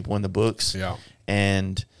people in the books. Yeah.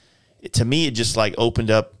 And to me, it just like opened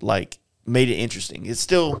up, like made it interesting. It's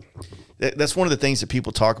still, that's one of the things that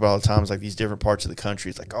people talk about all the time is like these different parts of the country.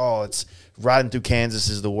 It's like, oh, it's riding through Kansas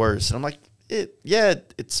is the worst. And I'm like,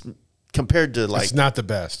 it's compared to like. It's not the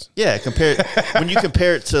best. Yeah. When you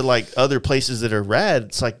compare it to like other places that are rad,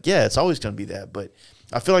 it's like, yeah, it's always going to be that. But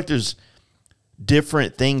I feel like there's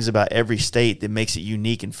different things about every state that makes it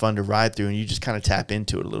unique and fun to ride through. And you just kind of tap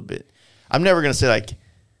into it a little bit. I'm never going to say like,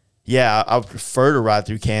 yeah, I would prefer to ride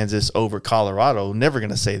through Kansas over Colorado. Never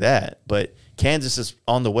going to say that. But Kansas is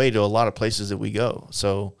on the way to a lot of places that we go.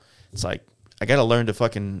 So it's like, I got to learn to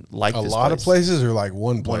fucking like this place. A lot of places or like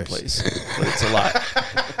one place? One place. But it's a lot.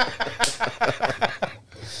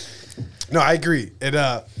 No, I agree. And,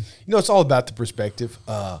 you know, it's all about the perspective.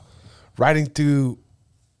 Riding through,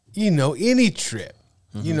 you know, any trip.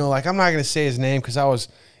 Mm-hmm. You know, like I'm not going to say his name because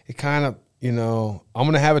it kind of, you know, I'm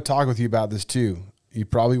going to have a talk with you about this too. You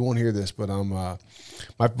probably won't hear this, but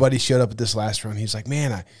my buddy showed up at this last run. He's like,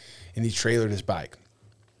 man, and he trailered his bike,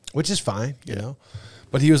 which is fine, you know.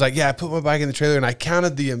 But he was like, yeah, I put my bike in the trailer, and I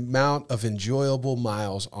counted the amount of enjoyable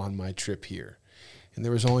miles on my trip here. And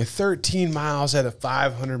there was only 13 miles out of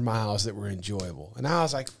 500 miles that were enjoyable. And I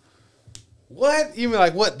was like, what? You mean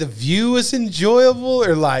like what? The view was enjoyable?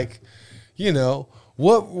 Or like, you know,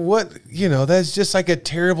 what, you know, that's just like a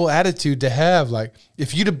terrible attitude to have. Like,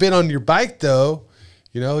 if you'd have been on your bike, though,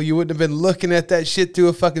 you know, you wouldn't have been looking at that shit through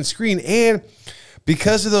a fucking screen. And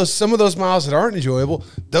because of some of those miles that aren't enjoyable,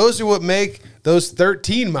 those are what make those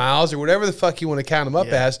 13 miles or whatever the fuck you want to count them up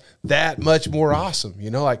as that much more awesome.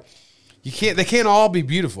 You know, like they can't all be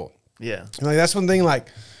beautiful. Yeah. And like that's one thing, like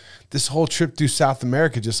this whole trip through South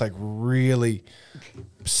America just like really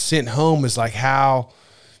sent home is like how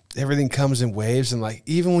everything comes in waves. And like,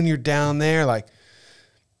 even when you're down there, like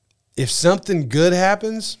if something good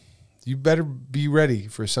happens, you better be ready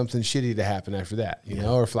for something shitty to happen after that, you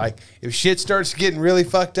know? Or if shit starts getting really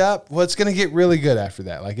fucked up, well, it's going to get really good after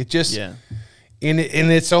that. Like it just, and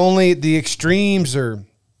it's only the extremes are,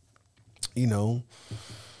 you know,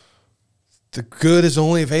 the good is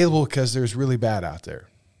only available because there's really bad out there.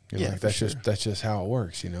 You know, like that's just how it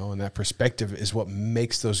works, you know? And that perspective is what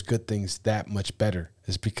makes those good things that much better,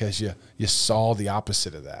 is because you saw the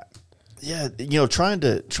opposite of that. Yeah, you know, trying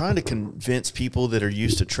to convince people that are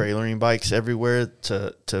used to trailering bikes everywhere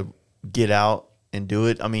to get out and do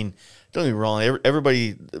it. I mean, don't get me wrong.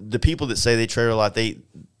 Everybody, the people that say they trailer a lot, they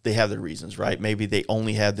have their reasons, right? Maybe they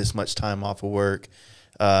only have this much time off of work.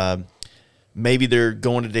 maybe they're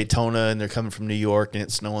going to Daytona and they're coming from New York and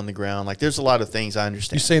it's snow on the ground. Like, there's a lot of things I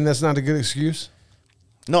understand. You saying that's not a good excuse?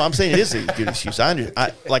 No, I'm saying it is a good excuse. I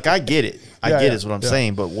get it. I get it is what I'm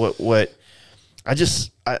saying. But what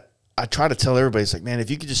I try to tell everybody is like, man, if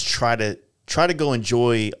you could just try to go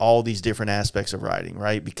enjoy all these different aspects of riding,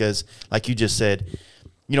 right? Because like you just said,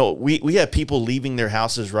 you know, we have people leaving their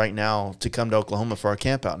houses right now to come to Oklahoma for our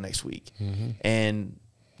camp out next week. And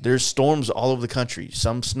there's storms all over the country,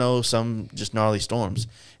 some snow, some just gnarly storms.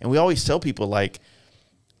 And we always tell people, like,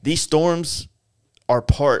 these storms are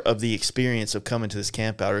part of the experience of coming to this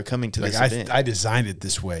camp out or coming to this event. I designed it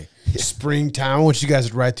this way. Springtime, I want you guys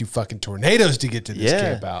to ride through fucking tornadoes to get to this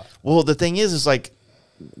camp out. Well, the thing is like,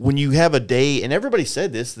 when you have a day, and everybody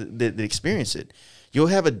said this that experienced it, you'll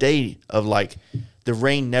have a day of like the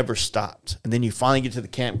rain never stopped, and then you finally get to the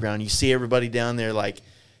campground, you see everybody down there like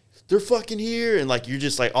they're fucking here, and like you're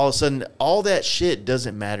just like all of a sudden all that shit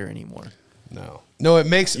doesn't matter anymore. No, it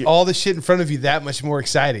makes all the shit in front of you that much more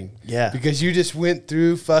exciting. Yeah, because you just went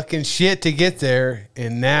through fucking shit to get there,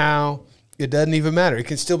 and now it doesn't even matter. It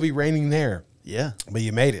can still be raining there. Yeah, but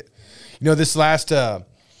you made it. You know, this last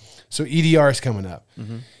so EDR is coming up.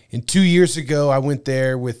 And 2 years ago, I went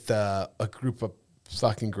there with a group of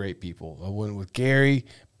fucking great people. I went with Gary,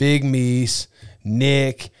 Big Meese,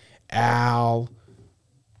 Nick, Al,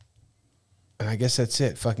 and I guess that's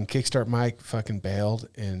it. Fucking Kickstart Mike fucking bailed,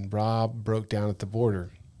 and Rob broke down at the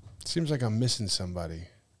border. Seems like I'm missing somebody.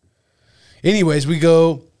 Anyways, we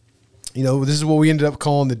go, you know, this is what we ended up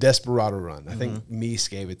calling the Desperado Run. I think Meese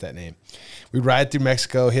gave it that name. We ride through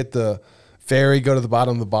Mexico, hit the ferry, go to the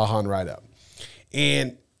bottom of the Baja and ride up.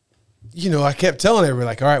 And, you know, I kept telling everybody,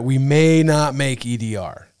 like, all right, we may not make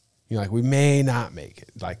EDR. You know, like, we may not make it.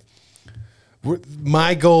 Like,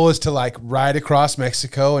 my goal is to, like, ride across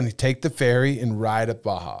Mexico and take the ferry and ride up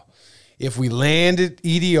Baja. If we land at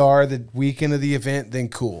EDR the weekend of the event, then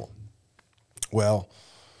cool. Well,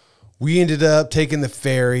 we ended up taking the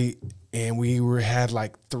ferry, and we had,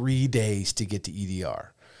 like, 3 days to get to EDR.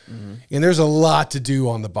 And there's a lot to do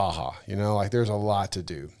on the Baja, you know, like there's a lot to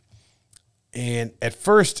do. And at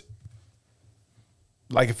first,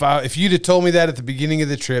 like if you'd have told me that at the beginning of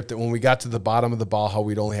the trip, that when we got to the bottom of the Baja,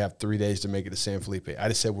 we'd only have 3 days to make it to San Felipe, I'd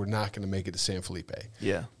have said we're not going to make it to San Felipe.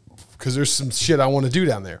 Yeah. Because there's some shit I want to do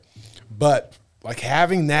down there. But like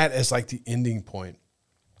having that as like the ending point,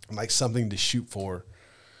 like something to shoot for,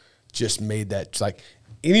 just made that like,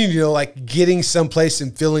 you know, like getting someplace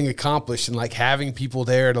and feeling accomplished and like having people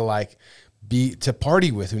there to like to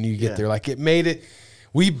party with when you get there. Like it made it,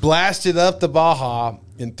 we blasted up the Baja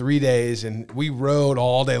in 3 days and we rode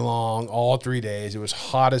all day long, all 3 days. It was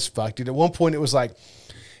hot as fuck, dude. At one point it was like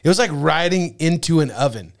riding into an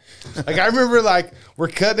oven. Like I remember like we're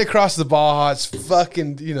cutting across the Baja. It's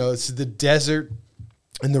fucking, you know, it's the desert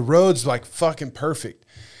and the road's like fucking perfect.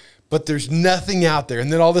 But there's nothing out there.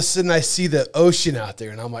 And then all of a sudden I see the ocean out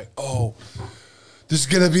there. And I'm like, oh, there's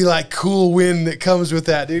going to be like cool wind that comes with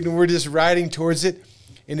that, dude. And we're just riding towards it.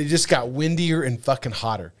 And it just got windier and fucking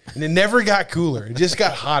hotter. And it never got cooler. It just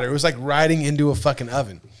got hotter. It was like riding into a fucking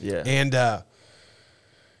oven. Yeah. And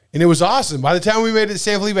it was awesome. By the time we made it to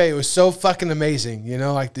San Felipe, it was so fucking amazing. You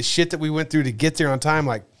know, like the shit that we went through to get there on time.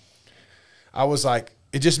 Like I was like,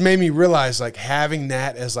 it just made me realize like having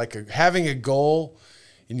that as like having a goal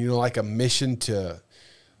and, you know, like a mission to,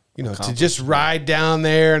 you know, to just ride down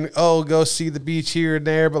there and, oh, go see the beach here and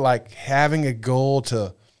there. But like having a goal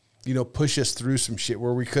to, you know, push us through some shit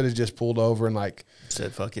where we could have just pulled over and like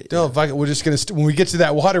said, fuck it. No, fuck it. We're just going to, when we get to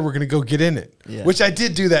that water, we're going to go get in it. Yeah. Which I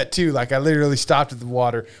did do that too. Like I literally stopped at the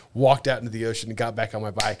water, walked out into the ocean and got back on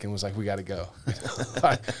my bike and was like, we got to go.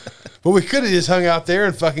 But we could have just hung out there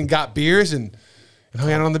and fucking got beers and hung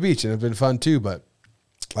out on the beach. And it'd been fun too. But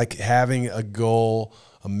like having a goal,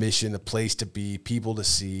 a mission, a place to be, people to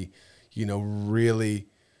see, you know, really,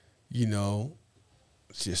 you know,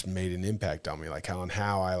 it's just made an impact on me, like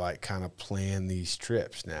how I like kind of plan these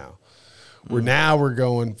trips now. We're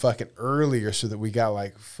going fucking earlier so that we got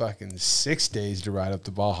like fucking 6 days to ride up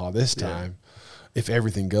the Baja this time, if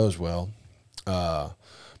everything goes well.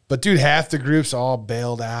 But dude, half the group's all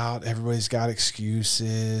bailed out. Everybody's got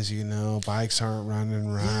excuses, you know, bikes aren't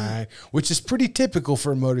running right, which is pretty typical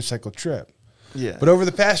for a motorcycle trip. Yeah. But over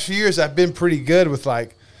the past few years, I've been pretty good with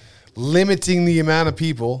like limiting the amount of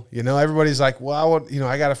people. You know, everybody's like, well, you know,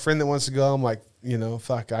 I got a friend that wants to go. I'm like, you know,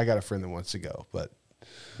 fuck, I got a friend that wants to go. But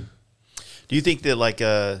do you think that like,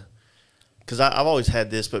 because I've always had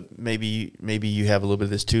this, but maybe you have a little bit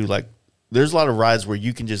of this too. Like, there's a lot of rides where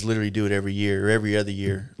you can just literally do it every year or every other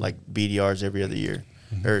year, like BDRs every other year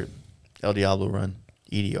or El Diablo Run,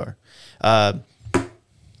 EDR.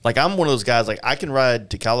 Like, I'm one of those guys, like, I can ride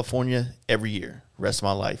to California every year, rest of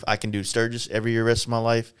my life. I can do Sturgis every year, rest of my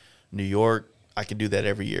life. New York, I can do that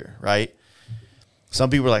every year, right? Some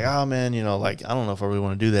people are like, oh, man, you know, like, I don't know if I really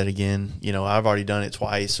want to do that again. You know, I've already done it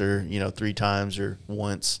twice or, you know, 3 times or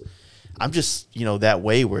once. I'm just, you know, that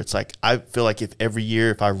way where it's like, I feel like if every year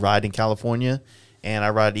if I ride in California and I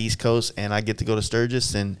ride East Coast and I get to go to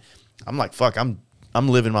Sturgis, then I'm like, fuck, I'm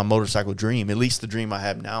living my motorcycle dream, at least the dream I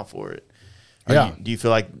have now for it. Do you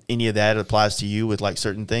feel like any of that applies to you with like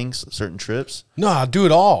certain things, certain trips? No, I'll do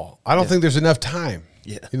it all. I don't think there's enough time.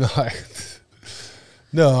 Yeah. You know, like,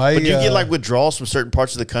 no, But do you get like withdrawals from certain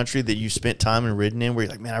parts of the country that you spent time and ridden in where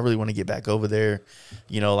you're like, man, I really want to get back over there?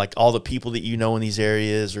 You know, like all the people that you know in these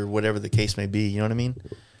areas or whatever the case may be. You know what I mean?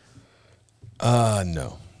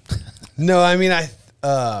 No. No, I mean,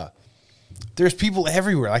 there's people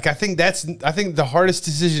everywhere. Like, I think the hardest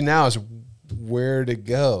decision now is where to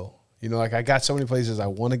go. You know, like I got so many places I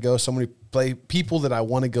want to go, so many people that I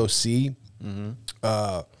want to go see.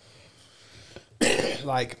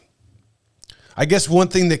 Like, I guess one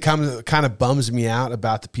thing that kind of bums me out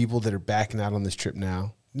about the people that are backing out on this trip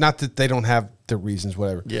now, not that they don't have their reasons,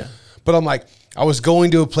 whatever. Yeah. But I'm like, I was going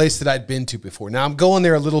to a place that I'd been to before. Now I'm going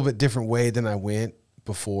there a little bit different way than I went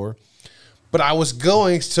before. But I was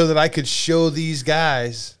going so that I could show these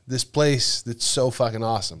guys this place that's so fucking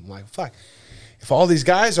awesome. I'm like, fuck. If all these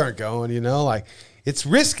guys aren't going, you know, like, it's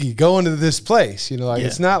risky going to this place, you know, like,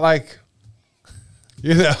 it's not like,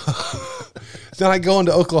 you know, it's not like going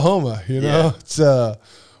to Oklahoma, you know, it's,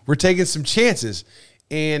 we're taking some chances.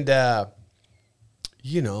 And,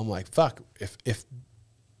 you know, I'm like, fuck, if,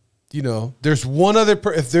 you know, there's one other,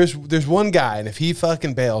 if there's one guy, and if he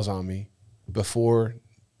fucking bails on me before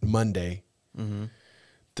Monday,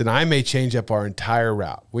 then I may change up our entire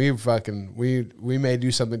route. We may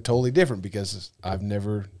do something totally different because I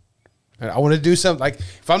want to do something. Like,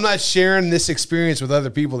 if I'm not sharing this experience with other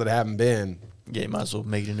people that haven't been, yeah, you might as well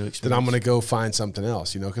make it a new experience. then I'm going to go find something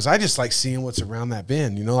else, you know, because I just like seeing what's around that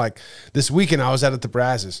bend. You know, like this weekend I was out at the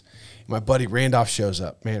Brazos. My buddy Randolph shows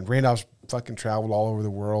up. Man, Randolph's fucking traveled all over the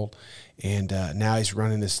world, and now he's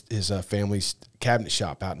running his family's cabinet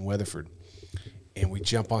shop out in Weatherford. And we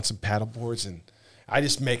jump on some paddle boards, and I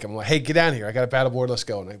just make them like, hey, get down here. I got a paddle board. Let's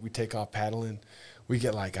go. And we take off paddling. We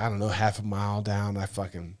get like, I don't know, half a mile down. I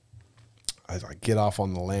get off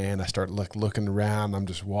on the land. I start looking around. I'm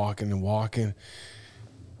just walking and walking.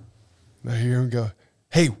 And I hear him go,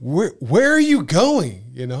 hey, where are you going?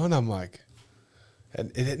 You know, and I'm like,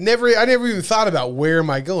 and I never even thought about where am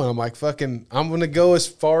I going. I'm like, fucking, I'm going to go as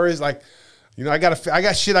far as like, you know, I got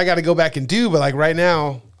shit I got to go back and do. But like right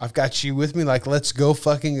now, I've got you with me. Like, let's go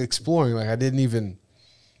fucking exploring. Like, I didn't even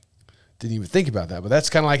think about that. But that's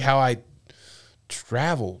kind of like how I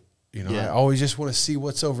travel. You know, I always just want to see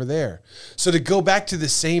what's over there. So to go back to the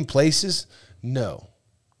same places, no.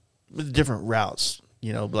 With different routes,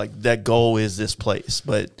 you know, like that goal is this place.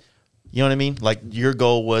 But you know what I mean? Like your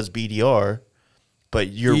goal was BDR, but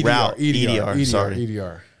your route, EDR.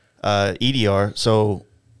 So,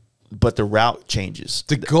 but the route changes.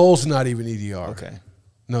 The goal's not even EDR. Okay.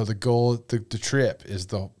 No, the goal, the trip is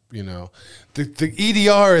the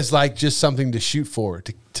EDR is like just something to shoot for,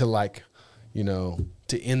 to like, you know,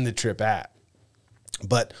 to end the trip at.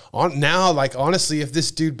 But now, like, honestly, if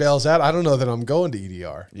this dude bails out, I don't know that I'm going to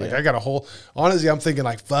EDR. Like, I got a whole, honestly, I'm thinking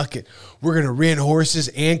like, fuck it. We're going to rent horses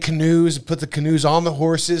and canoes, put the canoes on the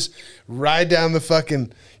horses, ride down the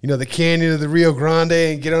fucking, you know, the canyon of the Rio Grande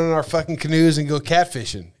and get on our fucking canoes and go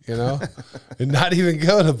catfishing, you know, and not even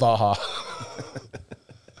go to Baja.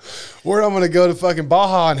 Or I'm going to go to fucking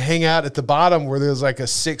Baja and hang out at the bottom where there's like a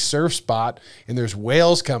sick surf spot and there's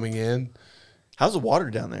whales coming in. How's the water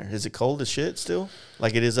down there? Is it cold as shit still?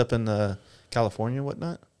 Like it is up in California and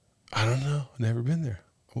whatnot? I don't know. Never been there.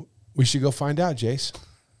 We should go find out, Jace.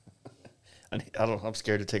 I'm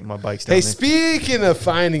scared to take my bikes down there. Hey, speaking of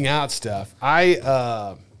finding out stuff,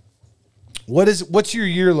 what's your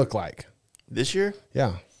year look like? This year?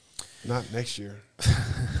 Yeah. Not next year.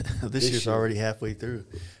 This year's already halfway through.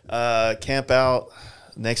 Camp out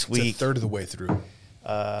next week. It's a third of the way through.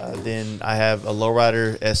 Then I have a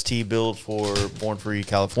lowrider ST build for Born Free,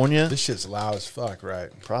 California. This shit's loud as fuck, right?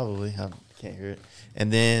 Probably. I can't hear it.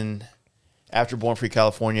 And then after Born Free,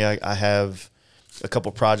 California, I have a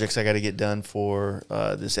couple projects I got to get done for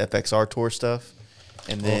this FXR tour stuff.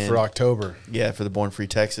 And then for October. Yeah, for the Born Free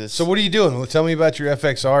Texas. So what are you doing? Well, tell me about your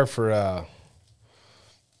FXR for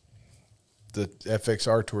the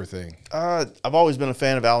FXR tour thing. I've always been a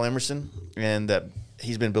fan of Al Emerson, and that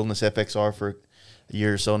he's been building this FXR for a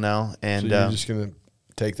year or so now. And so you're just gonna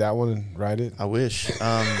take that one and ride it? I wish.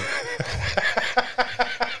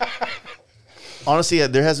 honestly,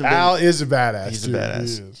 there hasn't been. Al is a badass. He's dude. a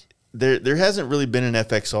badass. He is. There hasn't really been an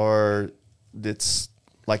FXR that's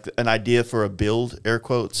like an idea for a build, air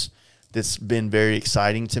quotes, that's been very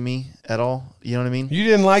exciting to me at all. You know what I mean? You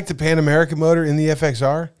didn't like the Pan America motor in the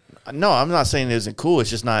FXR? No, I'm not saying it isn't cool. It's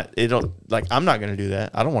just not. It don't like. I'm not going to do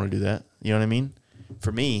that. I don't want to do that. You know what I mean?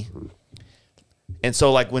 For me. And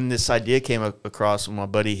so, like, when this idea came across, when my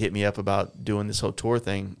buddy hit me up about doing this whole tour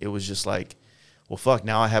thing, it was just like, well, fuck.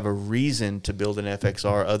 Now I have a reason to build an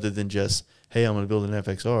FXR other than just, hey, I'm going to build an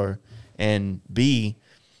FXR. And B,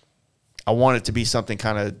 I want it to be something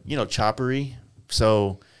kind of, you know, choppery.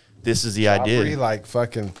 So this is the idea. Like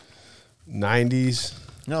fucking 90s.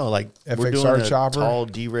 No, like FXR we're doing a chopper? tall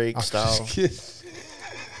D-rake style.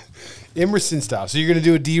 Emerson style. So you're going to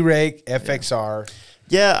do a D-rake, FXR.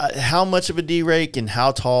 Yeah, how much of a D-rake and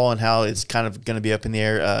how tall and how it's kind of going to be up in the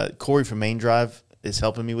air. Corey from Main Drive is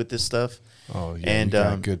helping me with this stuff. Oh, yeah. And you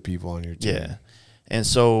got good people on your team. yeah. And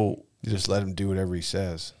so You just let him do whatever he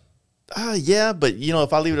says. yeah, but you know,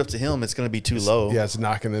 if I leave it up to him, it's going to be too low. Yeah, it's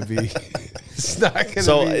not going to be. It's not going to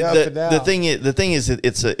So be up and down. the thing is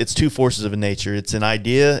it's two forces of a nature. It's an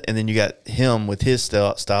idea, and then you got him with his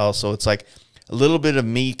style. So it's like a little bit of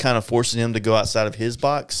me kind of forcing him to go outside of his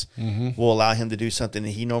box will allow him to do something that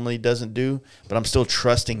he normally doesn't do. But I'm still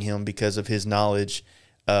trusting him because of his knowledge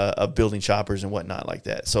of building choppers and whatnot like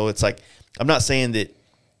that. So it's like, I'm not saying that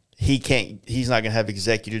he's not going to have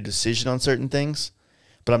executive decision on certain things,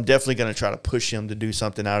 but I'm definitely going to try to push him to do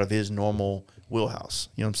something out of his normal wheelhouse.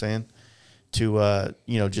 You know what I'm saying? To,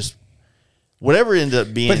 you know, just whatever ends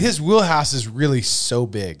up being. But his wheelhouse is really so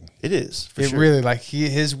big. It is. For It sure. really, like,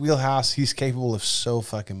 his wheelhouse, he's capable of so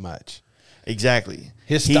fucking much. Exactly.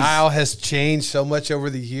 His style has changed so much over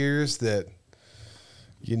the years that,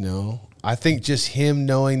 you know, I think just him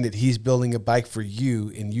knowing that he's building a bike for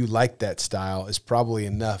you and you like that style is probably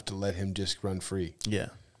enough to let him just run free. Yeah.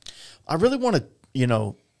 I really want to, you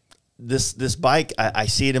know, this bike, I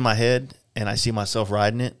see it in my head and I see myself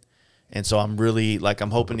riding it. And so I'm really, like,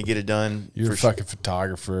 I'm hoping to get it done. You're a fucking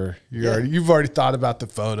photographer. You've already thought about the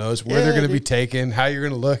photos, where Yeah, they're going to be dude. taken, how you're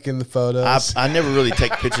going to look in the photos. I never really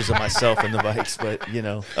take pictures of myself in the bikes, but, you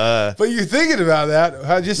know. But you're thinking about that.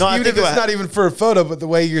 How just No, I even think if it's about- not even for a photo, but the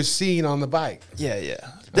way you're seen on the bike. Yeah,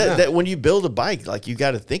 yeah. That when you build a bike, like, you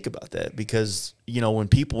got to think about that because, you know,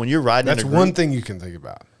 when you're riding That's in a group, one thing you can think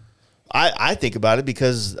about. I think about it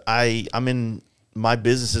because I'm in my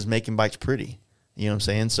business is making bikes pretty. You know what I'm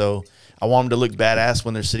saying? So I want them to look badass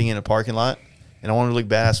when they're sitting in a parking lot, and I want them to look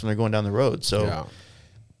badass when they're going down the road. So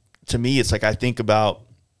to me, it's like I think about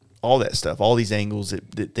all that stuff, all these angles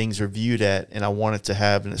that things are viewed at, and I want it to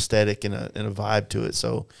have an aesthetic and a vibe to it.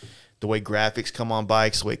 So the way graphics come on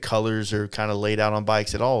bikes, the way colors are kind of laid out on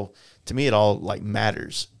bikes, to me, it all like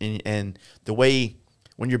matters. And the way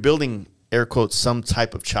when you're building, air quotes, some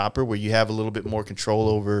type of chopper where you have a little bit more control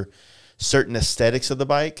over certain aesthetics of the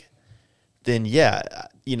bike, then yeah,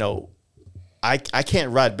 you know, I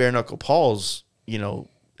can't ride bare knuckle Paul's, you know,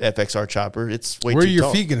 FXR chopper. It's way Where too are your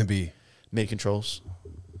tall. feet going to be? Mid controls.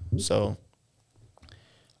 So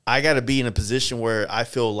I got to be in a position where I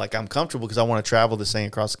feel like I'm comfortable because I want to travel this thing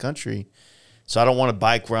across the country. So I don't want a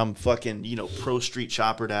bike where I'm fucking, you know, pro street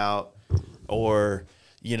choppered out, or,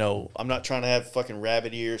 you know, I'm not trying to have fucking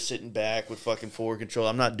rabbit ear sitting back with fucking forward control.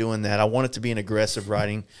 I'm not doing that. I want it to be an aggressive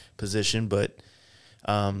riding position, but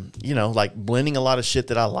you know, like blending a lot of shit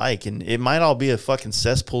that I like, and it might all be a fucking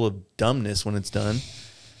cesspool of dumbness when it's done,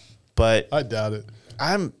 but I doubt it.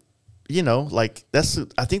 I'm, you know, like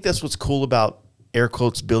I think that's what's cool about air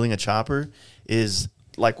quotes building a chopper is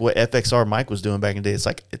like what FXR Mike was doing back in the day. It's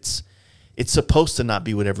like it's supposed to not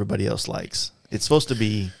be what everybody else likes. It's supposed to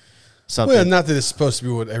be something. Well, not that it's supposed to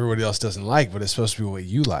be what everybody else doesn't like, but it's supposed to be what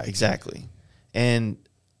you like. Exactly, and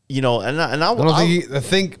you know, I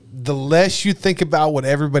think the less you think about what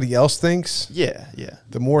everybody else thinks, yeah,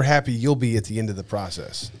 the more happy you'll be at the end of the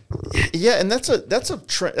process. yeah, and that's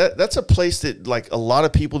a place that like a lot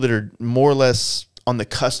of people that are more or less on the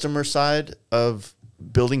customer side of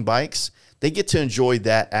building bikes, they get to enjoy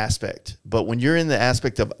that aspect. But when you're in the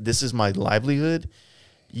aspect of this is my livelihood,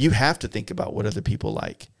 you have to think about what other people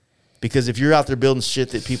like. Because if you're out there building shit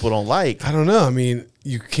that people don't like, I don't know. I mean,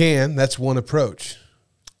 you can. That's one approach.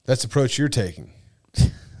 That's the approach you're taking.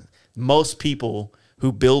 most people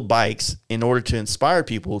who build bikes in order to inspire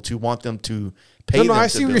people to want them to pay them No, I to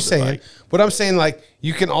see what build you're the saying. bike. But I'm saying, like,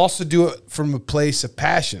 you can also do it from a place of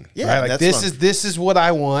passion. Yeah, right? Like that's this is what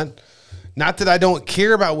I want. Not that I don't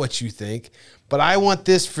care about what you think, but I want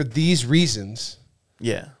this for these reasons.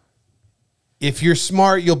 Yeah. If you're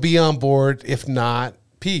smart, you'll be on board. If not,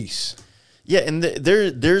 peace. Yeah, and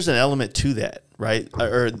there's an element to that, right?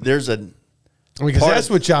 Or there's a I mean, because that's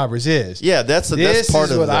what Jobbers is. Yeah, that's part of this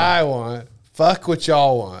is what I want. Fuck what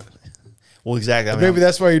y'all want. Well, exactly. Maybe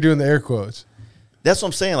that's why you're doing the air quotes. That's what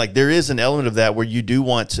I'm saying. Like, there is an element of that where you do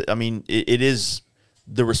want to. I mean, it is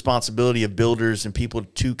the responsibility of builders and people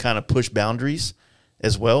to kind of push boundaries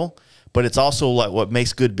as well. But it's also like what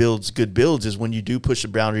makes good builds is when you do push a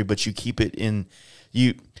boundary, but you keep it in.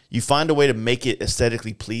 You find a way to make it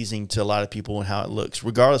aesthetically pleasing to a lot of people and how it looks,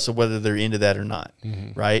 regardless of whether they're into that or not,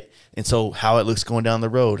 right? And so how it looks going down the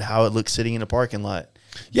road, how it looks sitting in a parking lot.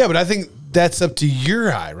 Yeah, but I think that's up to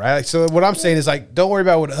your eye, right? Like, so what I'm saying is, like, don't worry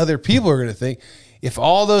about what other people are going to think. If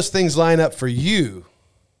all those things line up for you,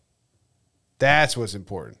 that's what's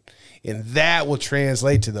important. And that will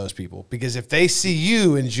translate to those people. Because if they see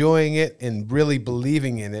you enjoying it and really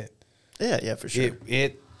believing in it, yeah, for sure.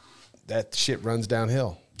 That shit runs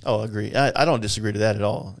downhill. Oh, I agree. I don't disagree to that at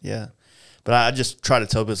all. Yeah. But I just try to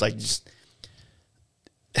tell people, it's like just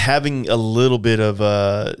having a little bit of,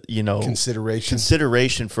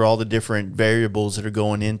 consideration for all the different variables that are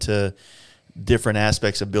going into different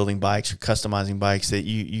aspects of building bikes or customizing bikes, that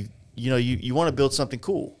you want to build something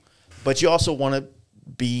cool, but you also want to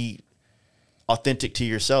be authentic to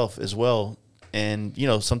yourself as well. And,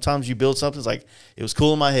 sometimes you build something, it's like, it was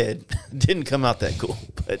cool in my head. Didn't come out that cool.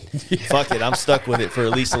 But fuck it, I'm stuck with it for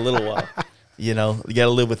at least a little while. You got to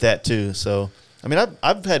live with that too. So, I mean,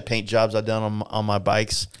 I've had paint jobs I've done on my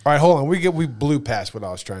bikes. All right, hold on. We blew past what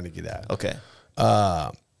I was trying to get at. Okay.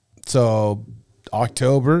 So,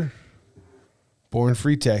 October, Born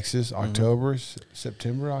Free, Texas. October,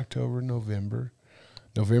 September, October, November.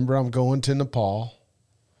 November, I'm going to Nepal.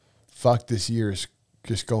 Fuck, this year is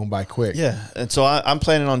just going by quick. Yeah, and so I'm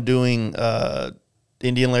planning on doing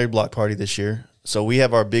Indian Larry Block Party this year. So we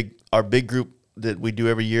have our big group that we do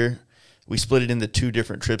every year. We split it into 2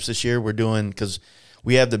 different trips this year. We're doing, because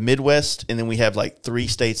we have the Midwest, and then we have like 3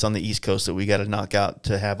 states on the East Coast that we got to knock out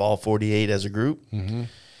to have all 48 as a group.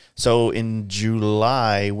 So in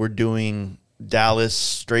July, we're doing Dallas,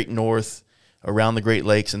 straight north, around the Great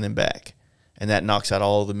Lakes, and then back. And that knocks out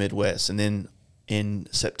all of the Midwest. And then in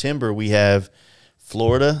September, we have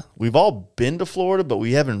Florida. We've all been to Florida, but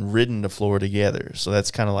we haven't ridden to Florida together. So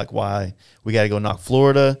that's kind of like why we got to go knock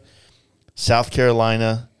Florida, South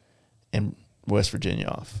Carolina, and West Virginia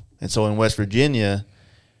off. And so in West Virginia,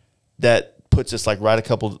 that puts us like right a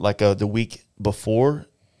couple, like the week before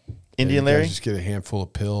Indian Larry. Just get a handful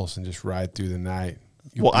of pills and just ride through the night.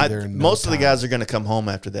 Well, most of the guys are going to come home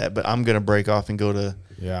after that, but I'm going to break off and go to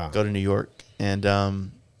New York. And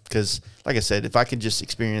because, like I said, if I can just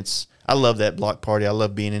experience, I love that block party. I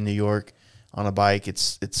love being in New York on a bike.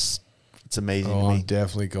 It's amazing to me. I'm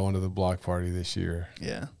definitely going to the block party this year.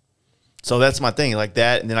 Yeah. So that's my thing, like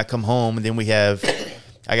that. And then I come home, and then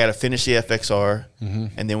I got to finish the FXR,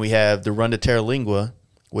 and then we have the Run to Terralingua,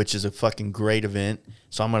 which is a fucking great event.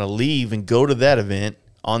 So I'm going to leave and go to that event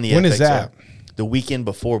on the FXR. When is that? The weekend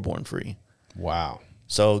before Born Free. Wow.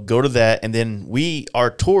 So go to that, and then our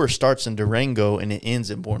tour starts in Durango and it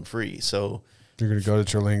ends in Born Free. So you're going to go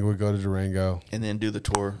to Terlingua, go to Durango, and then do the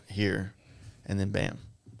tour here, and then bam.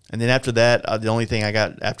 And then after that, the only thing I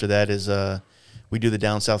got after that is we do the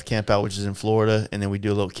Down South Camp Out, which is in Florida, and then we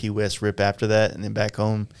do a little Key West rip after that, and then back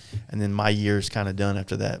home, and then my year's kind of done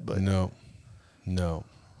after that. But no,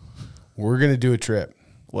 we're going to do a trip.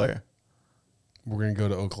 Where? We're going to go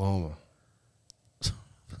to Oklahoma.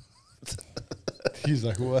 He's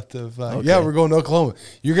like, what the fuck? Okay. Yeah, we're going to Oklahoma.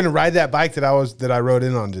 You're going to ride that bike that I rode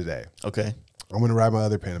in on today. Okay. I'm going to ride my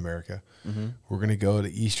other Pan America. We're going to go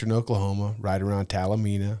to eastern Oklahoma, ride around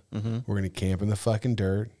Talamina. We're going to camp in the fucking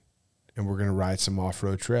dirt, and we're going to ride some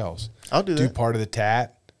off-road trails. I'll do that. Do part of the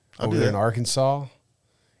TAT over there in Arkansas,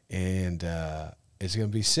 and it's going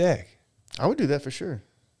to be sick. I would do that for sure.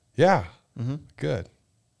 Yeah. Good.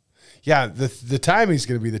 Yeah, the timing's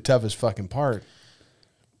going to be the toughest fucking part.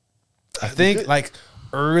 I think like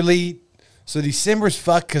early, so December's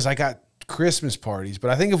fucked because I got Christmas parties.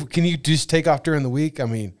 But I think can you just take off during the week? I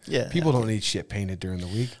mean, people don't need shit painted during the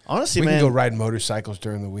week. Honestly, we can go ride motorcycles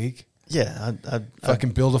during the week. Yeah,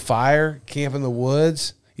 fucking build a fire, camp in the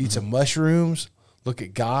woods, eat some mushrooms, look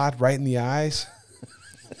at God right in the eyes.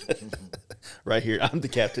 Right here, I'm the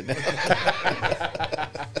captain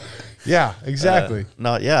now. Yeah, exactly.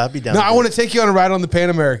 I'd be down. No, I want to take you on a ride on the Pan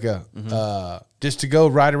America, just to go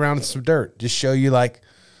ride around in some dirt, just show you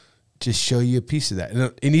a piece of that.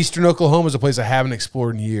 And in eastern Oklahoma is a place I haven't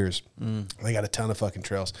explored in years. They got a ton of fucking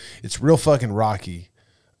trails. It's real fucking rocky,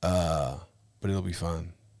 but it'll be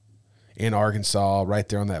fun. In Arkansas, right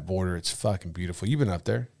there on that border, it's fucking beautiful. You've been up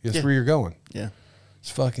there. That's where you're going. Yeah. It's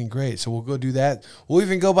fucking great. So we'll go do that. We'll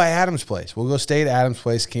even go by Adam's place. We'll go stay at Adam's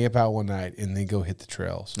place, camp out one night, and then go hit the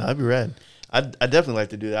trails. No, that'd be rad. I definitely like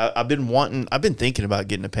to do that. I've been thinking about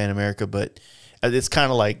getting a Pan America, but it's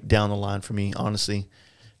kind of like down the line for me, honestly.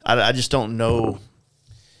 I just don't know.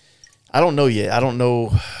 I don't know yet. I don't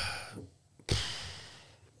know.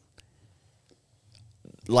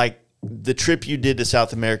 Like the trip you did to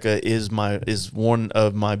South America is one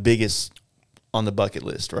of my biggest on the bucket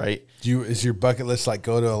list, right? Is your bucket list like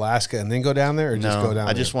go to Alaska and then go down there, or just go down?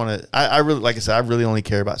 I just want to. I really, like I said, I really only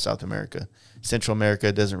care about South America. Central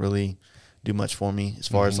America doesn't really do much for me as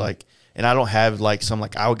far as like, and I don't have like some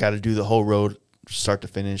like I got to do the whole road start to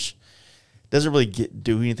finish. Doesn't really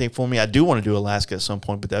do anything for me. I do want to do Alaska at some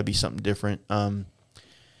point, but that'd be something different.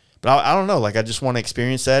 But I don't know. Like I just want to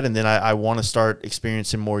experience that, and then I want to start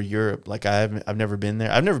experiencing more Europe. Like I've never been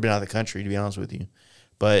there. I've never been out of the country, to be honest with you.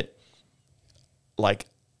 But like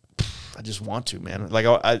I just want to, man. Like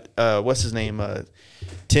what's his name?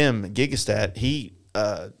 Tim Gigastat. He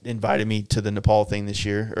invited me to the Nepal thing this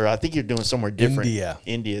year, or I think you're doing somewhere different.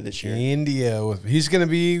 India this year. He's going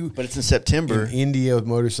to be, but it's in September. In India with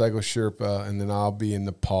Motorcycle Sherpa, and then I'll be in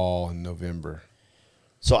Nepal in November.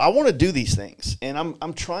 So I want to do these things, and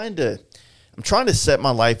I'm trying to set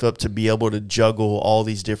my life up to be able to juggle all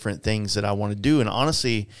these different things that I want to do. And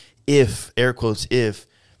honestly, if air quotes if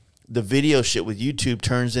the video shit with YouTube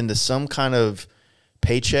turns into some kind of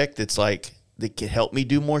paycheck that's like that could help me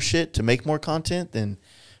do more shit to make more content, then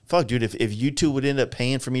fuck, dude. If YouTube would end up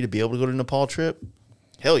paying for me to be able to go to Nepal trip,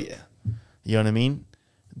 hell yeah. You know what I mean?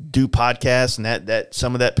 Do podcasts, and that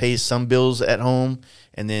some of that pays some bills at home,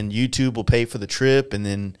 and then YouTube will pay for the trip, and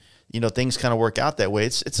then things kind of work out that way.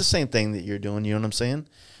 It's the same thing that you're doing. You know what I'm saying?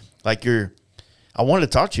 Like I wanted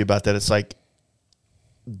to talk to you about that. It's like,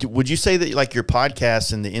 would you say that like your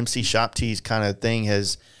podcast and the MC Shop Tees kind of thing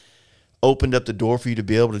has opened up the door for you to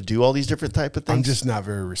be able to do all these different type of things? I'm just not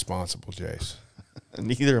very responsible, Jace.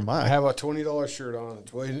 Neither am I. I have a $20 shirt on, a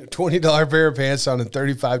 $20 pair of pants on, and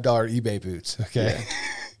 $35 eBay boots. Okay.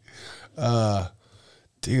 Yeah.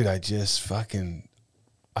 Dude, I just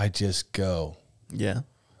go. Yeah.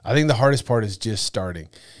 I think the hardest part is just starting.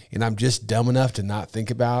 And I'm just dumb enough to not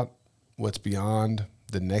think about what's beyond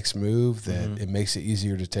the next move that it makes it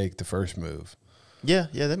easier to take the first move. Yeah,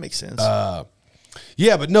 that makes sense.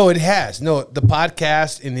 Yeah, but no, it has. No, the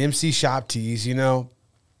podcast and the MC Shop Tees, the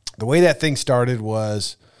way that thing started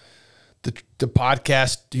was the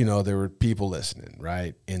podcast, there were people listening,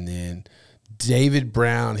 right? And then David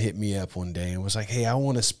Brown hit me up one day and was like, hey, I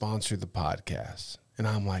want to sponsor the podcast. And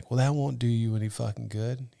I'm like, well, that won't do you any fucking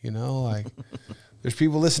good. Like there's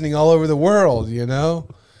people listening all over the world, And I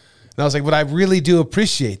was like, but I really do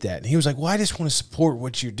appreciate that. And he was like, well, I just want to support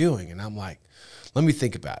what you're doing. And I'm like, let me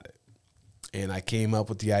think about it. And I came up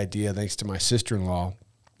with the idea, thanks to my sister-in-law,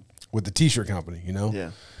 with the T-shirt company,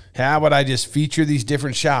 Yeah. How about I just feature these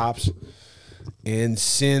different shops and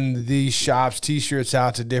send these shops T-shirts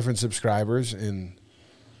out to different subscribers and,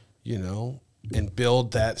 and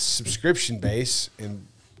build that subscription base and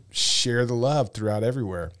share the love throughout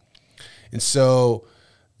everywhere. And so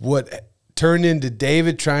what turned into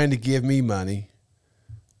David trying to give me money,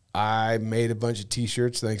 I made a bunch of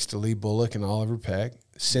T-shirts thanks to Lee Bullock and Oliver Peck,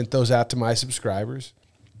 sent those out to my subscribers,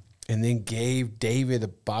 and then gave David a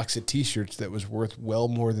box of T-shirts that was worth well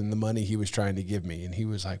more than the money he was trying to give me. And he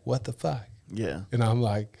was like, what the fuck? Yeah. And I'm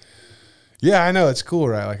like, yeah, I know. It's cool,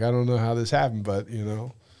 right? Like, I don't know how this happened, but,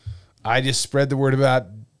 I just spread the word about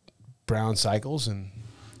Brown Cycles, and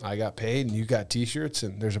I got paid, and you got T-shirts,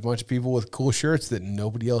 and there's a bunch of people with cool shirts that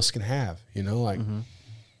nobody else can have,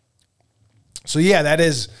 So, yeah, that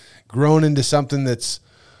has grown into something that's,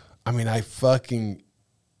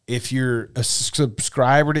 if you're a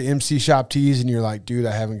subscriber to MC Shop Tees and you're like, dude,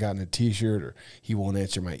 I haven't gotten a T-shirt, or he won't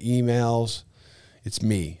answer my emails, it's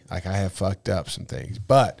me. Like, I have fucked up some things.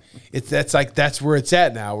 But that's where it's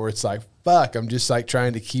at now, where it's like, fuck, I'm just like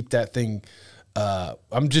trying to keep that thing.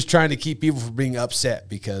 I'm just trying to keep people from being upset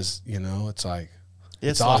because, it's like,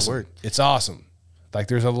 it's awesome. It's awesome. Like,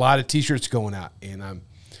 there's a lot of T-shirts going out, and I'm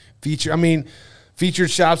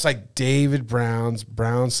featured shops like David Brown's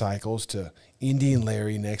Brown Cycles to Indian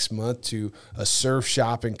Larry next month to a surf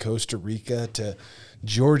shop in Costa Rica to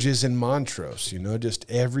George's in Montrose, just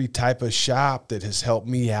every type of shop that has helped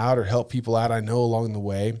me out or helped people out I know along the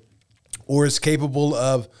way, or is capable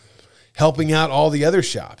of helping out all the other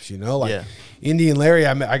shops, like Indian Larry.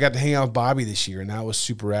 I got to hang out with Bobby this year, and that was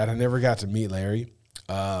super rad. I never got to meet Larry.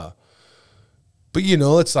 But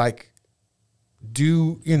it's like,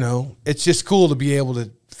 it's just cool to be able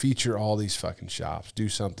to feature all these fucking shops, do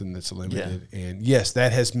something that's limited. Yeah. And yes,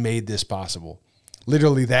 that has made this possible.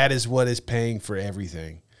 Literally, that is what is paying for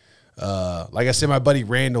everything. Like I said, my buddy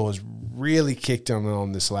Randall has really kicked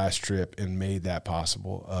on this last trip and made that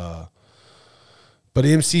possible. But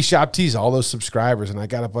MC Shop Tees, all those subscribers, and I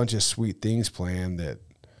got a bunch of sweet things planned that,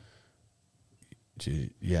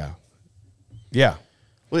 yeah.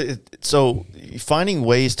 Well, so finding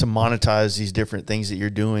ways to monetize these different things that you're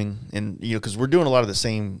doing, and because we're doing a lot of the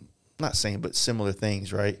same, not same, but similar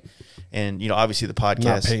things, right? And obviously the podcast.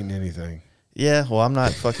 Not painting anything. Yeah, well, I'm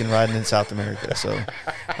not fucking riding in South America, so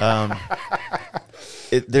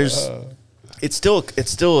it's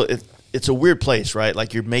a weird place, right?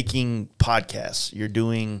 Like you're making podcasts, you're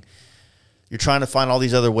trying to find all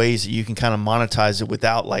these other ways that you can kind of monetize it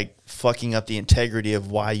without like fucking up the integrity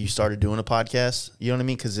of why you started doing a podcast. You know what I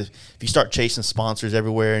mean? Because if you start chasing sponsors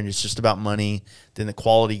everywhere and it's just about money, then the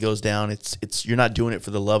quality goes down. You're not doing it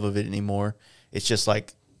for the love of it anymore. It's just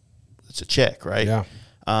like it's a check, right? Yeah.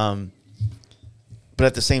 But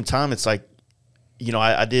at the same time, it's like,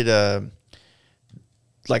 I did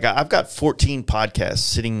I've got 14 podcasts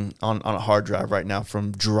sitting on a hard drive right now,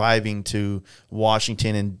 from driving to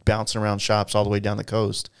Washington and bouncing around shops all the way down the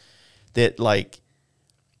coast. That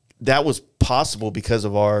was possible because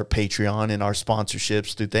of our Patreon and our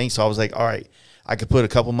sponsorships through things. So I was like, all right, I could put a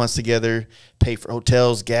couple months together, pay for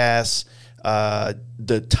hotels, gas,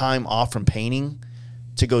 the time off from painting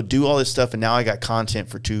to go do all this stuff. And now I got content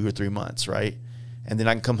for 2 or 3 months, right? And then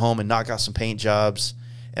I can come home and knock out some paint jobs,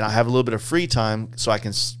 and I have a little bit of free time so I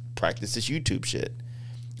can practice this YouTube shit.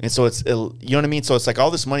 And so you know what I mean? So it's like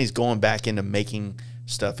all this money's going back into making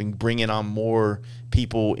stuff and bringing on more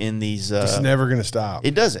people in these. It's never going to stop.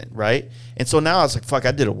 It doesn't, right? And so now it's like, fuck,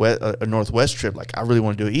 I did a Northwest trip. Like, I really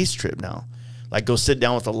want to do an East trip now. Like, go sit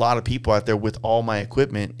down with a lot of people out there with all my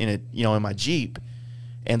equipment in it, in my Jeep,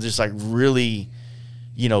 and just like really,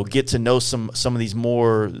 get to know some of these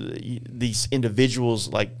individuals,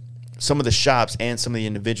 like some of the shops and some of the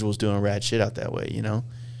individuals doing rad shit out that way,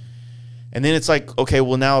 And then it's like, okay,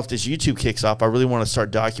 well, now if this YouTube kicks off, I really want to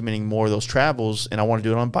start documenting more of those travels, and I want to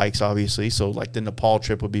do it on bikes, obviously. So like the Nepal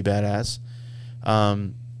trip would be badass.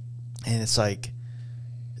 And it's like,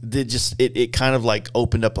 it kind of like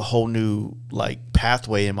opened up a whole new like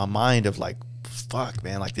pathway in my mind of like, fuck,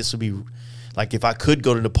 man, like this would be like if I could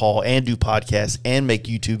go to Nepal and do podcasts and make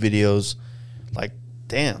YouTube videos, like,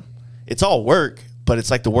 damn, it's all work, but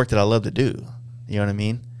it's like the work that I love to do. You know what I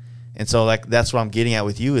mean? And so like that's what I'm getting at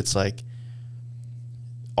with you. It's like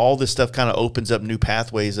all this stuff kind of opens up new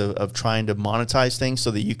pathways of trying to monetize things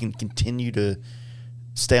so that you can continue to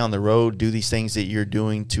stay on the road, do these things that you're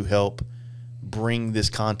doing to help bring this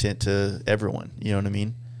content to everyone. You know what I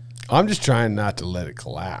mean? I'm just trying not to let it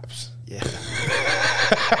collapse. Yeah.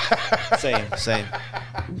 Same.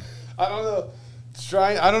 I don't know.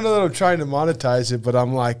 I don't know that I'm trying to monetize it, but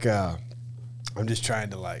I'm like, I'm just trying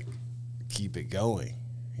to like keep it going,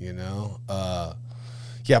 Yeah,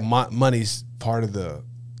 money's part of the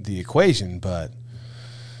equation, but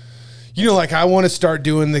like I want to start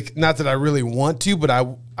doing not that I really want to, but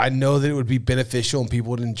I know that it would be beneficial and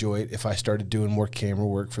people would enjoy it if I started doing more camera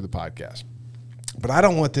work for the podcast. But I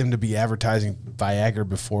don't want them to be advertising Viagra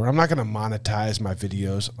before. I'm not going to monetize my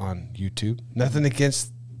videos on YouTube. Nothing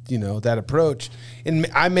against, that approach. And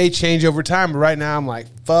I may change over time, but right now I'm like,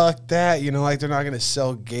 fuck that. Like they're not going to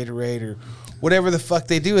sell Gatorade or whatever the fuck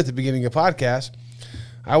they do at the beginning of podcasts.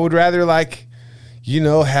 I would rather like,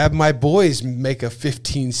 have my boys make a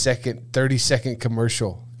 15-second, 30-second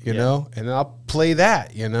commercial, you know, and I'll play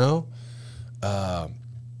that,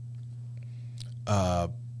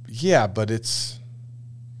 yeah, but it's,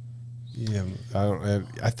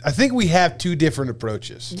 I think we have two different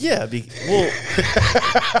approaches. Yeah, it's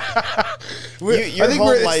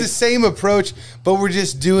the same approach, but we're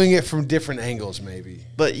just doing it from different angles, maybe.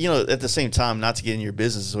 But at the same time, not to get in your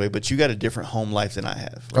business away, but you got a different home life than I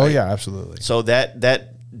have. Right? Oh yeah, absolutely. So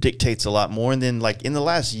that dictates a lot more. And then like in the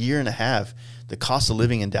last year and a half, the cost of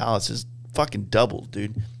living in Dallas is fucking doubled,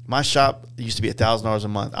 dude. My shop used to be $1,000 a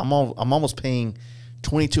month. I'm almost paying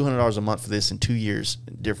 $2,200 a month for this in 2 years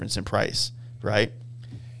difference in price, right?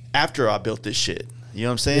 After I built this shit, you know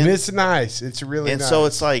what I'm saying? And it's nice. It's really nice. And so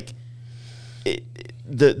it's like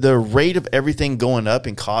the rate of everything going up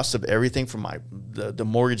and cost of everything from the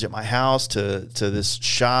mortgage at my house to this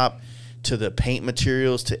shop to the paint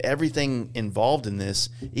materials to everything involved in this.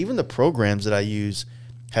 Even the programs that I use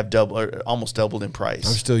have almost doubled in price.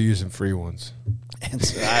 I'm still using free ones. And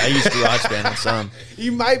so I use GarageBand on some.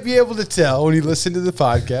 You might be able to tell when you listen to the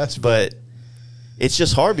podcast, but it's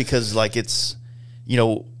just hard because like it's,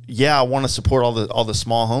 I want to support all the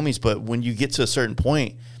small homies, but when you get to a certain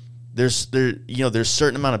point, there's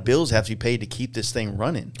certain amount of bills have to be paid to keep this thing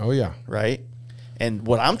running. Oh yeah, right. And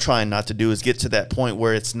what I'm trying not to do is get to that point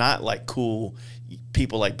where it's not like cool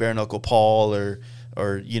people like Bare Knuckle Paul or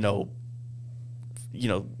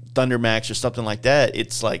thundermax or something like that,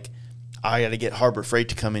 it's like I got to get Harbor Freight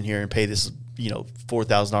to come in here and pay this,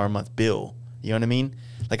 $4,000 a month bill. You know what I mean?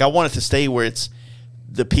 Like, I want it to stay where it's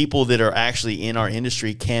the people that are actually in our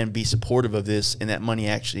industry can be supportive of this, and that money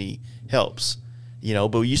actually helps.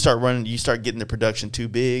 But you start getting the production too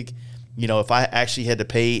big. If I actually had to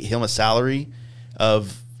pay him a salary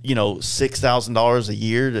of $6,000 a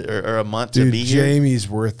year or a month to be here. Jamie's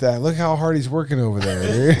worth that. Look how hard he's working over there,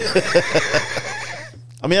 dude.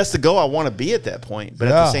 I mean, that's the goal I want to be at that point. But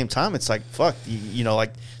at the same time, it's like, fuck,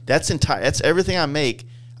 like that's everything I make.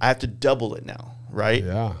 I have to double it now, right?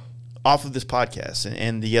 Yeah. Off of this podcast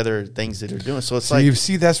and the other things that they're doing. So it's you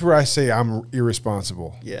see, that's where I say I'm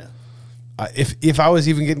irresponsible. Yeah. If I was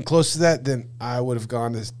even getting close to that, then I would have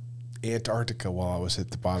gone to Antarctica while I was at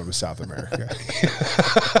the bottom of South America.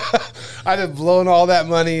 I'd have blown all that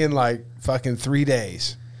money in like fucking 3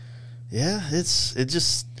 days. Yeah,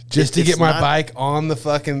 just to get my bike on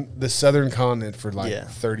the southern continent for like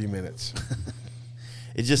 30 minutes.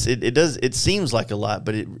 It seems like a lot,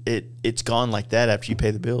 but it's gone like that after you pay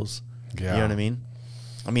the bills. Yeah. You know what I mean?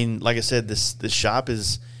 I mean, like I said, this shop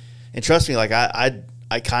is, and trust me, like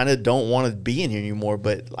I kind of don't want to be in here anymore,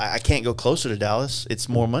 but I can't go closer to Dallas. It's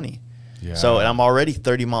more money. Yeah. So, and I'm already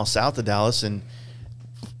 30 miles south of Dallas, and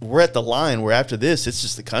we're at the line where after this, it's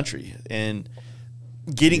just the country. And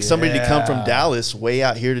getting somebody to come from Dallas way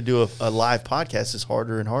out here to do a live podcast is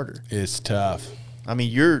harder and harder. It's tough. I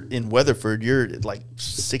mean, you're in Weatherford. You're like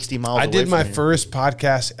 60 miles away I did my here. first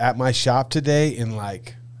podcast at my shop today in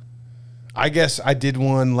like, I guess I did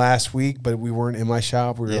one last week, but we weren't in my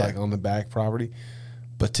shop. We were like on the back property.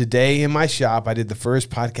 But today in my shop, I did the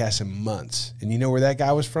first podcast in months. And you know where that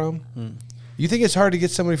guy was from? You think it's hard to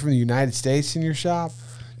get somebody from the United States in your shop?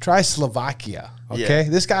 Try Slovakia, okay? Yeah.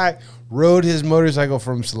 This guy rode his motorcycle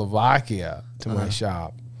from Slovakia to my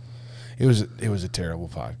shop. It was a terrible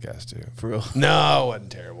podcast, dude. For real? No, it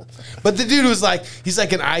wasn't terrible. But the dude was like, he's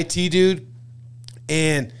like an IT dude.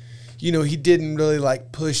 And, he didn't really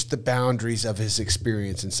like push the boundaries of his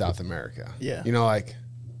experience in South America. Yeah. Like,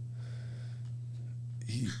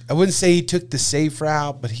 I wouldn't say he took the safe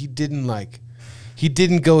route, but he didn't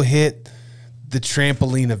go hit the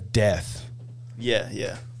trampoline of death. Yeah,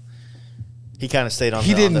 yeah. He kind of stayed on.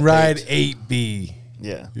 He didn't ride paved. 8B.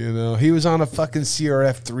 Yeah. He was on a fucking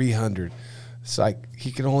CRF 300. It's like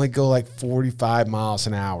he could only go like 45 miles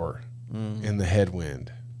an hour in the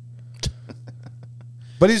headwind.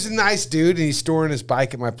 But he's a nice dude, and he's storing his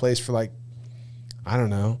bike at my place for like, I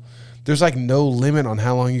don't know. There's like no limit on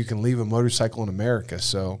how long you can leave a motorcycle in America,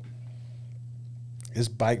 so his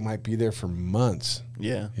bike might be there for months.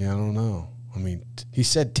 Yeah. Yeah, I don't know. I mean, he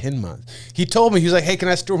said 10 months. He told me, he was like, hey, can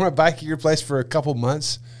I store my bike at your place for a couple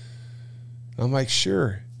months? I'm like,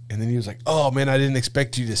 sure. And then he was like, oh, man, I didn't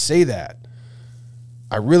expect you to say that.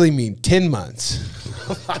 I really mean 10 months.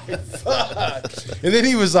 I'm like, fuck. And then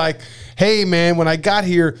he was like, hey, man, when I got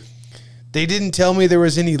here, they didn't tell me there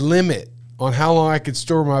was any limit on how long I could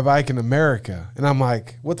store my bike in America. And I'm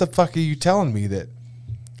like, what the fuck are you telling me, that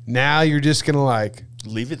now you're just going to like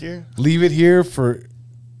leave it here? Leave it here for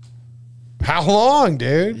how long,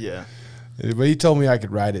 dude? Yeah. But he told me I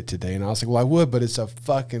could ride it today, and I was like, well, I would, but it's a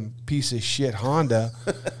fucking piece of shit Honda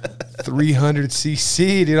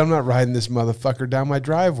 300cc, dude. I'm not riding this motherfucker down my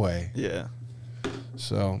driveway. Yeah.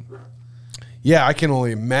 So, yeah, I can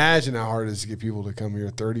only imagine how hard it is to get people to come here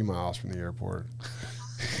 30 miles from the airport.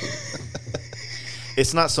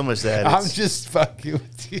 It's not so much that. I'm just fucking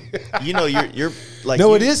with you. You're like,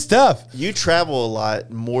 no, it is tough. You travel a lot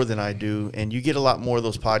more than I do, and you get a lot more of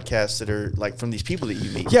those podcasts that are like from these people that you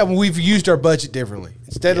meet. Yeah, well, we've used our budget differently.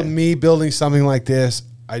 Instead of me building something like this,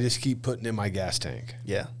 I just keep putting in my gas tank.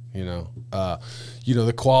 Yeah.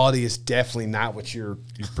 The quality is definitely not what you're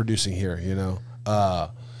producing here,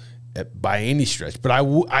 by any stretch. But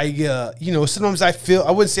sometimes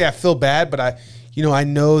I wouldn't say I feel bad, but I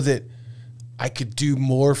know that I could do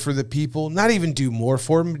more for the people, not even do more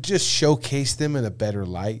for them, just showcase them in a better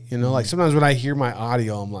light. Like sometimes when I hear my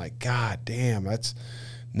audio, I'm like, God damn, that's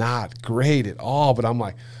not great at all. But I'm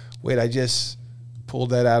like, wait, I just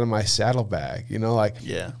pulled that out of my saddlebag,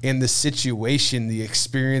 in the situation, the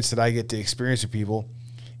experience that I get to experience with people,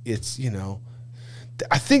 it's,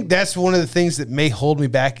 I think that's one of the things that may hold me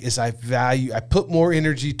back is I put more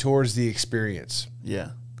energy towards the experience. Yeah.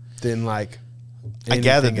 Than like, I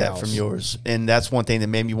gathered that from yours, and that's one thing that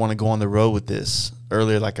made me want to go on the road with this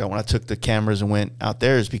earlier. Like when I took the cameras and went out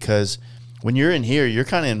there, is because when you're in here, you're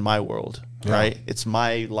kind of in my world, right? It's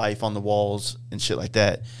my life on the walls and shit like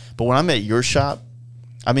that. But when I'm at your shop,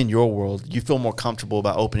 I'm in your world. You feel more comfortable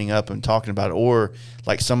about opening up and talking about it, or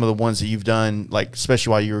like some of the ones that you've done, like especially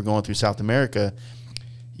while you were going through South America.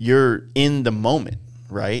 you're in the moment,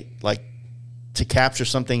 right? Like to capture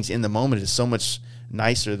some things in the moment is so much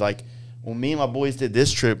nicer. Like when me and my boys did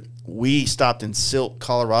this trip, we stopped in Silk,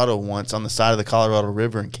 Colorado once on the side of the Colorado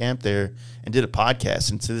River and camped there and did a podcast.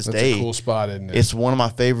 And to this day, a cool spot, isn't it? It's one of my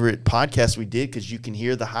favorite podcasts we did because you can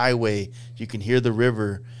hear the highway, you can hear the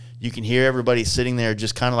river, you can hear everybody sitting there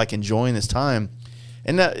just kind of like enjoying this time.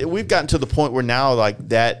 And we've gotten to the point where now like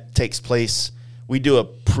that takes place. We do a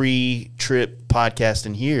pre-trip podcast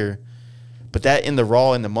in here, but that in the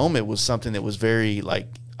raw, in the moment was something that was very like,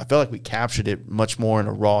 I felt like we captured it much more in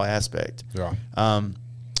a raw aspect. Yeah. And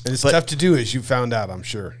it's tough to do, as you found out, I'm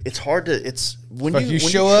sure. It's hard to, it's when you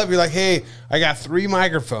show up, you're like, hey, I got 3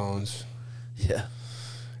 microphones. Yeah.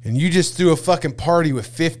 And you just threw a fucking party with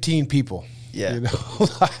 15 people. Yeah. You know,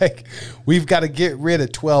 like we've got to get rid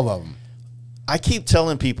of 12 of them. I keep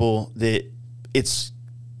telling people that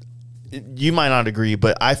you might not agree,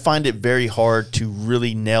 but I find it very hard to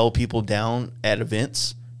really nail people down at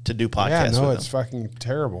events to do podcasts Yeah, no, with it's them. fucking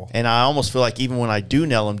terrible. And I almost feel like even when I do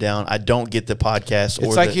nail them down, I don't get the podcast.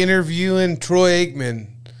 It's like interviewing Troy Aikman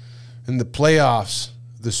in the playoffs,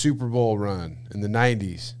 the Super Bowl run in the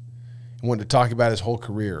 90s, and wanting to talk about his whole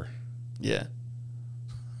career. Yeah.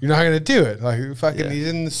 You're not going to do it. Like fucking, Yeah. he's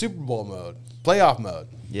in the Super Bowl mode, playoff mode.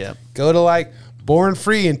 Yeah. Go to like Born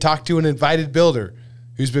Free and talk to an invited builder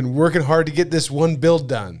who's been working hard to get this one build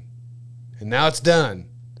done, and now it's done.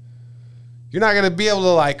 You're not going to be able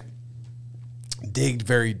to like dig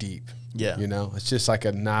very deep. Yeah. You know, it's just like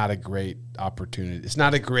not a great opportunity. It's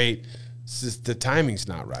not a great, it's just the timing's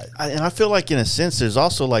not right. And I feel like in a sense, there's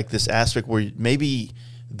also like this aspect where maybe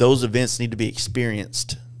those events need to be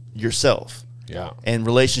experienced yourself. Yeah. And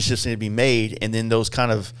relationships need to be made. And then those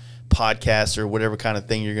kind of podcasts or whatever kind of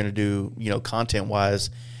thing you're going to do, you know, content wise,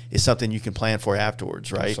 is something you can plan for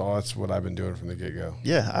afterwards, right? So that's what I've been doing from the get-go.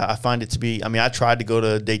 Yeah, I find it to be, I mean, I tried to go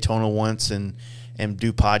to Daytona once and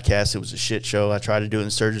do podcasts. It was a shit show. I tried to do it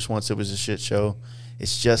in Sturgis once. It was a shit show.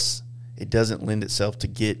 It's just, it doesn't lend itself to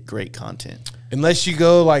get great content. Unless you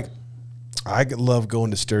go like, I love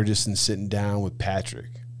going to Sturgis and sitting down with Patrick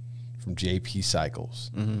from JP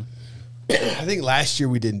Cycles. Mm-hmm. I think last year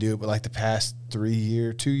we didn't do it, but like the past 2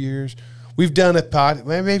 years, we've done a pod.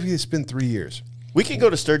 Maybe it's been 3 years. We could go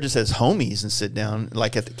to Sturgis as homies and sit down,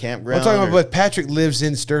 like at the campground. I'm talking about, but Patrick lives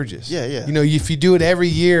in Sturgis. Yeah, yeah. You know, if you do it every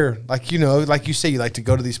year, like, you know, like you say, you like to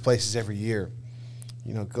go to these places every year.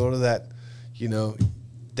 You know, go to that, you know,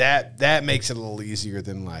 that makes it a little easier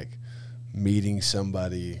than like meeting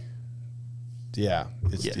somebody. Yeah.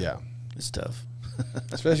 It's tough.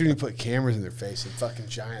 Especially when you put cameras in their face and fucking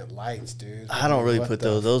giant lights, dude. I don't really What put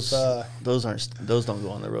the those. fuck? Those don't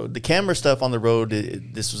go on the road. The camera stuff on the road.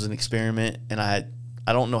 This was an experiment, and I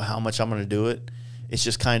don't know how much I'm going to do it. It's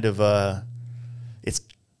just kind of it's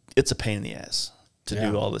a pain in the ass to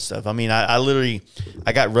do all this stuff. I mean, I literally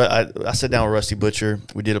I sat down with Rusty Butcher.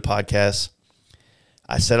 We did a podcast.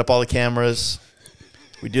 I set up all the cameras.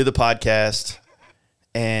 We do the podcast,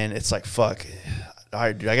 and it's like, fuck. All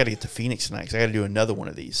right, dude, I got to get to Phoenix tonight because I got to do another one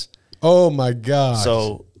of these. Oh, my God.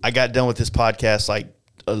 So I got done with this podcast like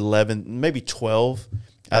 11, maybe 12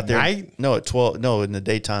 out there. Night? No, at 12. No, in the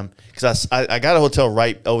daytime. Because I got a hotel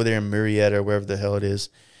right over there in Murrieta or wherever the hell it is.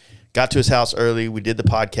 Got to his house early. We did the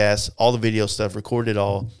podcast, all the video stuff, recorded it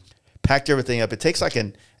all, packed everything up. It takes like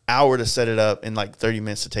an hour to set it up and like 30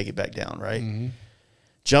 minutes to take it back down, right? Mm-hmm.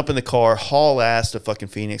 Jump in the car, haul ass to fucking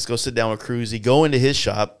Phoenix, go sit down with Cruzy, go into his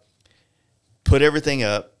shop, put everything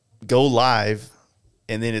up, go live,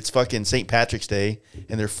 and then it's fucking St. Patrick's Day,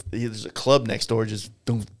 and there's a club next door, just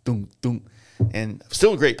doom, doom, doom. And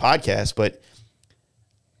still a great podcast, but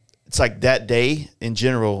it's like that day in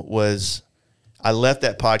general was, I left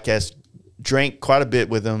that podcast, drank quite a bit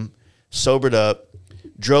with him, sobered up,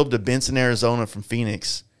 drove to Benson, Arizona from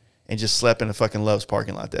Phoenix, and just slept in a fucking Love's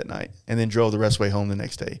parking lot that night, and then drove the rest of the way home the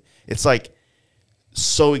next day. It's like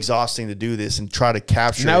so exhausting to do this and try to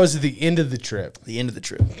capture. And that was at the end of the trip. The end of the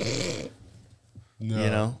trip. No, you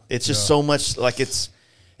know, it's just so much like it's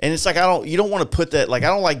like you don't want to put that, like I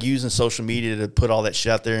don't like using social media to put all that shit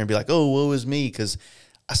out there and be like, oh, woe is me, because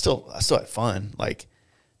I still had fun. Like,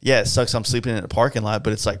 yeah, it sucks I'm sleeping in a parking lot,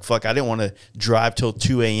 but it's like, fuck, I didn't want to drive till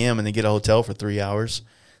 2 a.m. and then get a hotel for 3 hours.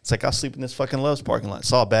 It's like I'll sleep in this fucking Love's parking lot.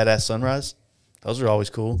 Saw a badass sunrise. Those are always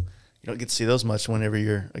cool. You don't get to see those much whenever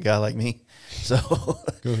you're a guy like me. So,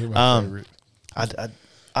 I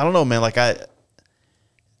don't know, man. Like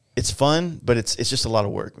it's fun, but it's just a lot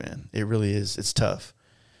of work, man. It really is. It's tough.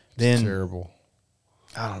 Then It's terrible.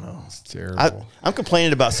 I don't know. It's terrible. I'm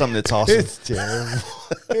complaining about something that's awesome. It's terrible.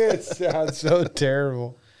 It sounds so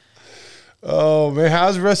terrible. Oh, man.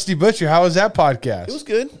 How's Rusty Butcher? How was that podcast? It was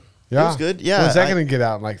good. Yeah. It was good. Yeah. When's that going to get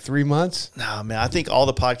out in like 3 months? Nah, man. I think all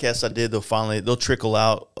the podcasts I did, they'll trickle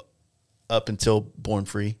out up until Born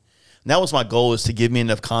Free. And that was my goal, is to give me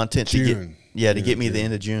enough content to get me to the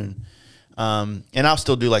end of June. And I'll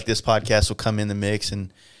still do like this podcast will come in the mix,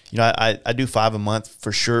 and I do 5 a month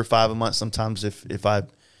for sure. 5 a month. Sometimes if I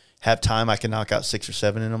have time, I can knock out 6 or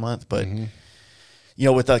 7 in a month. But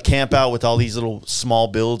with a camp out, with all these little small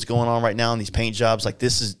builds going on right now and these paint jobs, like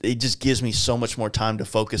it just gives me so much more time to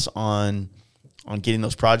focus on getting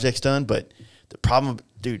those projects done. But the problem,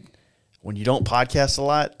 dude, when you don't podcast a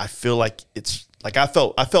lot, I feel like it's like I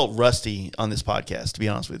felt rusty on this podcast, to be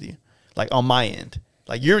honest with you. Like on my end,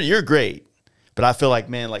 like you're great, but I feel like,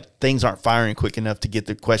 man, like things aren't firing quick enough to get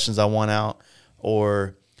the questions I want out,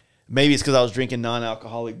 or maybe it's because I was drinking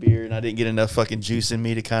non-alcoholic beer and I didn't get enough fucking juice in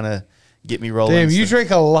me to kind of get me rolling. Damn, you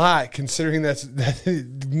drink a lot considering that's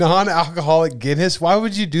non-alcoholic Guinness. Why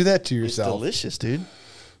would you do that to yourself? It's delicious, dude.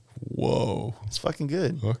 Whoa. It's fucking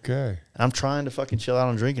good. Okay. I'm trying to fucking chill out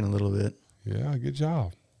on drinking a little bit. Yeah, good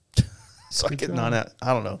job. So I get I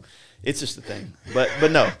don't know. It's just the thing.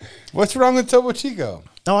 But no. What's wrong with Topo Chico?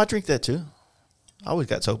 No, I drink that too. I always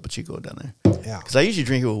got Topo Chico down there. Yeah. Because I usually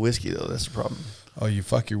drink it with whiskey, though. That's the problem. Oh, you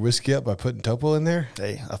fuck your whiskey up by putting Topo in there?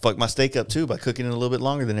 Hey, I fuck my steak up too by cooking it a little bit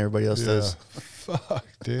longer than everybody else does. Fuck,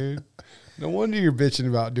 dude. No wonder you're bitching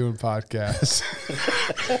about doing podcasts.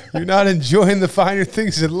 You're not enjoying the finer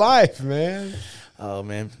things in life, man. Oh,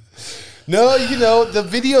 man. No, the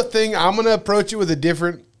video thing, I'm going to approach it with a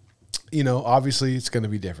different, obviously it's going to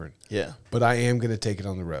be different. Yeah. But I am going to take it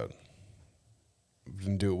on the road. I'm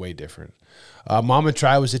going to do it way different. Mama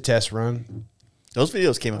Try was a test run. Those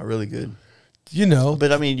videos came out really good.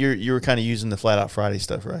 But I mean, you were kind of using the Flat Out Friday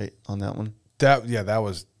stuff, right, on that one? That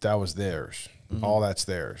was theirs. Mm-hmm. All that's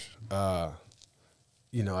theirs. I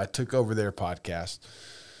took over their podcast.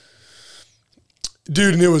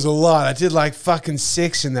 Dude, and it was a lot. I did like fucking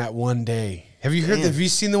 6 in that one day. Have you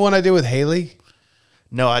seen the one I did with Haley?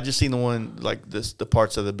 No, I just seen the one, like the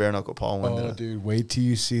parts of the bare knuckle paw one. Oh, dude, wait till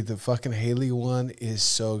you see the fucking Haley one is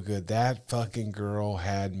so good. That fucking girl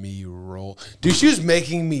had me roll. Dude, she was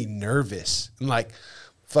making me nervous and like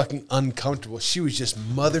fucking uncomfortable. She was just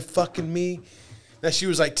motherfucking me. Now, she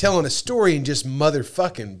was like telling a story and just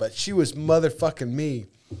motherfucking, but she was motherfucking me.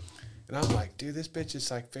 And I'm like, dude, this bitch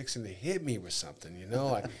is like fixing to hit me with something,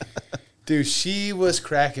 Like, dude, she was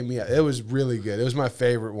cracking me up. It was really good. It was my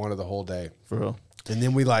favorite one of the whole day. For real. And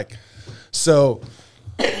then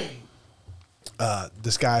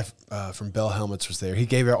this guy from Bell Helmets was there. He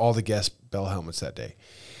gave all the guests Bell Helmets that day.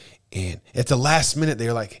 And at the last minute, they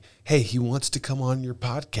were like, hey, he wants to come on your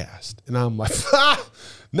podcast. And I'm like,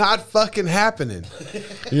 not fucking happening,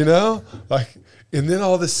 Like, and then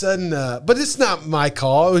all of a sudden, but it's not my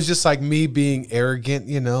call. It was just like me being arrogant,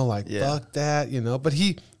 fuck that, But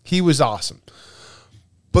he was awesome.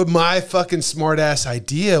 But my fucking smart ass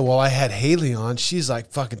idea, while I had Haley on, she's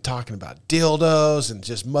like fucking talking about dildos and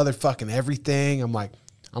just motherfucking everything. I'm like,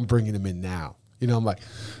 I'm bringing him in now. I'm like,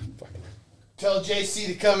 tell JC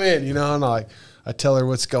to come in, and I tell her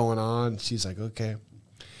what's going on. She's like, okay.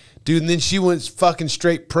 Dude, and then she went fucking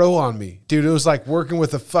straight pro on me. Dude, it was like working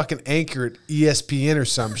with a fucking anchor at ESPN or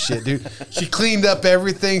some shit, dude. She cleaned up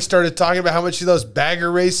everything, started talking about how much she loves bagger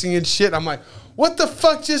racing and shit. I'm like, what the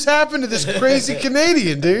fuck just happened to this crazy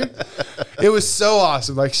Canadian, dude? It was so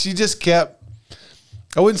awesome. Like, she just kept,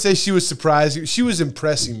 I wouldn't say she was surprised. She was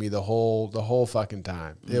impressing me the whole fucking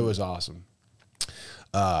time. It was awesome.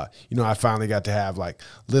 I finally got to have like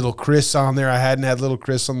little Chris on there. I hadn't had little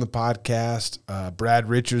Chris on the podcast. Brad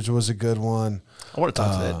Richards was a good one. I want to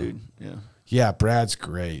talk to that dude. Yeah. Yeah, Brad's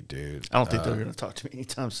great, dude. I don't think they're going to talk to me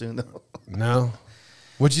anytime soon, though. No?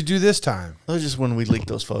 What'd you do this time? That was just when we leaked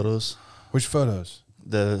those photos. Which photos?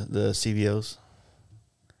 The CVOs.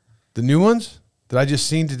 The new ones that I just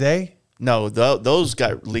seen today? No, those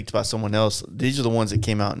got leaked by someone else. These are the ones that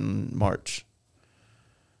came out in March.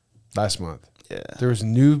 Last month. Yeah. There was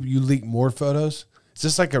you leaked more photos? Is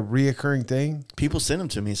this like a reoccurring thing? People send them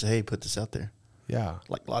to me and say, hey, put this out there. Yeah.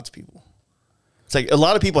 Like lots of people. It's like a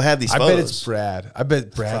lot of people have these photos. I bet it's Brad. I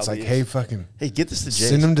bet Brad's like, hey, fucking. Hey, get this to Jay.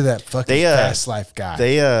 Send him to that fucking Fast Life guy.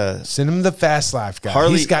 Send him the Fast Life guy.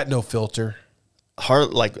 He's got no filter.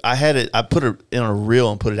 I put it in a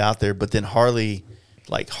reel and put it out there, but then Harley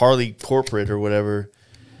Corporate or whatever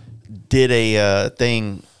did a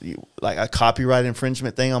thing, like a copyright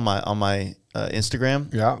infringement thing on my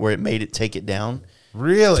Instagram, where it made it take it down.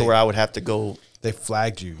 Really? So where I would have to go. They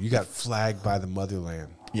flagged you. You got flagged by the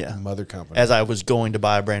motherland. Yeah. Mother company. As I was going to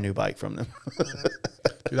buy a brand new bike from them.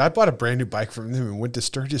 Dude, I bought a brand new bike from them and went to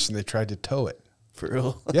Sturgis and they tried to tow it. For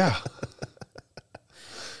real? Yeah.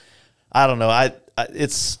 I don't know.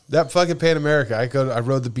 it's that fucking Pan America. I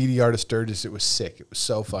rode the BDR to Sturgis. It was sick. It was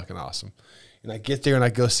so fucking awesome. And I get there and I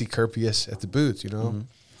go see Kirpius at the booth, you know. And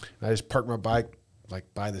I just park my bike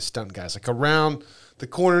like by the stunt guys, like around the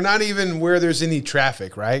corner, not even where there's any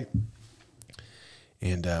traffic, right?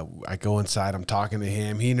 And I go inside. I'm talking to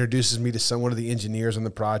him. He introduces me to one of the engineers on the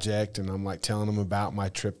project, and I'm like telling him about my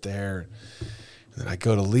trip there. And then I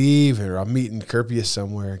go to leave, or I'm meeting Kirpius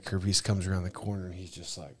somewhere, and Kirpius comes around the corner, and he's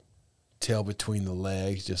just like tail between the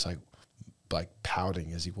legs, just like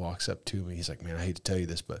pouting as he walks up to me. He's like, man, I hate to tell you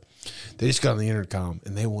this, but they just got on the intercom,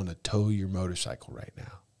 and they want to tow your motorcycle right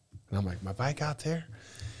now. And I'm like, my bike out there?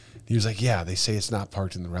 He was like, yeah, they say it's not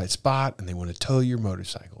parked in the right spot, and they want to tow your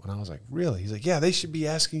motorcycle. And I was like, really? He's like, yeah, they should be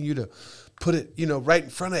asking you to put it, you know, right in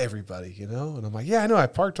front of everybody, you know? And I'm like, yeah, I know. I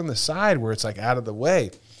parked on the side where it's like out of the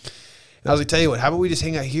way. And I was like, tell you what, how about we just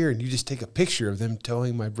hang out here and you just take a picture of them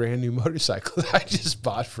towing my brand new motorcycle that I just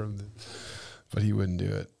bought from them. But he wouldn't do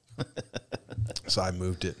it. So I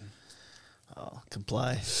moved it. Oh,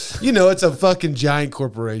 comply. You know, it's a fucking giant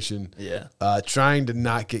corporation. Yeah. Trying to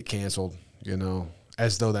not get canceled, you know,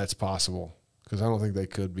 as though that's possible. Because I don't think they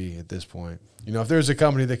could be at this point. You know, if there's a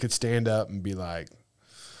company that could stand up and be like,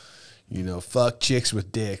 you know, fuck chicks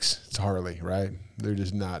with dicks, it's Harley, right? They're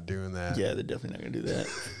just not doing that. Yeah, they're definitely not going to do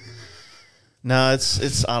that. No,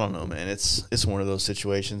 it's I don't know, man. It's one of those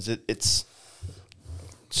situations. It's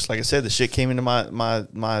just like I said, the shit came into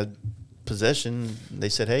my possession. They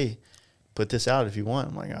said, hey, put this out if you want.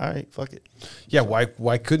 I'm like, all right, fuck it. Yeah,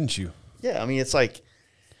 why couldn't you? Yeah, I mean, it's like,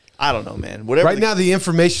 I don't know, man. Whatever. Right now, the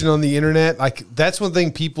information on the internet, like that's one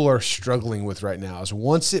thing people are struggling with right now. Is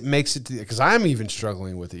once it makes it to, because I'm even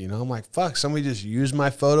struggling with it. You know, I'm like, fuck, somebody just used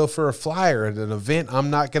my photo for a flyer at an event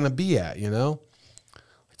I'm not going to be at. You know,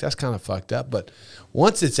 like that's kind of fucked up. But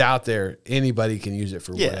once it's out there, anybody can use it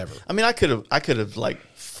for whatever. I mean, I could have like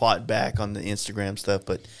fought back on the Instagram stuff,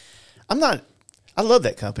 but I'm not. I love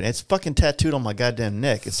that company. It's fucking tattooed on my goddamn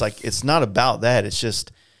neck. It's like it's not about that. It's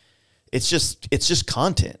just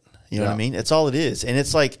content. You know what I mean? That's all it is. And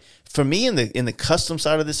it's like, for me in the custom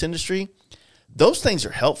side of this industry, those things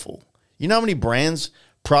are helpful. You know how many brands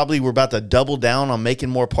probably were about to double down on making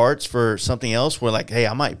more parts for something else? We're like, hey,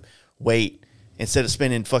 I might wait instead of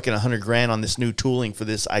spending fucking $100,000 on this new tooling for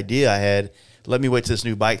this idea I had. Let me wait till this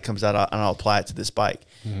new bike comes out and I'll apply it to this bike.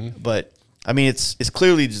 But I mean, it's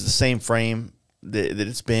clearly just the same frame that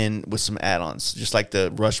it's been with some add-ons, just like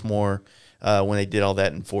the Rushmore when they did all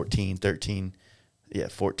that in 14, 13. Yeah,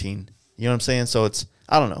 14. You know what I'm saying? So it's,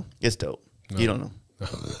 I don't know. It's dope. No. You don't know. I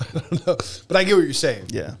don't know. But I get what you're saying.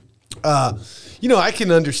 Yeah. You know, I can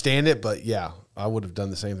understand it, but yeah, I would have done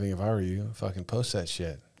the same thing if I were you. Fucking post that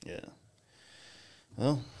shit. Yeah.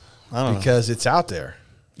 Well, I don't know. Because it's out there.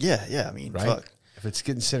 Yeah, yeah. I mean, right? fuck. If it's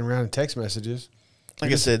getting sent around in text messages,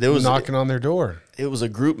 like I said, there was knocking on their door. It was a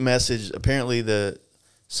group message. Apparently,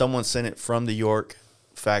 someone sent it from the York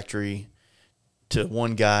factory to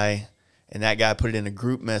one guy. And that guy put it in a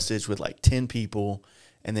group message with like 10 people.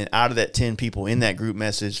 And then out of that 10 people in that group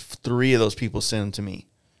message, 3 of those people sent them to me.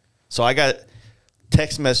 So I got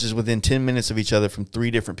text messages within 10 minutes of each other from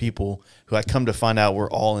 3 different people who I come to find out were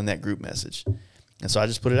all in that group message. And so I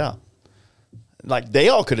just put it out. Like, they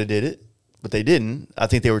all could have did it, but they didn't. I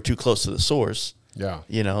think they were too close to the source. Yeah.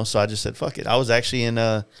 You know, so I just said, fuck it. I was actually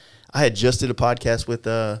I had just did a podcast with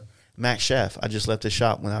Max Schaff. I just left his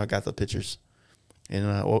shop when I got the pictures in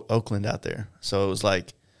Oakland out there. So it was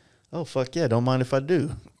like, oh, fuck yeah, don't mind if I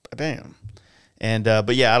do. Bam. And,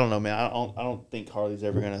 but yeah, I don't know, man. I don't think Harley's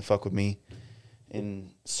ever going to fuck with me in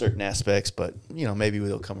certain aspects, but, you know, maybe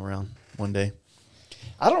they'll come around one day.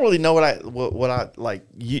 I don't really know what I like.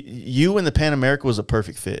 You and the Pan America was a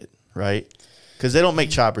perfect fit, right? Because they don't make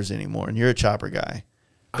choppers anymore, and you're a chopper guy.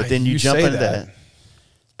 But then you jump into that.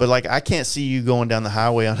 But, like, I can't see you going down the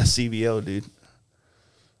highway on a CVO, dude.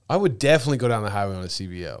 I would definitely go down the highway on a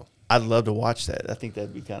CVO. I'd love to watch that. I think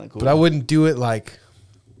that'd be kind of cool. But I wouldn't do it like.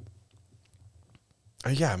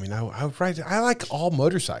 Yeah, I mean, I like all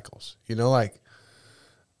motorcycles. You know, like.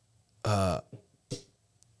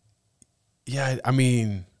 Yeah, I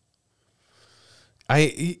mean.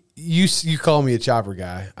 You call me a chopper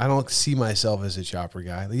guy. I don't see myself as a chopper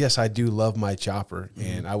guy. Yes, I do love my chopper,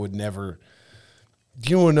 and I would never. Do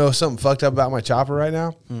you want to know something fucked up about my chopper right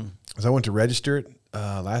now? Because I went to register it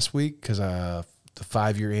last week because the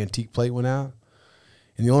 5-year antique plate went out.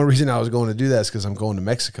 And the only reason I was going to do that is because I'm going to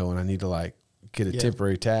Mexico and I need to like get a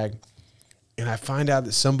temporary tag. And I find out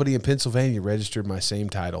that somebody in Pennsylvania registered my same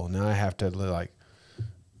title. And now I have to like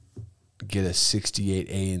get a 68A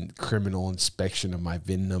in criminal inspection of my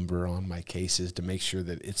VIN number on my cases to make sure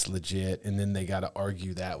that it's legit. And then they got to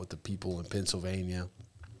argue that with the people in Pennsylvania.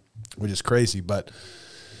 which is crazy. But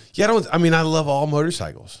yeah, I love all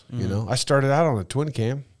motorcycles. You know, I started out on a twin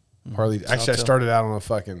cam Harley. Actually, I started out on a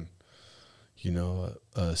fucking,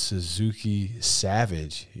 a Suzuki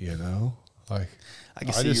Savage. Like I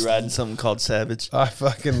can see you riding something called Savage. I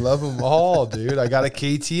fucking love them all, dude. I got a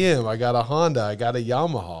KTM, I got a Honda, I got a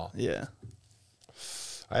Yamaha. Yeah,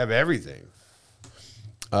 I have everything.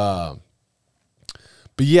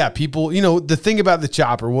 But yeah, people, the thing about the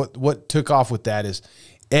chopper, what took off with that is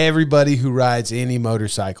everybody who rides any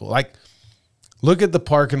motorcycle, like look at the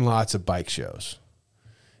parking lots of bike shows.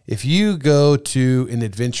 If you go to an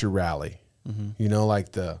adventure rally,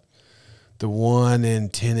 like the one in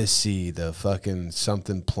Tennessee, the fucking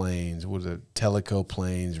something plains, was a Teleco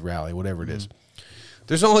Plains rally, whatever it is,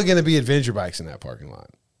 there's only going to be adventure bikes in that parking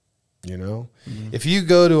lot. If you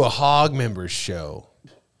go to a Hog Members show,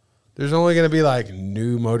 there's only going to be like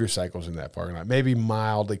new motorcycles in that parking lot, maybe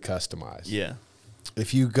mildly customized. Yeah.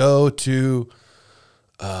 If you go to,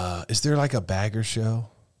 is there like a bagger show?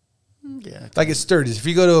 Yeah. Like at Sturgis. If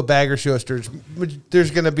you go to a bagger show at Sturgis, there's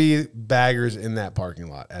going to be baggers in that parking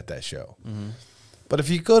lot at that show. But if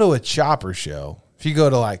you go to a chopper show, if you go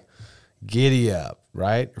to like Giddy Up,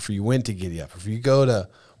 right? Or if you went to Giddy Up, if you go to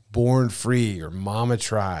Born Free or Mama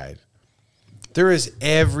Tried, there is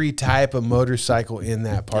every type of motorcycle in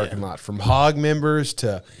that parking lot, from Hog Members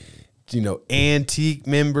to, antique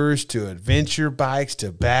members to adventure bikes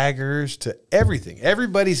to baggers to everything.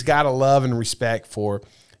 Everybody's got a love and respect for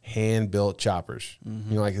hand-built choppers.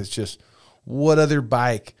 Like it's just, what other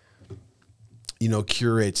bike,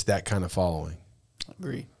 curates that kind of following? I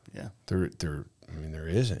agree. Yeah. There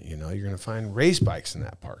isn't, you're going to find race bikes in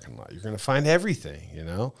that parking lot. You're going to find everything,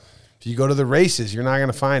 If you go to the races, you're not going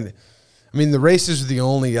to find it. The races are the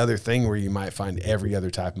only other thing where you might find every other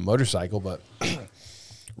type of motorcycle, but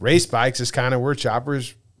race bikes is kind of where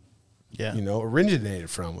choppers, originated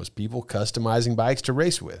from, was people customizing bikes to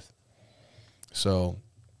race with. So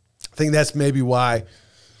I think that's maybe why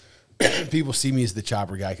people see me as the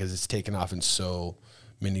chopper guy, because it's taken off in so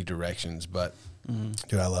many directions. But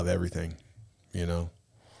dude, I love everything. I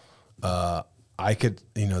could,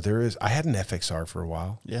 I had an FXR for a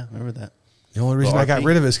while. Yeah, remember that. The only reason I got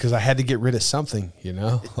rid of it is because I had to get rid of something,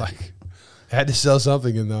 like I had to sell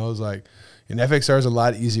something, and I was like, an FXR is a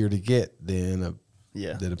lot easier to get than a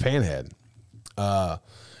Panhead.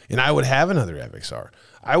 And I would have another FXR.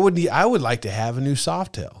 I would like to have a new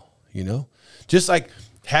Softail, just like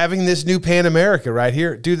having this new Pan America right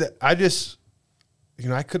here. Dude, I just,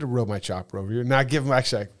 I could have rode my chopper over here. Not give him,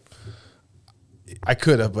 actually, I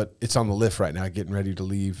could have, but it's on the lift right now, getting ready to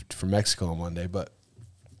leave for Mexico on Monday. But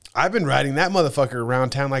I've been riding that motherfucker around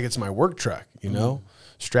town like it's my work truck,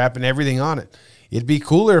 strapping everything on it. It'd be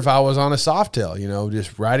cooler if I was on a Softail,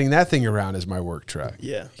 just riding that thing around as my work truck.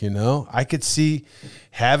 Yeah. I could see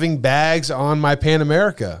having bags on my Pan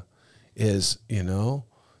America is,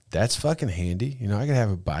 that's fucking handy. I could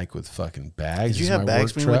have a bike with fucking bags. Did you have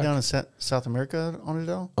bags when you went down to South America on it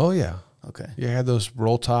all? Oh, yeah. Okay. Yeah, I had those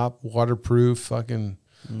roll top, waterproof, fucking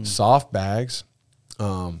soft bags,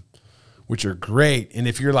 which are great. And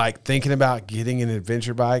if you're like thinking about getting an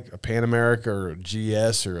adventure bike, a Pan America or a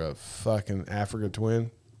GS or a fucking Africa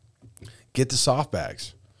Twin, get the soft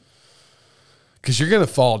bags. Because you're going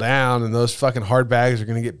to fall down, and those fucking hard bags are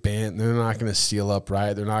going to get bent, and they're not going to seal up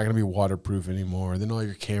right. They're not going to be waterproof anymore. Then all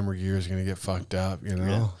your camera gear is going to get fucked up,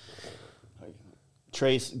 Yeah.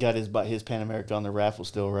 Trace got his Pan America on the raffle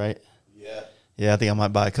still, right? Yeah. Yeah, I think I might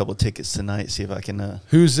buy a couple of tickets tonight, see if I can.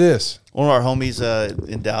 Who's this? One of our homies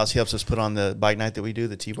in Dallas. He helps us put on the bike night that we do,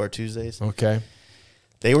 the T-Bar Tuesdays. Okay.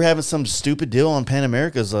 They were having some stupid deal on Pan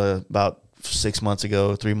Americas about 6 months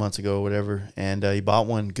ago, 3 months ago, whatever, and he bought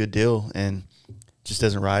one, good deal, and just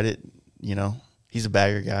doesn't ride it. He's a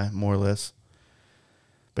bagger guy, more or less.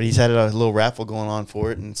 But he's had a little raffle going on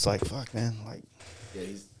for it, and it's like, fuck, man. Like, yeah,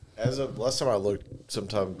 as of last time I looked,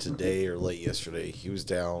 sometime today or late yesterday, he was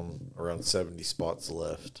down around 70 spots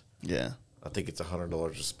left. Yeah. I think it's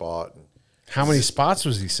 $100 a spot. How many spots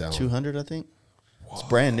was he selling? 200, I think. Whoa. It's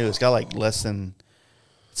brand new. It's got like less than,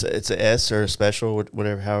 it's a S or a special,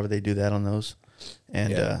 whatever, however they do that on those.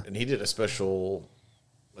 And and he did a special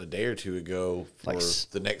a day or two ago for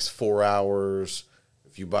the next 4 hours.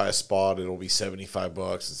 If you buy a spot, it'll be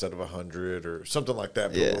 $75 instead of $100 or something like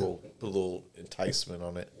that. Put a little enticement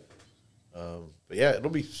on it. But yeah, it'll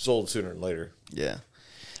be sold sooner than later. Yeah,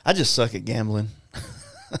 I just suck at gambling.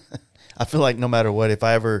 I feel like no matter what, if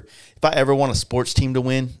I ever want a sports team to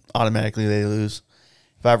win, automatically they lose.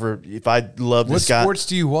 If I love this guy, what sports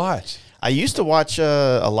do you watch? I used to watch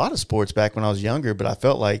a lot of sports back when I was younger, but I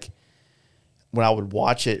felt like when I would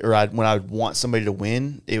watch it, or when I would want somebody to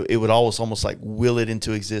win, it would almost like will it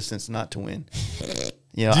into existence not to win.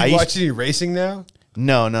 You know, Do you watch any racing now?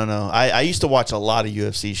 No. I used to watch a lot of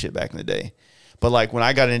UFC shit back in the day. But like when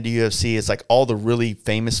I got into UFC, it's like all the really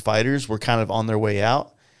famous fighters were kind of on their way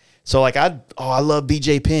out. So like I love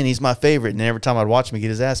BJ Penn. He's my favorite. And every time I'd watch him get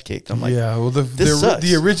his ass kicked, I'm like, yeah, well,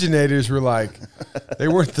 the originators were like, they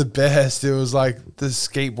weren't the best. It was like the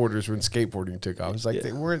skateboarders when skateboarding took off. It's like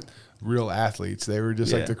they weren't real athletes. They were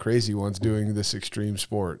just like the crazy ones doing this exextreme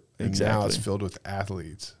sport. And now it's filled with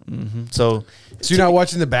athletes. Mm-hmm. So you're not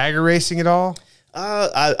watching the bagger racing at all?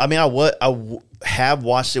 I have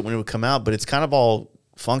watched it when it would come out, but it's kind of all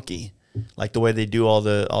funky, like the way they do all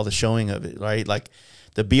the showing of it, right? Like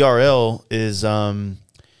the BRL is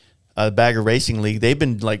a bagger racing league. They've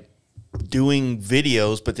been like doing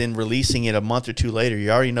videos, but then releasing it a month or two later.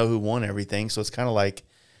 You already know who won everything, so it's kind of like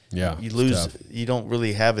you lose. You don't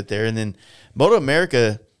really have it there. And then Moto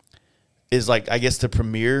America is like, I guess, the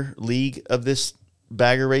premier league of this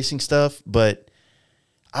bagger racing stuff, but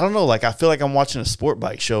I don't know. Like, I feel like I'm watching a sport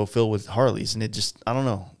bike show filled with Harleys, and it just, I don't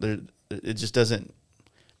know. It just doesn't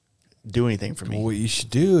do anything for me. Well, what you should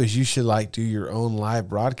do is you should like do your own live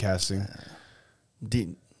broadcasting.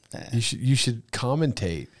 You should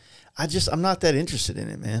commentate. I'm not that interested in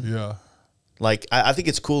it, man. Yeah. Like, I think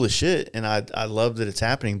it's cool as shit, and I love that it's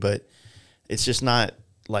happening, but it's just not,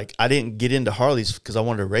 like, I didn't get into Harleys because I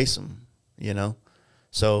wanted to race them, you know?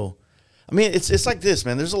 So, I mean, it's like this,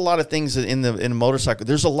 man. There's a lot of things in a motorcycle.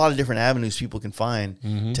 There's a lot of different avenues people can find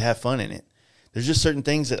to have fun in it. There's just certain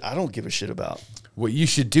things that I don't give a shit about. What you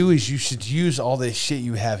should do is you should use all this shit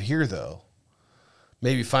you have here, though.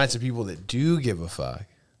 Maybe find some people that do give a fuck.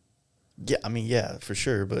 Yeah, I mean, yeah, for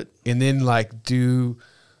sure, but... And then, like, do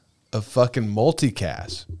a fucking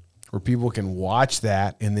multicast where people can watch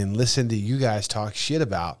that and then listen to you guys talk shit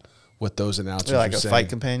about what those announcers are saying. Like a fight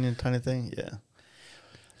companion kind of thing? Yeah.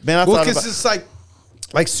 Man, well, because it's like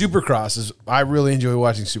Supercross is. I really enjoy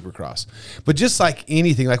watching Supercross, but just like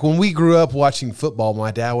anything, like when we grew up watching football, my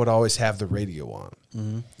dad would always have the radio on.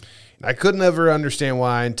 And I couldn't ever understand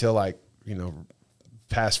why until like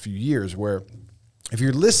past few years, where if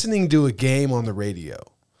you're listening to a game on the radio,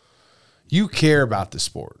 you care about the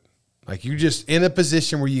sport. Like you're just in a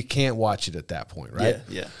position where you can't watch it at that point, right?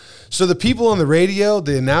 Yeah. So the people on the radio,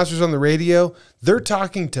 the announcers on the radio, they're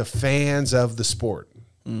talking to fans of the sport.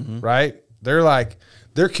 Right?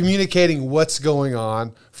 They're communicating what's going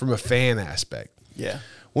on from a fan aspect. Yeah.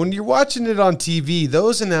 When you're watching it on TV,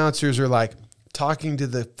 those announcers are like talking to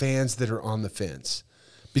the fans that are on the fence.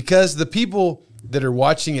 Because the people that are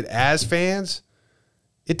watching it as fans,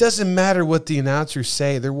 it doesn't matter what the announcers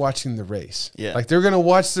say, they're watching the race. Yeah. Like they're going to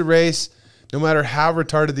watch the race no matter how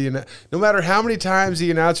retarded no matter how many times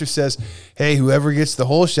the announcer says, "Hey, whoever gets the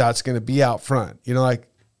whole shot's going to be out front." Like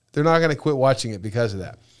they're not going to quit watching it because of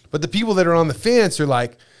that. But the people that are on the fence are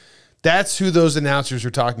like, that's who those announcers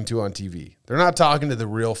are talking to on TV. They're not talking to the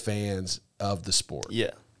real fans of the sport.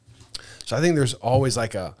 Yeah. So I think there's always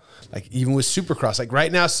like even with Supercross, like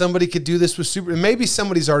right now somebody could do this with and maybe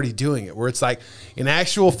somebody's already doing it, where it's like an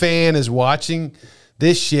actual fan is watching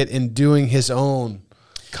this shit and doing his own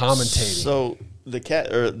commentating. So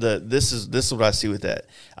this is what I see with that.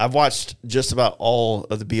 I've watched just about all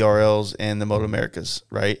of the BRLs and the Moto Americas,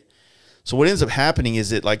 right? So what ends up happening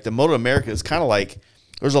is that like the Moto America is kind of like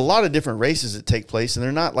there's a lot of different races that take place and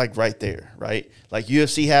they're not like right there, right? Like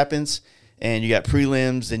UFC happens and you got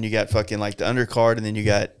prelims and you got fucking like the undercard and then you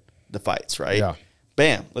got the fights, right? Yeah.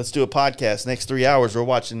 Bam, let's do a podcast. Next 3 hours we're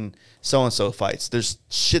watching so-and-so fights. There's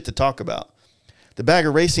shit to talk about. The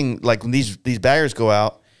bagger racing, like when these baggers go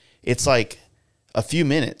out, it's like a few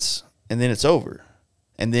minutes and then it's over.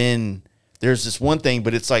 And then there's this one thing,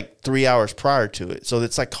 but it's like 3 hours prior to it. So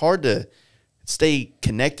it's like hard to stay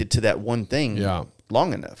connected to that one thing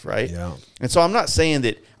long enough, right? Yeah. And so I'm not saying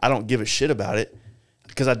that I don't give a shit about it,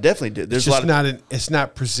 because I definitely do. There's it's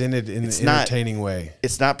not presented in an entertaining way.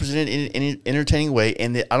 It's not presented in an entertaining way,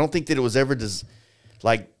 and I don't think that it was ever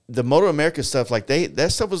like the Moto America stuff. Like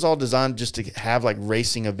that stuff was all designed just to have like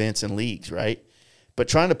racing events and leagues, right? But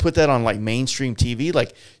trying to put that on like mainstream TV,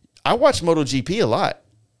 like I watch MotoGP a lot.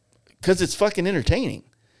 Because it's fucking entertaining.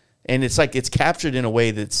 And it's like it's captured in a way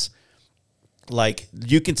that's like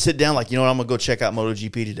you can sit down like, I'm going to go check out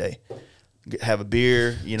MotoGP today. Have a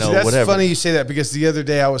beer, that's whatever. Funny you say that, because the other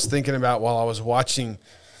day I was thinking about while I was watching,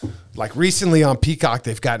 like recently on Peacock,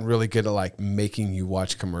 they've gotten really good at like making you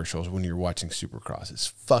watch commercials when you're watching Supercross. It's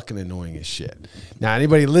fucking annoying as shit. Now,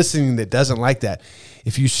 anybody listening that doesn't like that,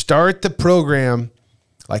 if you start the program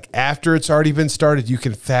like after it's already been started, you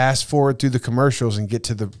can fast forward through the commercials and get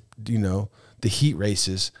to the the heat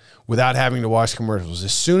races without having to watch commercials.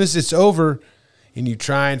 As soon as it's over and you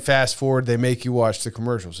try and fast forward, they make you watch the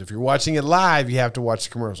commercials. If you're watching it live, you have to watch the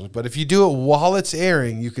commercials. But if you do it while it's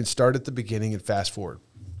airing, you can start at the beginning and fast forward.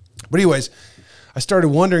 But anyways, I started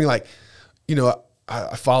wondering, like, you know,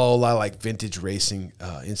 I follow a lot of like vintage racing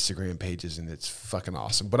Instagram pages, and it's fucking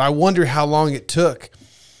awesome. But I wonder how long it took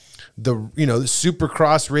the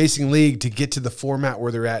Supercross Racing League to get to the format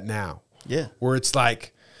where they're at now. Yeah. Where it's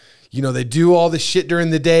like, you know, they do all the shit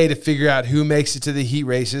during the day to figure out who makes it to the heat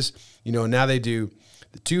races. You know, now they do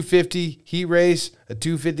the 250 heat race, a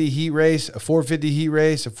 250 heat race, a 450 heat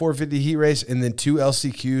race, a 450 heat race, and then 2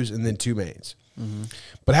 LCQs and then 2 mains. Mm-hmm.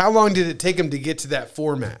 But how long did it take them to get to that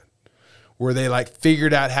format where they like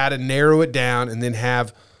figured out how to narrow it down and then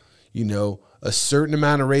have, you know, a certain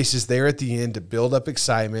amount of races there at the end to build up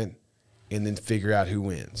excitement and then figure out who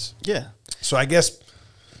wins? Yeah. So I guess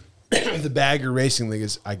the Bagger Racing League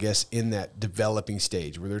is, I guess, in that developing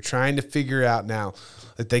stage where they're trying to figure out now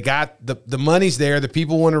that they got the money's there, the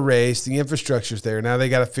people want to race, the infrastructure's there. Now they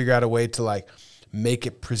got to figure out a way to like make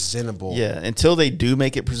it presentable. Yeah, until they do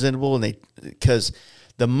make it presentable, and because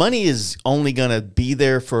the money is only going to be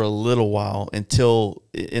there for a little while until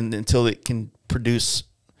it can produce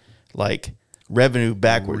like revenue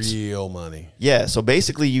backwards. Real money. Yeah, so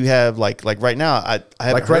basically you have like right now I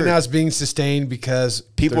like right now it's being sustained because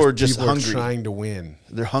people are just hungry, trying to win.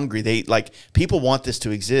 They're hungry. They like people want this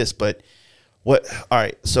to exist, but what? All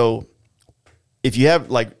right, so if you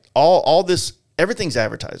have like all this, everything's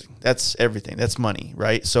advertising. That's everything. That's money,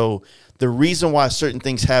 right? So the reason why certain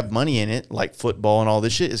things have money in it, like football and all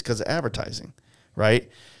this shit, is because of advertising, right?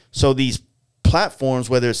 So these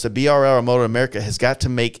platforms, whether it's the BRL or Motor America, has got to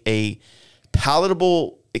make a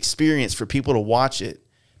palatable experience for people to watch it,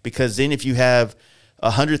 because then if you have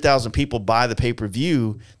 100,000 people buy the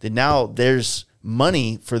pay-per-view, then now there's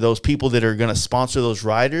money for those people that are going to sponsor those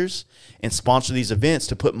riders and sponsor these events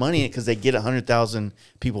to put money in it because they get 100,000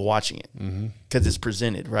 people watching it because it's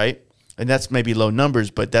presented, right? And that's maybe low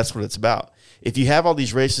numbers, but that's what it's about. If you have all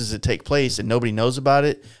these races that take place and nobody knows about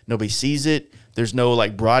it, nobody sees it, there's no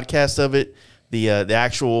like broadcast of it, the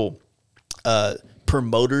actual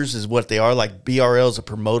promoters is what they are. Like BRL is a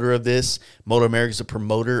promoter of this, Motor America is a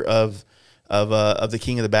promoter of the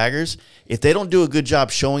King of the Baggers. If they don't do a good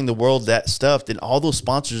job showing the world that stuff, then all those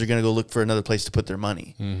sponsors are going to go look for another place to put their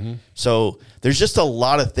money. Mm-hmm. So there's just a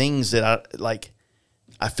lot of things that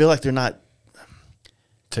I feel like they're not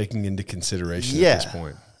taking into consideration at this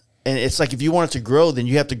point. And it's like, if you want it to grow, then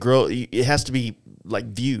you have to grow. It has to be like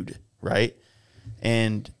viewed, right?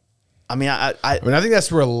 And I mean, I think that's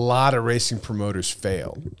where a lot of racing promoters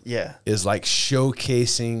fail. Yeah. Is like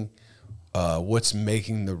showcasing what's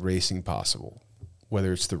making the racing possible,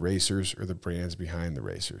 whether it's the racers or the brands behind the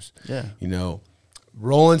racers. Yeah. You know,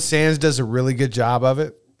 Roland Sands does a really good job of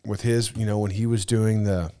it with his, you know, when he was doing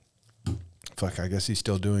I guess he's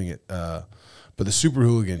still doing it. But the Super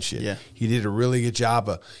Hooligan shit. Yeah. He did a really good job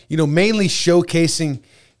of, you know, mainly showcasing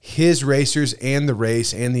his racers and the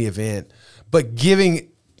race and the event, but giving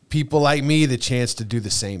people like me the chance to do the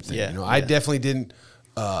same thing. Yeah. You know, I definitely didn't,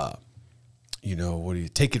 you know,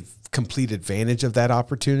 take complete advantage of that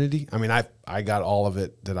opportunity. I mean, I got all of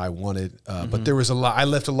it that I wanted, but there was a lot. I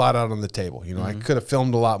left a lot out on the table. You know, I could have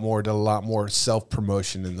filmed a lot more, did a lot more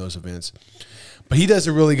self-promotion in those events. But he does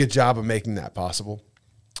a really good job of making that possible.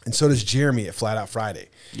 And so does Jeremy at Flat Out Friday.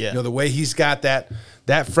 Yeah. You know, the way he's got that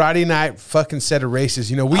Friday night fucking set of races.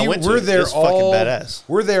 You know, we're there all badass.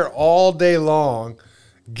 We're there all day long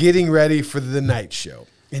getting ready for the night show.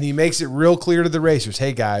 And he makes it real clear to the racers,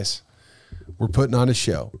 hey guys, we're putting on a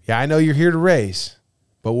show. Yeah, I know you're here to race,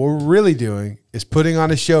 but what we're really doing is putting on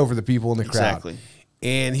a show for the people in the crowd. Exactly.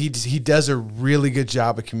 And he does a really good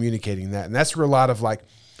job of communicating that. And that's where a lot of like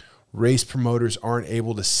race promoters aren't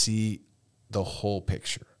able to see the whole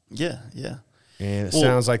picture. Yeah, yeah. And it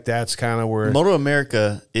sounds like that's kind of where Moto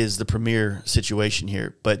America is the premier situation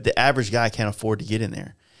here, but the average guy can't afford to get in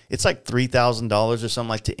there. It's like $3,000 or something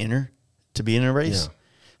like to be in a race. Yeah.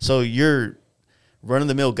 So you're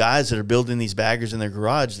run-of-the-mill guys that are building these baggers in their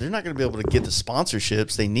garage, they're not going to be able to get the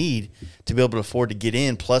sponsorships they need to be able to afford to get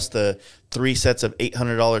in, plus the 3 sets of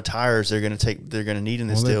 $800 tires they're going to need in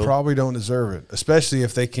this deal. They probably don't deserve it, especially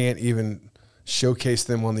if they can't even showcase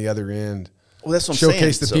them on the other end. Well, that's what I'm saying.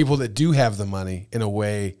 Showcase the people that do have the money in a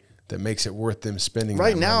way that makes it worth them spending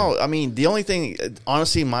right now. Money. I mean, the only thing,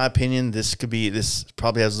 honestly, in my opinion, this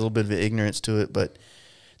probably has a little bit of ignorance to it, but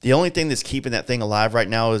the only thing that's keeping that thing alive right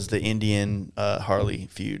now is the Indian Harley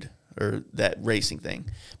feud, or that racing thing,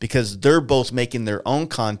 because they're both making their own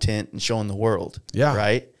content and showing the world. Yeah.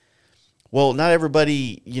 Right. Well, not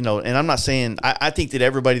everybody, you know, and I'm not saying I think that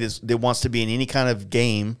everybody that wants to be in any kind of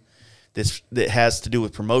game that has to do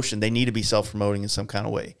with promotion, they need to be self-promoting in some kind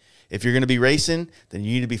of way. If you're going to be racing, then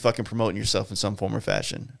you need to be fucking promoting yourself in some form or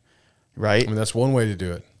fashion, right? I mean, that's one way to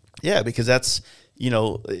do it. Yeah, because that's, you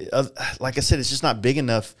know, like I said, it's just not big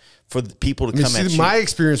enough for the people to come at you. My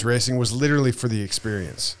experience racing was literally for the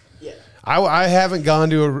experience. Yeah. I haven't gone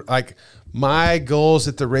to like my goals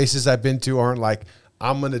at the races I've been to aren't like,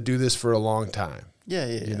 I'm going to do this for a long time. Yeah.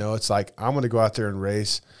 You know, it's like, I'm going to go out there and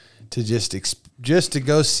race to just to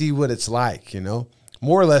go see what it's like, you know,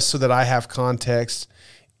 more or less so that I have context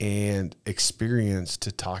and experience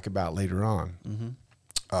to talk about later on.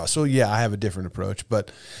 Mm-hmm. So yeah, I have a different approach, but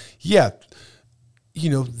yeah, you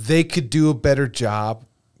know, they could do a better job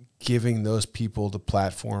giving those people the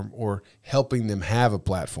platform or helping them have a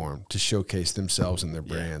platform to showcase themselves and their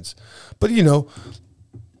brands. But, you know,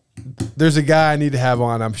 there's a guy I need to have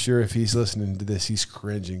on. I'm sure if he's listening to this, he's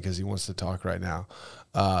cringing because he wants to talk right now.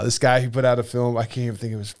 This guy who put out a film, I can't even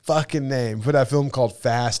think of his fucking name, put out a film called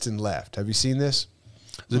Fast and Left. Have you seen this?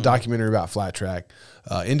 It's a documentary about flat track.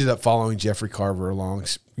 Ended up following Jeffrey Carver along,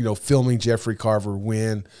 you know, filming Jeffrey Carver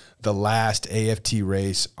win the last AFT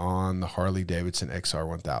race on the Harley Davidson XR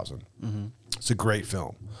 1000. Mm-hmm. It's a great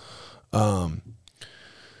film. But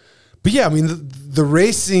yeah, I mean, the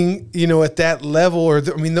racing, you know, at that level, or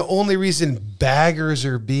I mean, the only reason baggers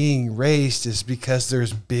are being raced is because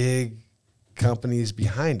there's big companies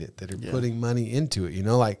behind it that are putting money into it. You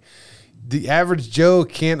know, like the average Joe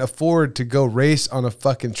can't afford to go race on a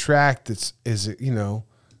fucking track you know,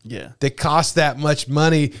 that costs that much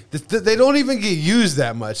money. They don't even get used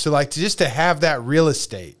that much. So like just to have that real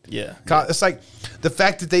estate. It's like the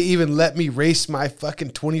fact that they even let me race my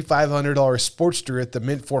fucking $2,500 Sportster at the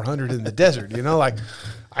Mint 400 in the desert. You know, like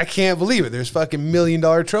I can't believe it. There's fucking $1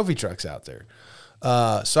 million trophy trucks out there.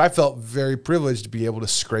 So I felt very privileged to be able to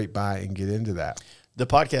scrape by and get into that. The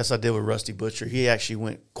podcast I did with Rusty Butcher, he actually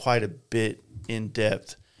went quite a bit in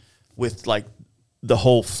depth with like the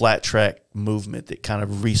whole flat track movement that kind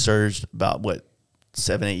of resurged about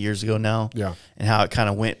 7-8 years ago now. Yeah. And how it kind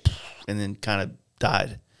of went and then kind of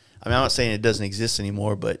died. I mean, I'm not saying it doesn't exist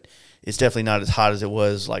anymore, but it's definitely not as hot as it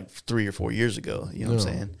was like 3 or 4 years ago. You know what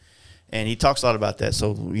I'm saying? And he talks a lot about that.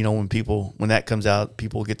 So, you know, when that comes out,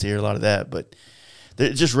 people get to hear a lot of that. But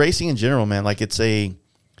just racing in general, man, like it's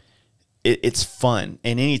fun.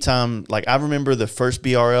 And anytime, like I remember the first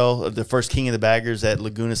BRL, the first King of the Baggers at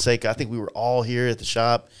Laguna Seca, I think we were all here at the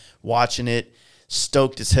shop watching it,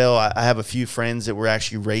 stoked as hell. I have a few friends that were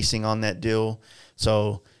actually racing on that deal.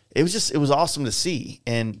 So it was awesome to see.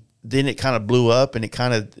 And then it kind of blew up and it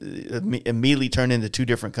kind of immediately turned into 2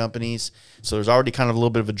 different companies. So there's already kind of a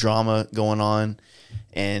little bit of a drama going on.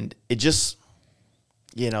 And it just,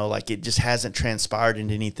 you know, like it just hasn't transpired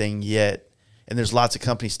into anything yet. And there's lots of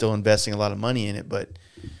companies still investing a lot of money in it, but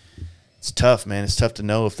it's tough, man. It's tough to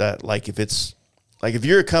know if that, like, if it's, like, if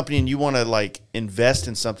you're a company and you want to, like, invest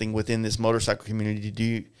in something within this motorcycle community,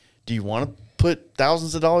 do you want to put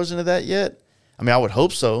thousands of dollars into that yet? I mean, I would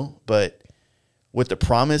hope so, but with the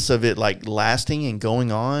promise of it, like, lasting and going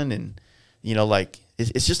on and, you know, like,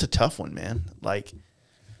 it's just a tough one, man. Like,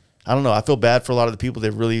 I don't know. I feel bad for a lot of the people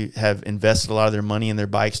that really have invested a lot of their money in their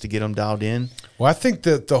bikes to get them dialed in. Well, I think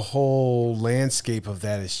that the whole landscape of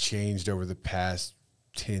that has changed over the past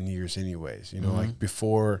 10 years anyways. You know, like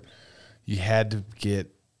before you had to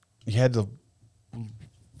get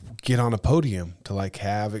on a podium to like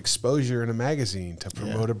have exposure in a magazine to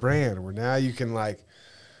promote a brand, where now you can like,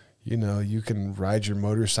 you know, you can ride your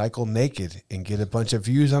motorcycle naked and get a bunch of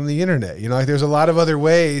views on the internet. You know, like there's a lot of other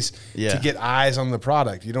ways to get eyes on the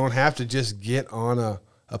product. You don't have to just get on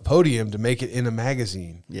a podium to make it in a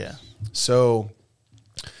magazine. Yeah. So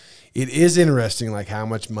it is interesting, like how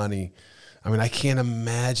much money, I mean, I can't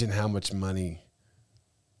imagine how much money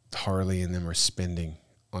Harley and them are spending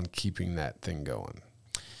on keeping that thing going.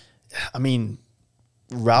 I mean,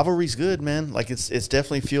 rivalry's good, man. Like it's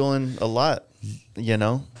definitely fueling a lot, you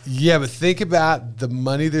know? Yeah, but think about the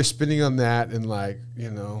money they're spending on that and like, you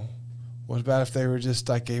know, what about if they were just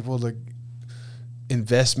like able to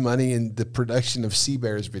invest money in the production of Sea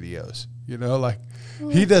Bear's videos? You know, like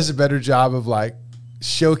he does a better job of like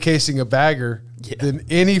showcasing a bagger than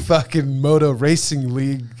any fucking moto racing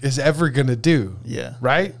league is ever going to do. Yeah.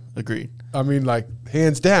 Right? Agreed. I mean, like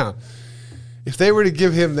hands down. If they were to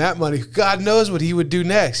give him that money, God knows what he would do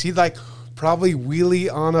next. He'd like probably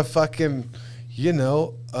wheelie on a fucking, you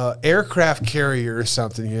know, aircraft carrier or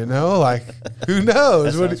something, you know? Like, who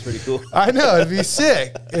knows? That sounds pretty cool. I know, it'd be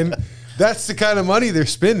sick. And that's the kind of money they're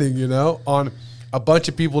spending, you know, on a bunch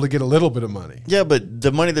of people to get a little bit of money. Yeah, but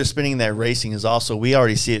the money they're spending in that racing is also, we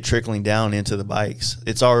already see it trickling down into the bikes.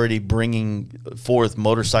 It's already bringing forth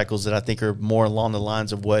motorcycles that I think are more along the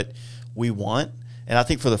lines of what we want. And I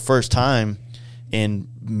think for the first time in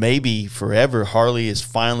maybe forever, Harley is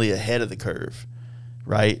finally ahead of the curve,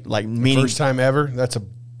 right? Like, meaning, First time ever? That's a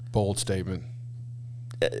bold statement.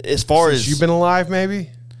 as far Since as you've been alive, maybe?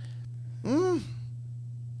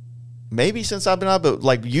 maybe since I've been out, but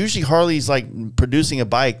like usually Harley's like producing a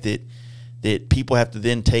bike that people have to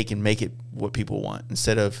then take and make it what people want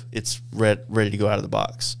instead of it's ready to go out of the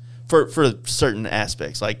box for certain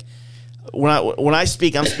aspects. Like when I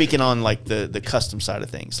speak, I'm speaking on like the custom side of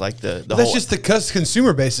things, like the That's whole, just the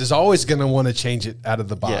consumer base is always going to want to change it out of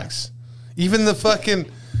the box. Even the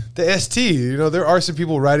ST, you know, there are some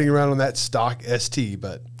people riding around on that stock ST,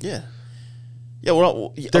 but yeah.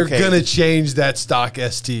 Well, they're going to change that stock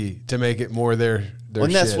ST to make it more their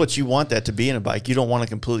and that's shit. what you want that to be in a bike. You don't want a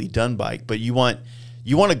completely done bike, but you want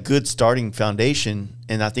a good starting foundation.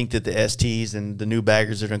 And I think that the STs and the new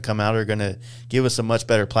baggers that are going to come out are going to give us a much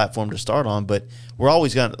better platform to start on. But we're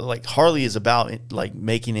always going to, like, Harley is about like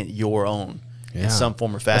making it your own in some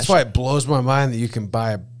form or fashion. That's why it blows my mind that you can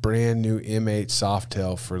buy a brand new M8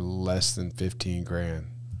 Softail for less than 15 grand.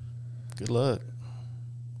 Good luck.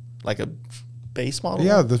 Like a base model?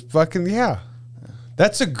 Yeah,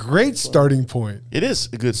 that's a great starting point. It is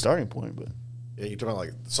a good starting point, but Yeah, you talking about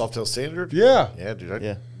like Softail standard? Yeah. Yeah, dude. I'd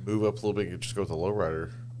Yeah. move up a little bit and just go with the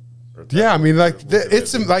lowrider. Yeah, I mean, like,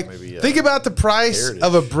 it's maybe, like, think about the price Heritage.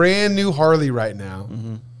 of a brand new Harley right now,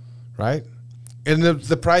 right? And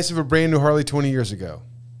the price of a brand new Harley 20 years ago.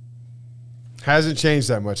 Hasn't changed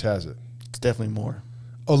that much, has it? it's definitely more.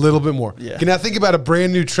 A little bit more. Yeah. Can I think about a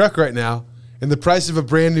brand new truck right now and the price of a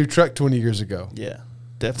brand new truck 20 years ago? Yeah.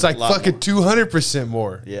 It's Definitely like fucking 200%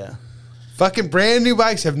 more. Yeah. Fucking brand new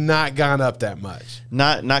bikes have not gone up that much.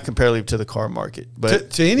 Not comparative to the car market,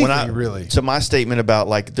 but To anything, when really. To my statement about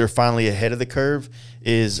like they're finally ahead of the curve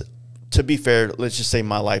is, to be fair, let's just say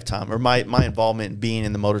my lifetime or my involvement in being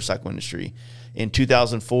in the motorcycle industry. In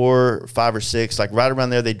 2004, 5 or 6, like right around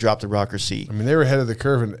there, they dropped the rocker seat. I mean, they were ahead of the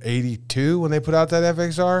curve in 82 when they put out that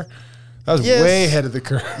FXR. That was Yes. way ahead of the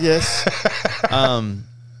curve. Yes.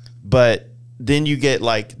 But then you get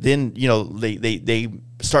like, then, you know, they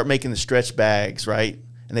start making the stretch bags, right?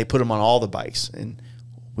 And they put them on all the bikes. And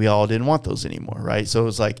we all didn't want those anymore, right? So it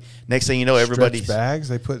was like, next thing you know, everybody's. Stretch bags?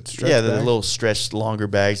 They put stretch Yeah, bags? the little stretched longer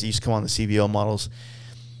bags that used to come on the CVO models.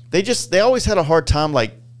 They always had a hard time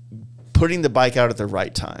like putting the bike out at the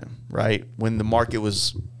right time, right? When the market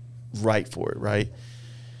was right for it, right?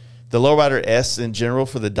 The Lowrider S in general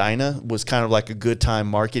for the Dyna was kind of like a good time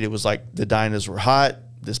market. It was like the Dynas were hot.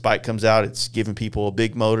 This bike comes out. It's giving people a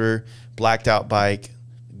big motor, blacked out bike,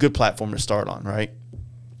 good platform to start on, right?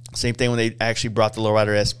 Same thing when they actually brought the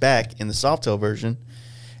Lowrider S back in the Softail version.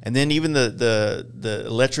 And then even the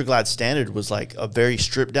Electra Glide Standard was like a very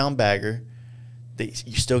stripped down bagger.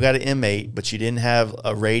 You still got an M8, but you didn't have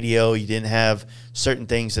a radio. You didn't have certain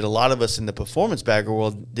things that a lot of us in the performance bagger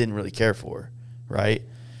world didn't really care for, right?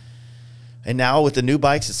 And now with the new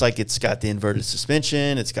bikes, it's like it's got the inverted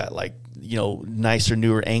suspension. It's got like, you know, nicer,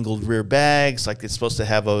 newer angled rear bags. Like it's supposed to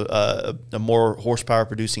have a more horsepower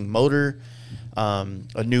producing motor,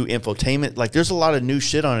 a new infotainment. Like there's a lot of new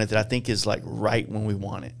shit on it that I think is like right when we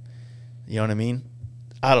want it. You know what I mean?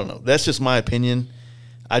 I don't know. That's just my opinion.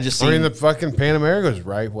 I mean, the fucking Pan America was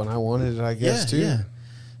right when I wanted it, I guess, too. Yeah.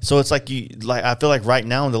 So it's like I feel like right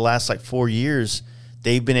now in the last like 4 years,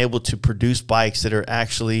 they've been able to produce bikes that are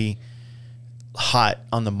actually hot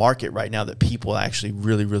on the market right now that people actually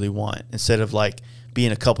really, really want, instead of like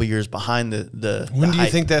being a couple years behind the When do you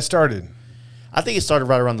hype. think that started? I think it started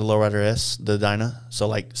right around the Lowrider S, the Dyna. So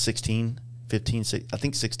like 16, 15, I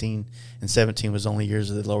think 16 and 17 was the only years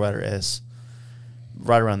of the Lowrider S,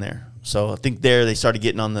 right around there. So I think there they started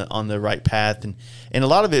getting on the right path, and a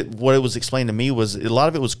lot of it, what it was explained to me was a lot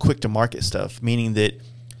of it was quick to market stuff, meaning that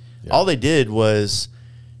all they did was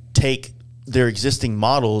take their existing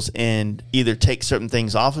models and either take certain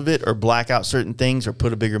things off of it or black out certain things or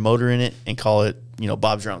put a bigger motor in it and call it, you know,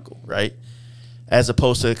 Bob's your uncle, right? As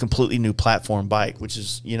opposed to a completely new platform bike, which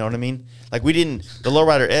is, you know what I mean? Like the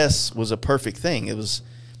Lowrider S was a perfect thing. It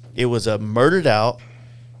was a murdered out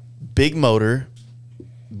big motor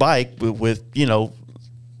bike with, you know,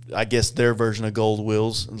 I guess their version of gold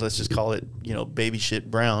wheels. Let's just call it, you know, baby shit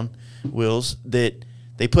brown wheels that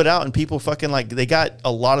they put out, and people fucking like, they got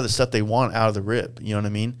a lot of the stuff they want out of the rip. You know what I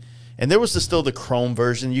mean? And there was still the chrome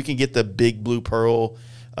version. You can get the big blue pearl,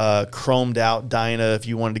 chromed out Dyna if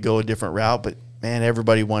you wanted to go a different route. But man,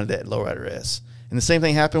 everybody wanted that Lowrider S. And the same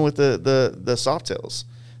thing happened with the Softails.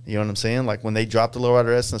 You know what I'm saying? Like when they dropped the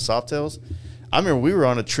lowrider S and the Softails. I remember we were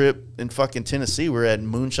on a trip in fucking Tennessee. We were at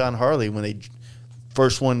Moonshine Harley when they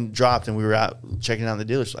first one dropped, and we were out checking out the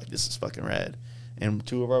dealers. Like, this is fucking rad. And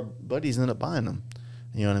 2 of our buddies ended up buying them.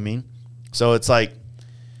 You know what I mean? So it's like,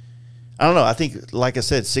 I don't know. I think, like I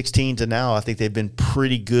said, 16 to now, I think they've been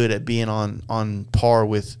pretty good at being on par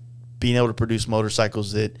with being able to produce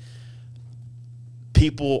motorcycles that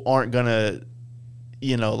people aren't going to,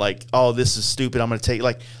 you know, like, oh, this is stupid, I'm going to take,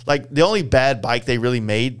 like the only bad bike they really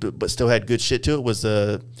made, but still had good shit to it, was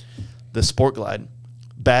the Sport Glide.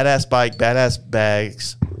 Badass bike, badass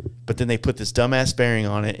bags, but then they put this dumbass bearing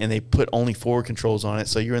on it, and they put only forward controls on it,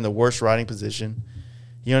 so you're in the worst riding position.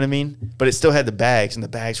 You know what I mean? But it still had the bags, and the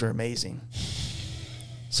bags were amazing.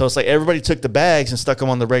 So it's like everybody took the bags and stuck them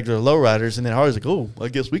on the regular lowriders, and then Harley's like, oh, I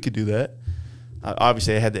guess we could do that.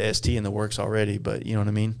 Obviously, they had the ST in the works already, but you know what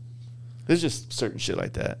I mean? There's just certain shit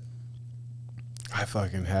like that. I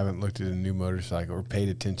fucking haven't looked at a new motorcycle or paid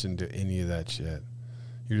attention to any of that shit.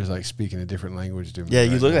 You're just like speaking a different language to me. Yeah,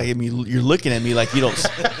 you look like him. You're looking at me like you don't.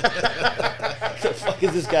 What the fuck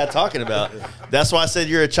is this guy talking about? That's why I said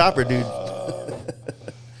you're a chopper, dude.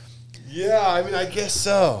 Yeah, I mean, I guess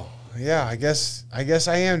so. Yeah, I guess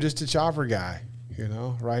I am just a chopper guy. You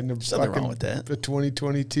know, riding a There's nothing wrong with that. The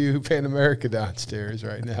 2022 Pan America downstairs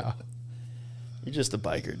right now. You're just a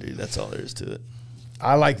biker, dude. That's all there is to it.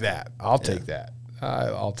 I like that. I'll take that.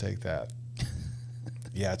 I'll take that.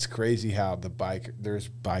 Yeah, it's crazy how there's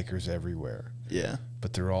bikers everywhere. Yeah,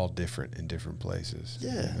 but they're all different in different places.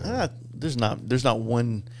 Yeah, you know? There's not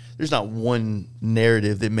one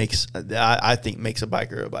narrative that makes I think makes a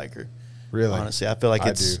biker. Really, honestly, I feel like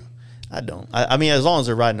I don't. I mean, as long as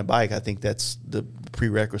they're riding a bike, I think that's the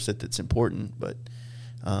prerequisite that's important. But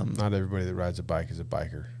not everybody that rides a bike is a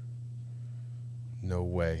biker. No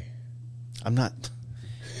way. I'm not.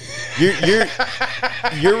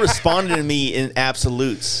 You're responding to me in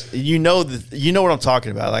absolutes. You know what I'm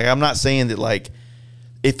talking about. Like, I'm not saying that, like,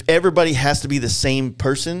 if everybody has to be the same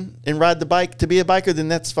person and ride the bike to be a biker, then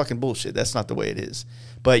that's fucking bullshit. That's not the way it is.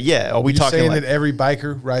 But yeah, are we talking saying like, that every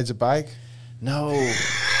biker rides a bike? No.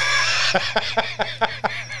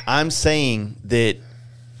 I'm saying that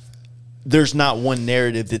there's not one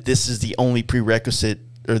narrative that this is the only prerequisite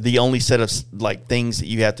or the only set of like things that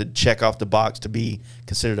you have to check off the box to be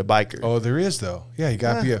considered a biker. Oh, there is though. Yeah, you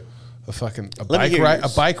got to be a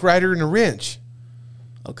bike rider and a wrench.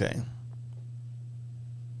 Okay.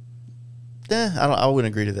 I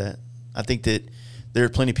wouldn't agree to that. I think that there are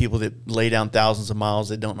plenty of people that lay down thousands of miles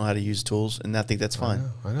that don't know how to use tools, and I think that's fine.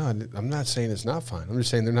 I know. I'm not saying it's not fine. I'm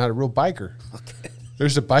just saying they're not a real biker. Okay.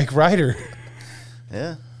 There's a bike rider.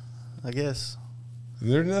 Yeah, I guess.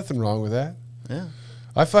 There's nothing wrong with that. Yeah.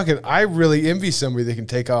 I really envy somebody that can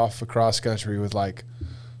take off across country with like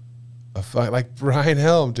Brian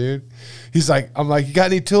Helm, dude. He's like, I'm like, you got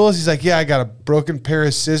any tools? He's like, yeah, I got a broken pair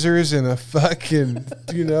of scissors and a fucking,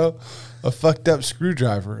 a fucked up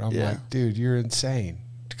screwdriver. I'm like, dude, you're insane.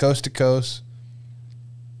 Coast to coast.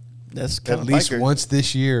 That's kind at of least biker. Once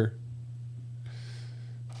this year.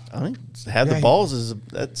 I mean, the balls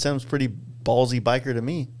that sounds pretty ballsy biker to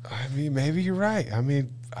me. I mean, maybe you're right. I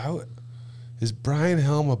mean, is Brian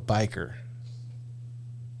Helm a biker?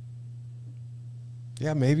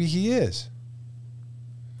 Yeah, maybe he is.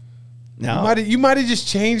 No, you might have just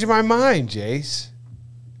changed my mind, Jace.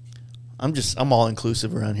 I'm all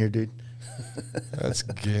inclusive around here, dude. That's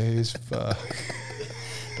gay as fuck.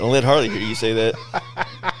 Don't let Harley hear you say that.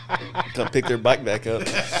 Come pick their bike back up.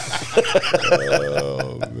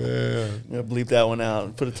 Oh man! I'm gonna bleep that one out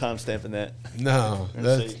and put a timestamp in that. No,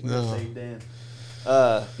 that's no.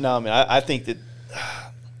 No, I mean, I think that,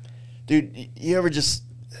 dude, you ever just,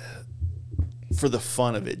 for the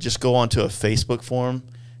fun of it, just go onto a Facebook forum,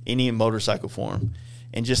 any motorcycle forum,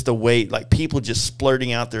 and just the way, like, people just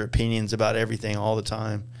splurting out their opinions about everything all the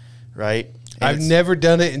time, right? And I've never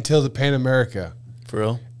done it until the Pan America. For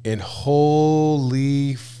real? And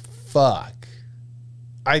holy fuck.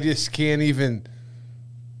 I just can't even,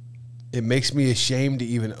 it makes me ashamed to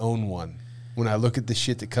even own one. When I look at the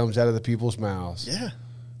shit that comes out of the people's mouths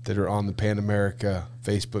that are on the Pan America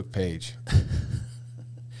Facebook page.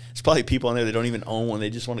 There's probably people on there that don't even own one. They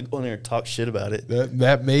just want to go in there and talk shit about it.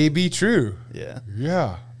 That may be true. Yeah.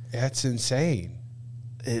 Yeah. That's insane.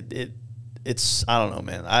 It's I don't know,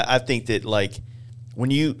 man. I think that, like,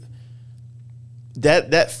 when you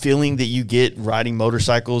that feeling that you get riding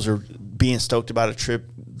motorcycles or being stoked about a trip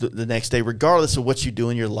the next day, regardless of what you do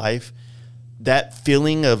in your life, that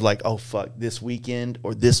feeling of like, oh fuck, this weekend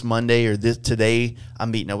or this Monday or today,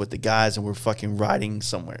 I'm meeting up with the guys and we're fucking riding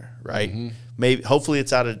somewhere, right? Mm-hmm. Maybe, hopefully,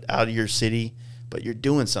 it's out of your city, but you're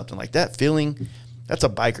doing something like that. Feeling, That's a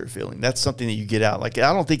biker feeling. That's something that you get out. Like,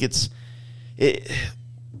 I don't think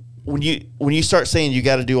when you start saying you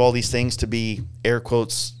got to do all these things to be, air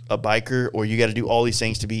quotes, a biker, or you got to do all these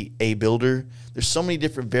things to be a builder, there's so many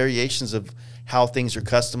different variations of how things are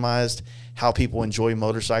customized, how people enjoy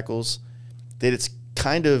motorcycles, that it's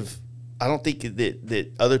kind of, I don't think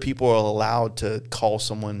that other people are allowed to call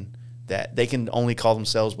someone that. They can only call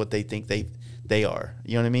themselves what they think they are.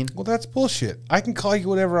 You know what I mean? Well, that's bullshit. I can call you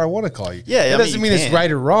whatever I want to call you. Yeah, that doesn't mean it's right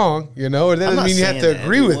or wrong, you know, or that doesn't mean you have to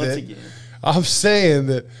agree with it. Again. I'm saying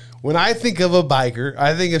that when I think of a biker,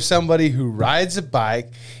 I think of somebody who rides a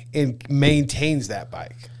bike and maintains that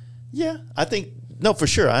bike. Yeah, I think, no, for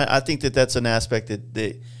sure. I think that that's an aspect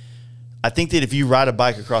that I think that if you ride a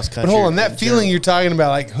bike across country. But hold on, that feeling you're talking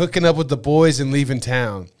about, like hooking up with the boys and leaving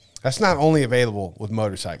town, that's not only available with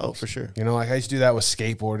motorcycles. Oh, for sure. You know, like I used to do that with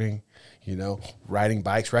skateboarding, you know, riding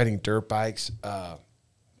bikes, riding dirt bikes,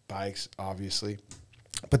 obviously.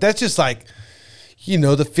 But that's just like, you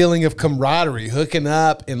know, the feeling of camaraderie, hooking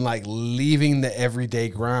up and like leaving the everyday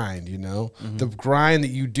grind, you know, the grind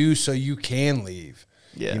that you do so you can leave.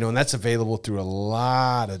 Yeah. You know, and that's available through a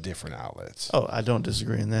lot of different outlets. Oh, I don't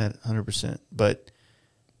disagree in that 100%. But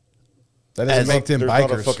that doesn't make them bikers.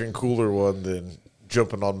 There's not a fucking cooler one than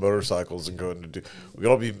jumping on motorcycles and going to do. We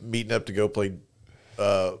could all be meeting up to go play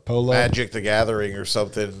Polo, Magic the Gathering or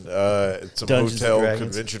something at some Dungeons hotel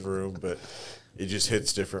convention room, but it just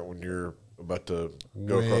hits different when you're about to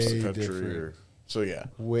go across the country. So yeah,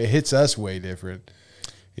 it hits us way different.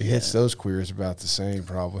 It hits those queers about the same,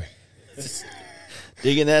 probably.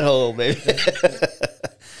 Digging that hole, baby.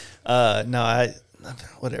 No,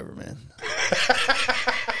 whatever, man.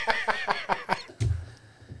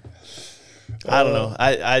 I don't know.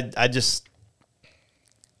 I just,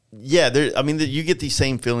 I mean, you get these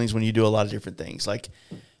same feelings when you do a lot of different things. Like,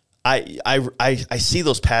 I see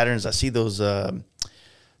those patterns. I see those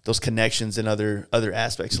connections in other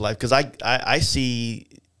aspects of life, because I see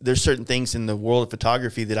there's certain things in the world of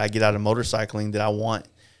photography that I get out of motorcycling that I want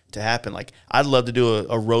to happen. Like, I'd love to do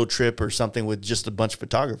a road trip or something with just a bunch of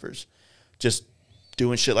photographers, just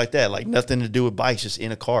doing shit like that, like nothing to do with bikes, just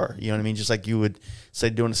in a car. You know what I mean? Just like you would say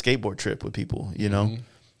doing a skateboard trip with people, you know.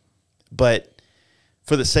 But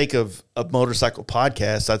for the sake of a motorcycle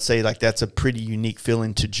podcast, I'd say like that's a pretty unique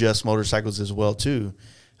feeling to just motorcycles as well too.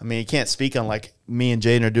 I mean, you can't speak on like me and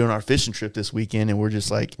Jaden are doing our fishing trip this weekend, and we're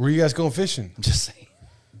just like, where you guys going fishing? I'm just saying.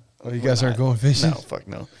 Oh, you guys aren't going fishing? No, fuck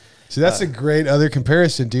no. So that's a great other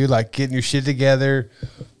comparison, dude. Like getting your shit together,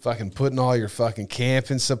 fucking putting all your fucking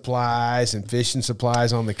camping supplies and fishing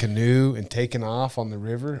supplies on the canoe and taking off on the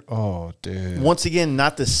river. Oh, dude. Once again,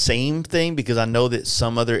 not the same thing, because I know that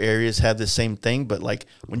some other areas have the same thing. But like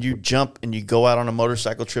when you jump and you go out on a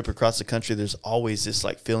motorcycle trip across the country, there's always this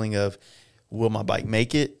like feeling of, will my bike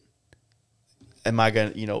make it? Am I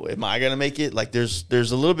gonna make it? Like there's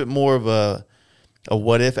a little bit more of a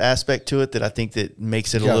what if aspect to it that I think that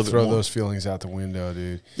makes it a little bit more. Throw those feelings out the window,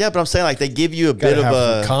 dude. Yeah, but I'm saying like they give you a bit of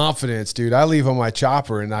a confidence, dude. I leave on my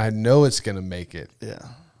chopper and I know it's gonna make it. Yeah.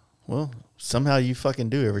 Well, somehow you fucking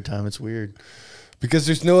do every time. It's weird. Because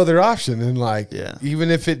there's no other option. And like, yeah,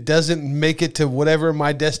 even if it doesn't make it to whatever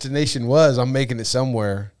my destination was, I'm making it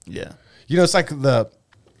somewhere. Yeah. You know, it's like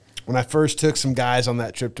when I first took some guys on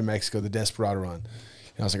that trip to Mexico, the Desperado run.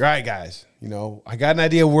 And I was like, all right, guys, you know, I got an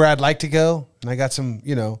idea where I'd like to go, and I got some,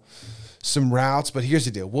 you know, some routes. But here's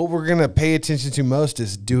the deal. What we're going to pay attention to most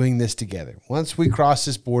is doing this together. Once we cross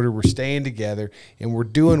this border, we're staying together, and we're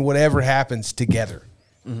doing whatever happens together.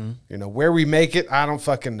 You know, where we make it, I don't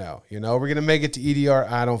fucking know. You know, we're going to make it to EDR,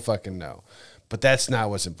 I don't fucking know. But that's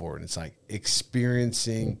not what's important. It's like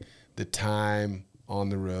experiencing the time on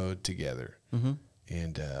the road together.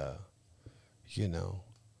 And, you know,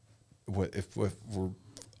 if we're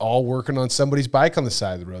all working on somebody's bike on the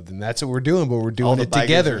side of the road, then that's what we're doing, but we're doing it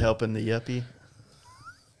together. Helping the yuppie.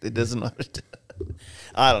 It doesn't know.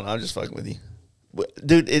 I don't know. I'm just fucking with you.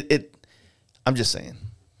 Dude, I'm just saying.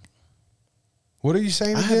 What are you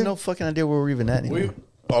saying I again? have no fucking idea where we're even at anymore.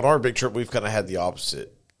 On our big trip, we've kind of had the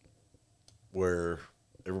opposite, where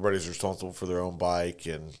everybody's responsible for their own bike,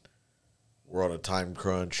 and we're on a time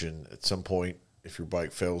crunch, and at some point, if your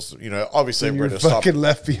bike fails, you know, obviously everybody will stop. Fucking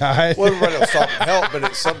left behind. Well, everybody will stop and help, but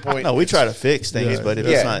at some point, no, we try to fix things, but if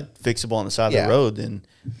it's not fixable on the side of the road, then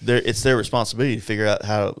it's their responsibility to figure out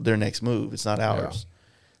how their next move. It's not ours,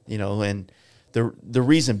 you know. And the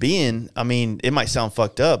reason being, I mean, it might sound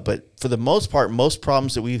fucked up, but for the most part, most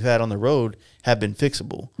problems that we've had on the road have been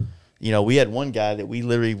fixable. You know, we had one guy that we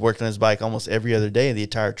literally worked on his bike almost every other day of the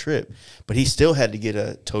entire trip, but he still had to get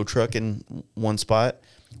a tow truck in one spot.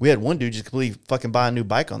 We had one dude just completely fucking buy a new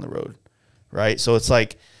bike on the road, right? So it's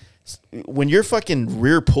like when your fucking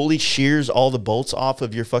rear pulley shears all the bolts off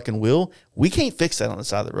of your fucking wheel, we can't fix that on the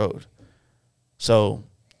side of the road. So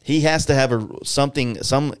he has to have some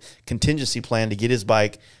contingency plan to get his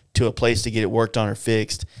bike to a place to get it worked on or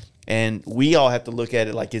fixed. And we all have to look at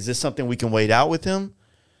it like, is this something we can wait out with him?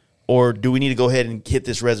 Or do we need to go ahead and hit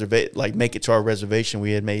this reservation, like make it to our reservation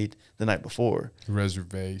we had made the night before?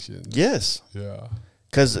 Reservation. Yes. Yeah.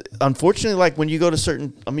 Because unfortunately, like when you go to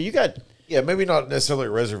certain, I mean, you got. Yeah, maybe not necessarily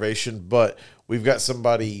a reservation, but we've got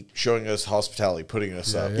somebody showing us hospitality, putting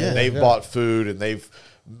us up. yeah, And they've yeah. bought food and they've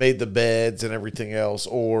made the beds and everything else.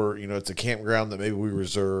 Or, you know, it's a campground that maybe we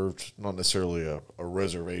reserved, not necessarily a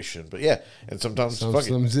reservation. But yeah, and sometimes fuck it.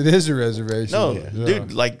 Sometimes it is a reservation. No, Yeah.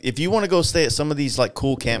 dude, like if you want to go stay at some of these like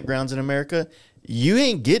cool campgrounds in America, you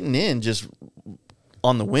ain't getting in just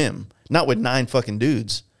on the whim. Not with 9 fucking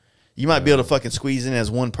dudes. You might be able to fucking squeeze in as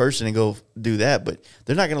one person and go do that, but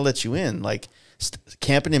they're not going to let you in. Like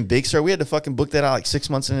camping in Big Sur, we had to fucking book that out like 6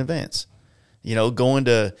 months in advance. You know, going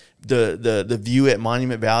to the view at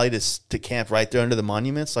Monument Valley to camp right there under the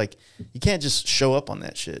monuments. Like you can't just show up on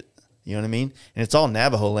that shit. You know what I mean? And it's all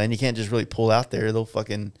Navajo land. You can't just really pull out there. They'll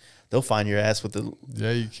find your ass with the.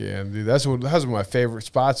 Yeah, you can, dude. That was one of my favorite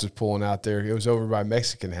spots was pulling out there. It was over by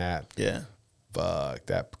Mexican Hat. Yeah. Fuck,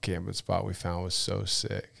 that camping spot we found was so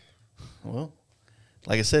sick. Well,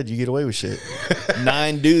 like I said, you get away with shit.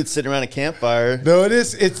 9 dudes sitting around a campfire. No, it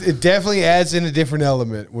is. It definitely adds in a different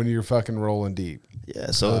element when you're fucking rolling deep.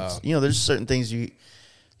 Yeah, so it's, you know, there's certain things we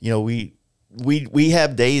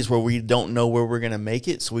have days where we don't know where we're gonna make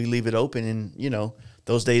it, so we leave it open, and you know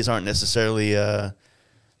those days aren't necessarily.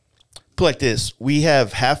 Put like this: we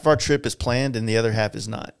have half of our trip is planned, and the other half is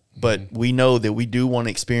not. But we know that we do want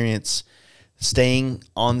to experience staying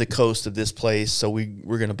on the coast of this place, so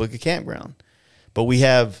we're gonna book a campground. But we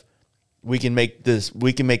can make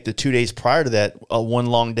the 2 days prior to that a 1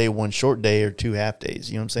 long day, 1 short day, or 2 half days.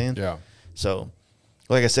 You know what I'm saying? Yeah. So,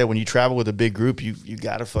 like I said, when you travel with a big group, you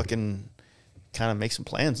got to fucking kind of make some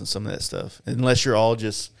plans on some of that stuff. Unless you're all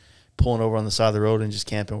just pulling over on the side of the road and just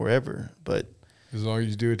camping wherever. But As long as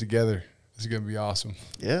you do it together, it's going to be awesome.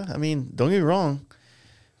 yeah, I mean, don't get me wrong.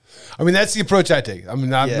 I mean, that's the approach I take. I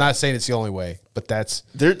mean, I'm Yeah. not saying it's the only way, but that's,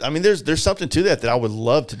 There's something to that I would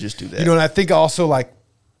love to just do that. you know, and I think also like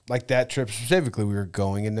that trip specifically, we were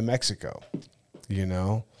going into Mexico, you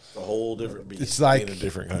know? A whole different beast. It's like- being a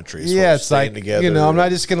different country. Yeah, it's like, together, you know, I'm not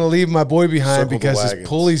just going to leave my boy behind Circle the because his wagons.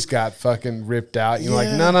 pulley's got fucking ripped out. You're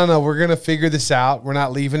Yeah. like, no, we're going to figure this out. We're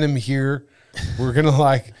not leaving him here. We're going to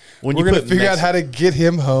When we're you going to put figure out how to get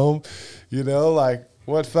him home. You know, like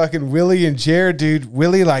what fucking Willie and Jared, dude.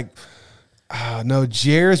 Willie, like, no,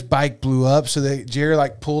 Jared's bike blew up. So Jared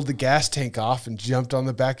like pulled the gas tank off and jumped on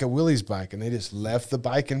the back of Willie's bike. And they just left the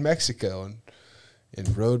bike in Mexico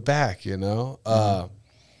and rode back, you know?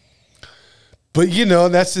 But you know,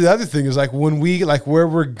 that's the other thing is like when we like where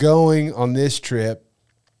we're going on this trip,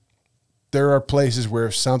 there are places where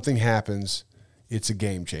if something happens, it's a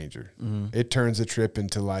game changer. It turns the trip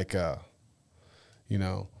into like you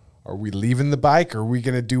know, are we leaving the bike or are we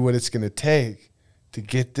going to do what it's going to take to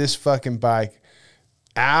get this fucking bike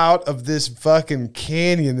out of this fucking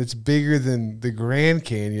canyon that's bigger than the Grand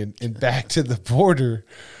Canyon and back to the border?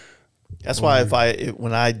 That's why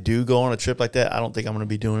when I do go on a trip like that, I don't think I'm going to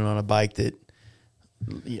be doing it on a bike that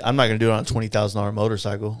I'm not going to do it on a $20,000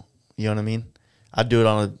 motorcycle. You know what I mean? I'd do it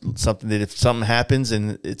on something that if something happens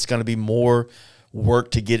and it's going to be more work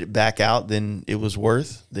to get it back out than it was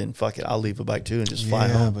worth, then fuck it. I'll leave a bike too and just fly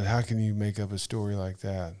home. But how can you make up a story like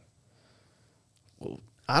that? Well,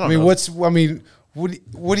 I don't I mean, know.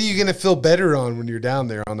 what are you going to feel better on when you're down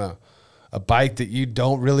there on a bike that you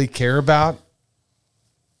don't really care about?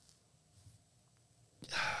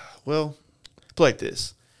 Well, put like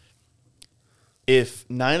this. If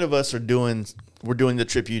 9 of us we're doing the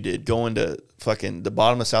trip you did, going to fucking the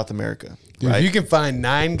bottom of South America, Dude, right? if you can find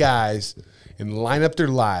 9 guys and line up their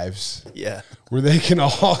lives Yeah. where they can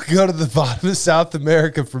all go to the bottom of South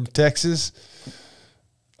America from Texas,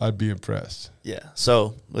 I'd be impressed. Yeah.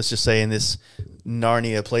 So let's just say in this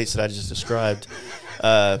Narnia place that I just described,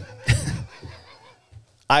 I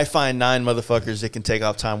find 9 motherfuckers that can take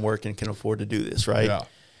off time work and can afford to do this, right? Yeah.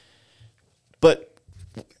 But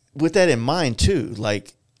with that in mind too,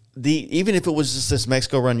 like even if it was just this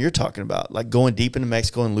Mexico run you're talking about, like going deep into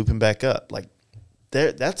Mexico and looping back up, like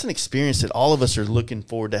that's an experience that all of us are looking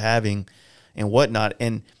forward to having and whatnot.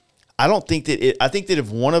 And I don't think that I think that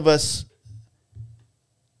if one of us,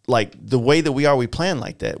 like the way that we plan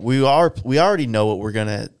like that, we already know what we're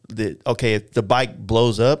gonna. Okay, if the bike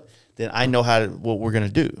blows up, then I know what we're gonna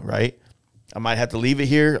do. Right? I might have to leave it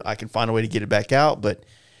here. I can find a way to get it back out, but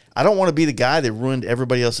I don't want to be the guy that ruined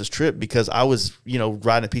everybody else's trip because I was, you know,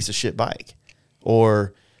 riding a piece of shit bike,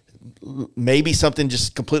 or maybe something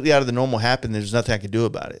just completely out of the normal happened. There's nothing I could do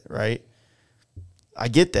about it. Right. I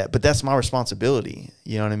get that, but that's my responsibility.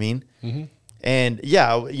 You know what I mean? Mm-hmm. And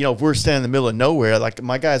yeah, you know, if we're standing in the middle of nowhere, like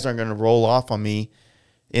my guys aren't going to roll off on me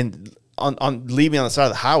and on leave me on the side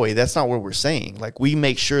of the highway. That's not what we're saying. Like, we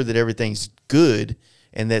make sure that everything's good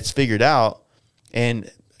and that's figured out.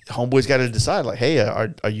 And homeboy's got to decide, like, hey,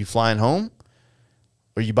 are you flying home?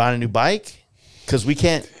 Are you buying a new bike? Because we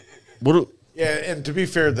can't. Yeah, and to be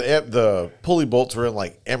fair, the pulley bolts were in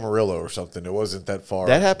like Amarillo or something. It wasn't that far.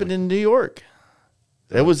 That happened in New York.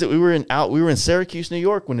 That was it. We were in Syracuse, New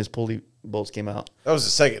York, when his pulley bolts came out. That was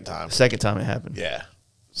the second time. Second time it happened. Yeah,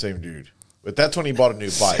 same dude. But that's when he bought a new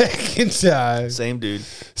bike. Second time. Same dude.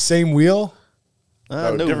 Same wheel?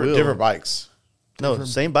 No, no different wheel. different bikes. No,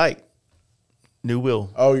 same bike. New wheel.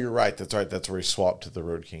 Oh, you're right. That's right. That's where he swapped to the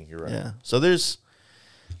Road King. You're right. Yeah. So there's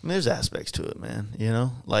aspects to it, man. You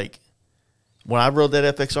know, like when I rode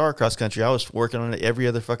that FXR across country, I was working on it every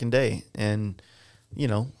other fucking day, and you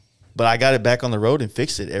know, but I got it back on the road and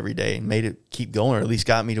fixed it every day and made it keep going, or at least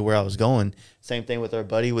got me to where I was going. Same thing with our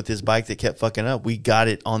buddy with his bike that kept fucking up. We got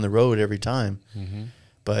it on the road every time. Mm-hmm.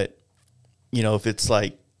 But you know, if it's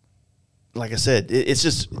like I said, it's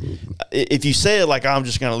just, if you say it like, I'm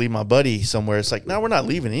just going to leave my buddy somewhere, it's like, no, we're not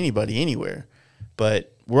leaving anybody anywhere.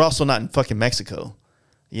 But we're also not in fucking Mexico.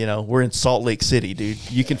 You know, we're in Salt Lake City, dude.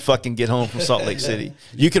 You can fucking get home from Salt Lake City.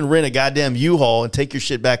 You can rent a goddamn U-Haul and take your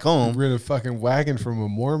shit back home. Rent a fucking wagon from a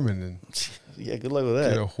Mormon and yeah, good luck with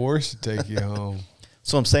that. Get a horse to take you home.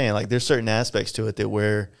 So I'm saying, like, there's certain aspects to it that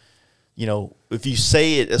where, you know, if you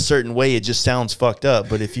say it a certain way, it just sounds fucked up.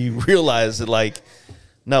 But if you realize that, like,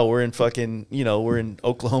 no, we're in fucking, you know, we're in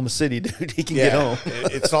Oklahoma City, dude. He can get home.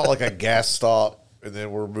 It's not like a gas stop and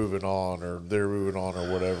then we're moving on or they're moving on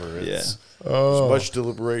or whatever. It's much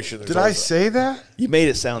deliberation. Did I say that? You made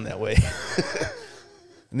it sound that way.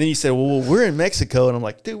 And then you said, well, we're in Mexico. And I'm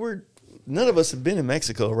like, dude, none of us have been in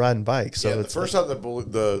Mexico riding bikes. So yeah, the it's first time I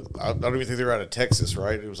don't even think they were out of Texas,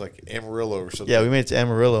 right? It was like Amarillo or something. Yeah, we made it to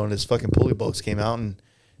Amarillo and his fucking pulley bolts came out. And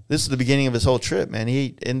this is the beginning of his whole trip, man.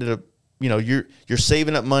 He ended up, you know, you're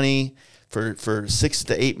saving up money for 6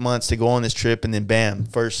 to 8 months to go on this trip, and then bam,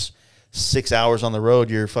 first 6 hours on the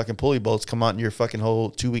road, your fucking pulley bolts come out, and your fucking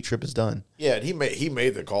whole 2-week trip is done. Yeah, and he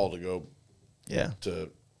made the call to go. Yeah.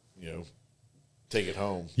 To, you know, take it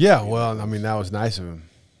home. Yeah, well, I mean, that was nice of him.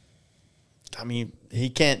 I mean,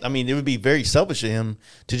 he can't. I mean, it would be very selfish of him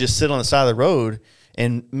to just sit on the side of the road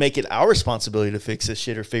and make it our responsibility to fix this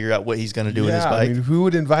shit or figure out what he's going to do with his bike. I mean, who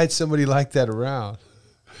would invite somebody like that around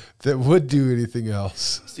that would do anything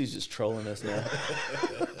else? This dude's just trolling us now.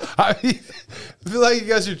 I mean, I feel like you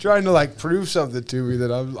guys are trying to like prove something to me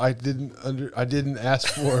that I didn't ask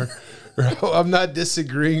for, or I'm not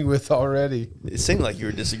disagreeing with already. It seemed like you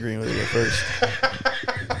were disagreeing with it at first.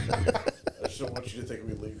 I just don't want you to think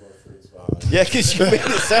we leave our fruits behind. Yeah, because you made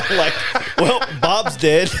it sound like, well, Bob's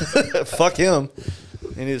dead. Fuck him.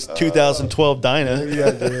 In his 2012 Dyna.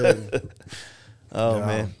 Yeah, dude. Oh, No.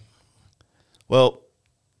 man. Well,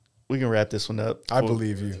 we can wrap this one up. I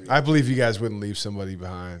believe you. I believe you guys wouldn't leave somebody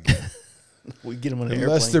behind. We get them on an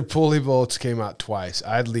Unless airplane. their pulley bolts came out twice.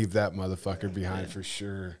 I'd leave that motherfucker behind for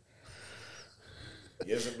sure.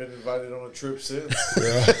 He hasn't been invited on a trip since.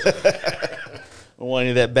 I don't want any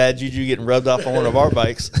of that bad juju getting rubbed off on one of our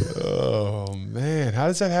bikes. Oh, man. How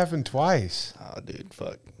does that happen twice? Oh, dude,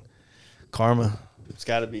 fuck. Karma. It's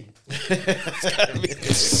got to be. It's got to be.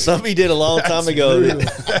 Somebody did a long time ago.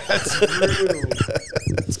 That's brutal.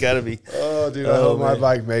 It's got to be. Oh, dude, I hope my man.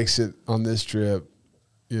 bike makes it on this trip.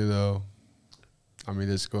 You know, I mean,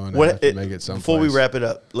 it's going to have to make it someplace. Before we wrap it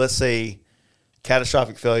up, let's say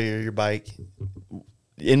catastrophic failure of your bike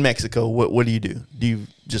in Mexico. What do you do? Do you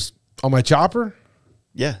just on my chopper?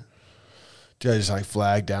 Yeah. Do I just like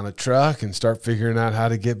flag down a truck and start figuring out how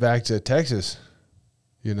to get back to Texas?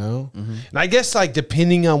 You know, and I guess like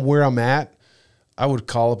depending on where I'm at, I would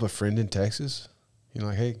call up a friend in Texas. You know,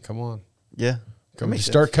 like, hey, come on, Yeah. come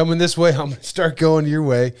start coming this way. I'm gonna start going your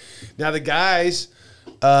way. Now the guys,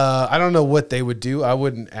 I don't know what they would do. I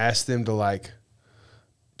wouldn't ask them to like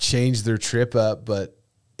change their trip up, but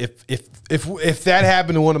if that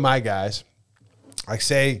happened to one of my guys, like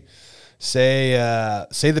say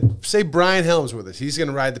Brian Helms with us, he's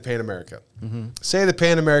gonna ride the Pan America. Say the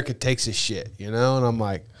Pan America takes a shit, you know, and I'm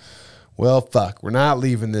like, well, fuck, we're not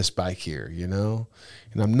leaving this bike here, you know,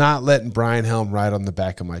 and I'm not letting Brian Helm ride on the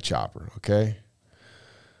back of my chopper. Okay,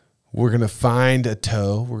 we're gonna find a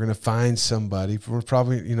tow. We're gonna find somebody. We're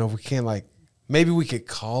probably, you know, we can't like, maybe we could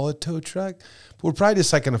call a tow truck, but we're probably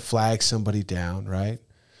just like gonna flag somebody down, right?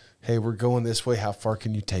 hey, we're going this way. How far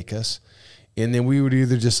can you take us? And then we would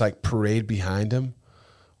either just like parade behind him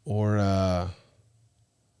or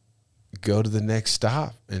go to the next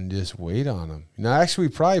stop and just wait on him. No, actually,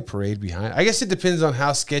 we probably parade behind. I guess it depends on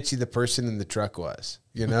how sketchy the person in the truck was.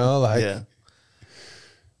 You know, like Yeah.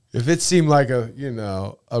 if it seemed like a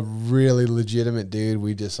really legitimate dude,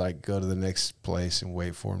 we just like go to the next place and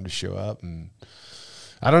wait for him to show up. And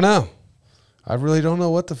I don't know. I really don't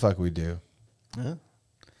know what the fuck we do. Yeah.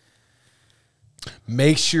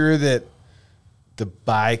 Make sure that the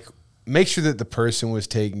person was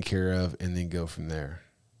taken care of and then go from there.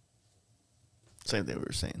 Same thing we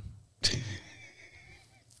were saying.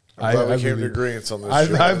 I'm glad we came to believe- agreement on this.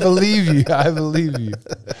 I believe you. I believe you.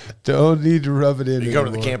 Don't need to rub it in. You come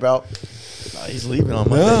to the camp out? Nah, he's leaving on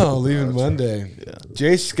Monday. No, leaving Monday. Yeah.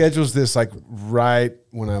 Jay schedules this like right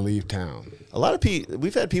when I leave town. A lot of people,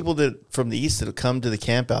 we've had people that from the east that have come to the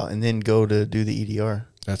camp out and then go to do the EDR.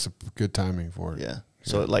 That's a good timing for it. Yeah.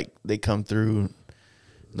 So like they come through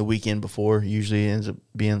the weekend before. Usually it ends up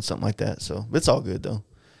being something like that. So it's all good though.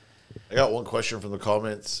 I got one question from the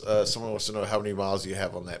comments. Someone wants to know how many miles you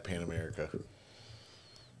have on that Pan America.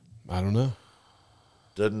 I don't know.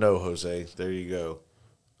 Doesn't know, Jose. There you go.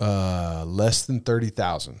 Less than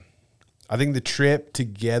 30,000. I think the trip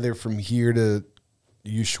together from here to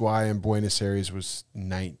Ushuaia and Buenos Aires was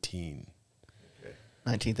 19.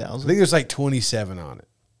 19,000. I think there's like 27 on it,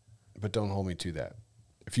 but don't hold me to that.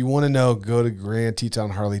 If you want to know, go to Grand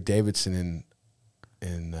Teton Harley Davidson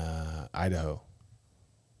in Idaho.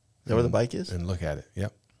 Is that where the bike is? And look at it.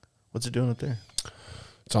 Yep. What's it doing up there?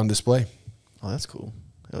 It's on display. Oh, that's cool.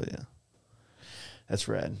 Hell yeah. That's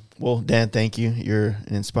rad. Well, Dan, thank you. You're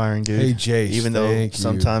an inspiring dude. Hey, Jace, Even though thank you.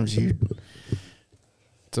 sometimes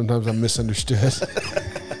Sometimes I'm misunderstood.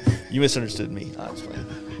 you misunderstood me. I was playing.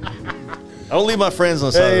 I don't leave my friends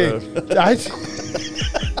on the side of the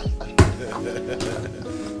road.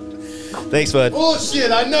 Thanks, bud.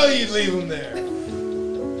 Bullshit. I know you'd leave them there.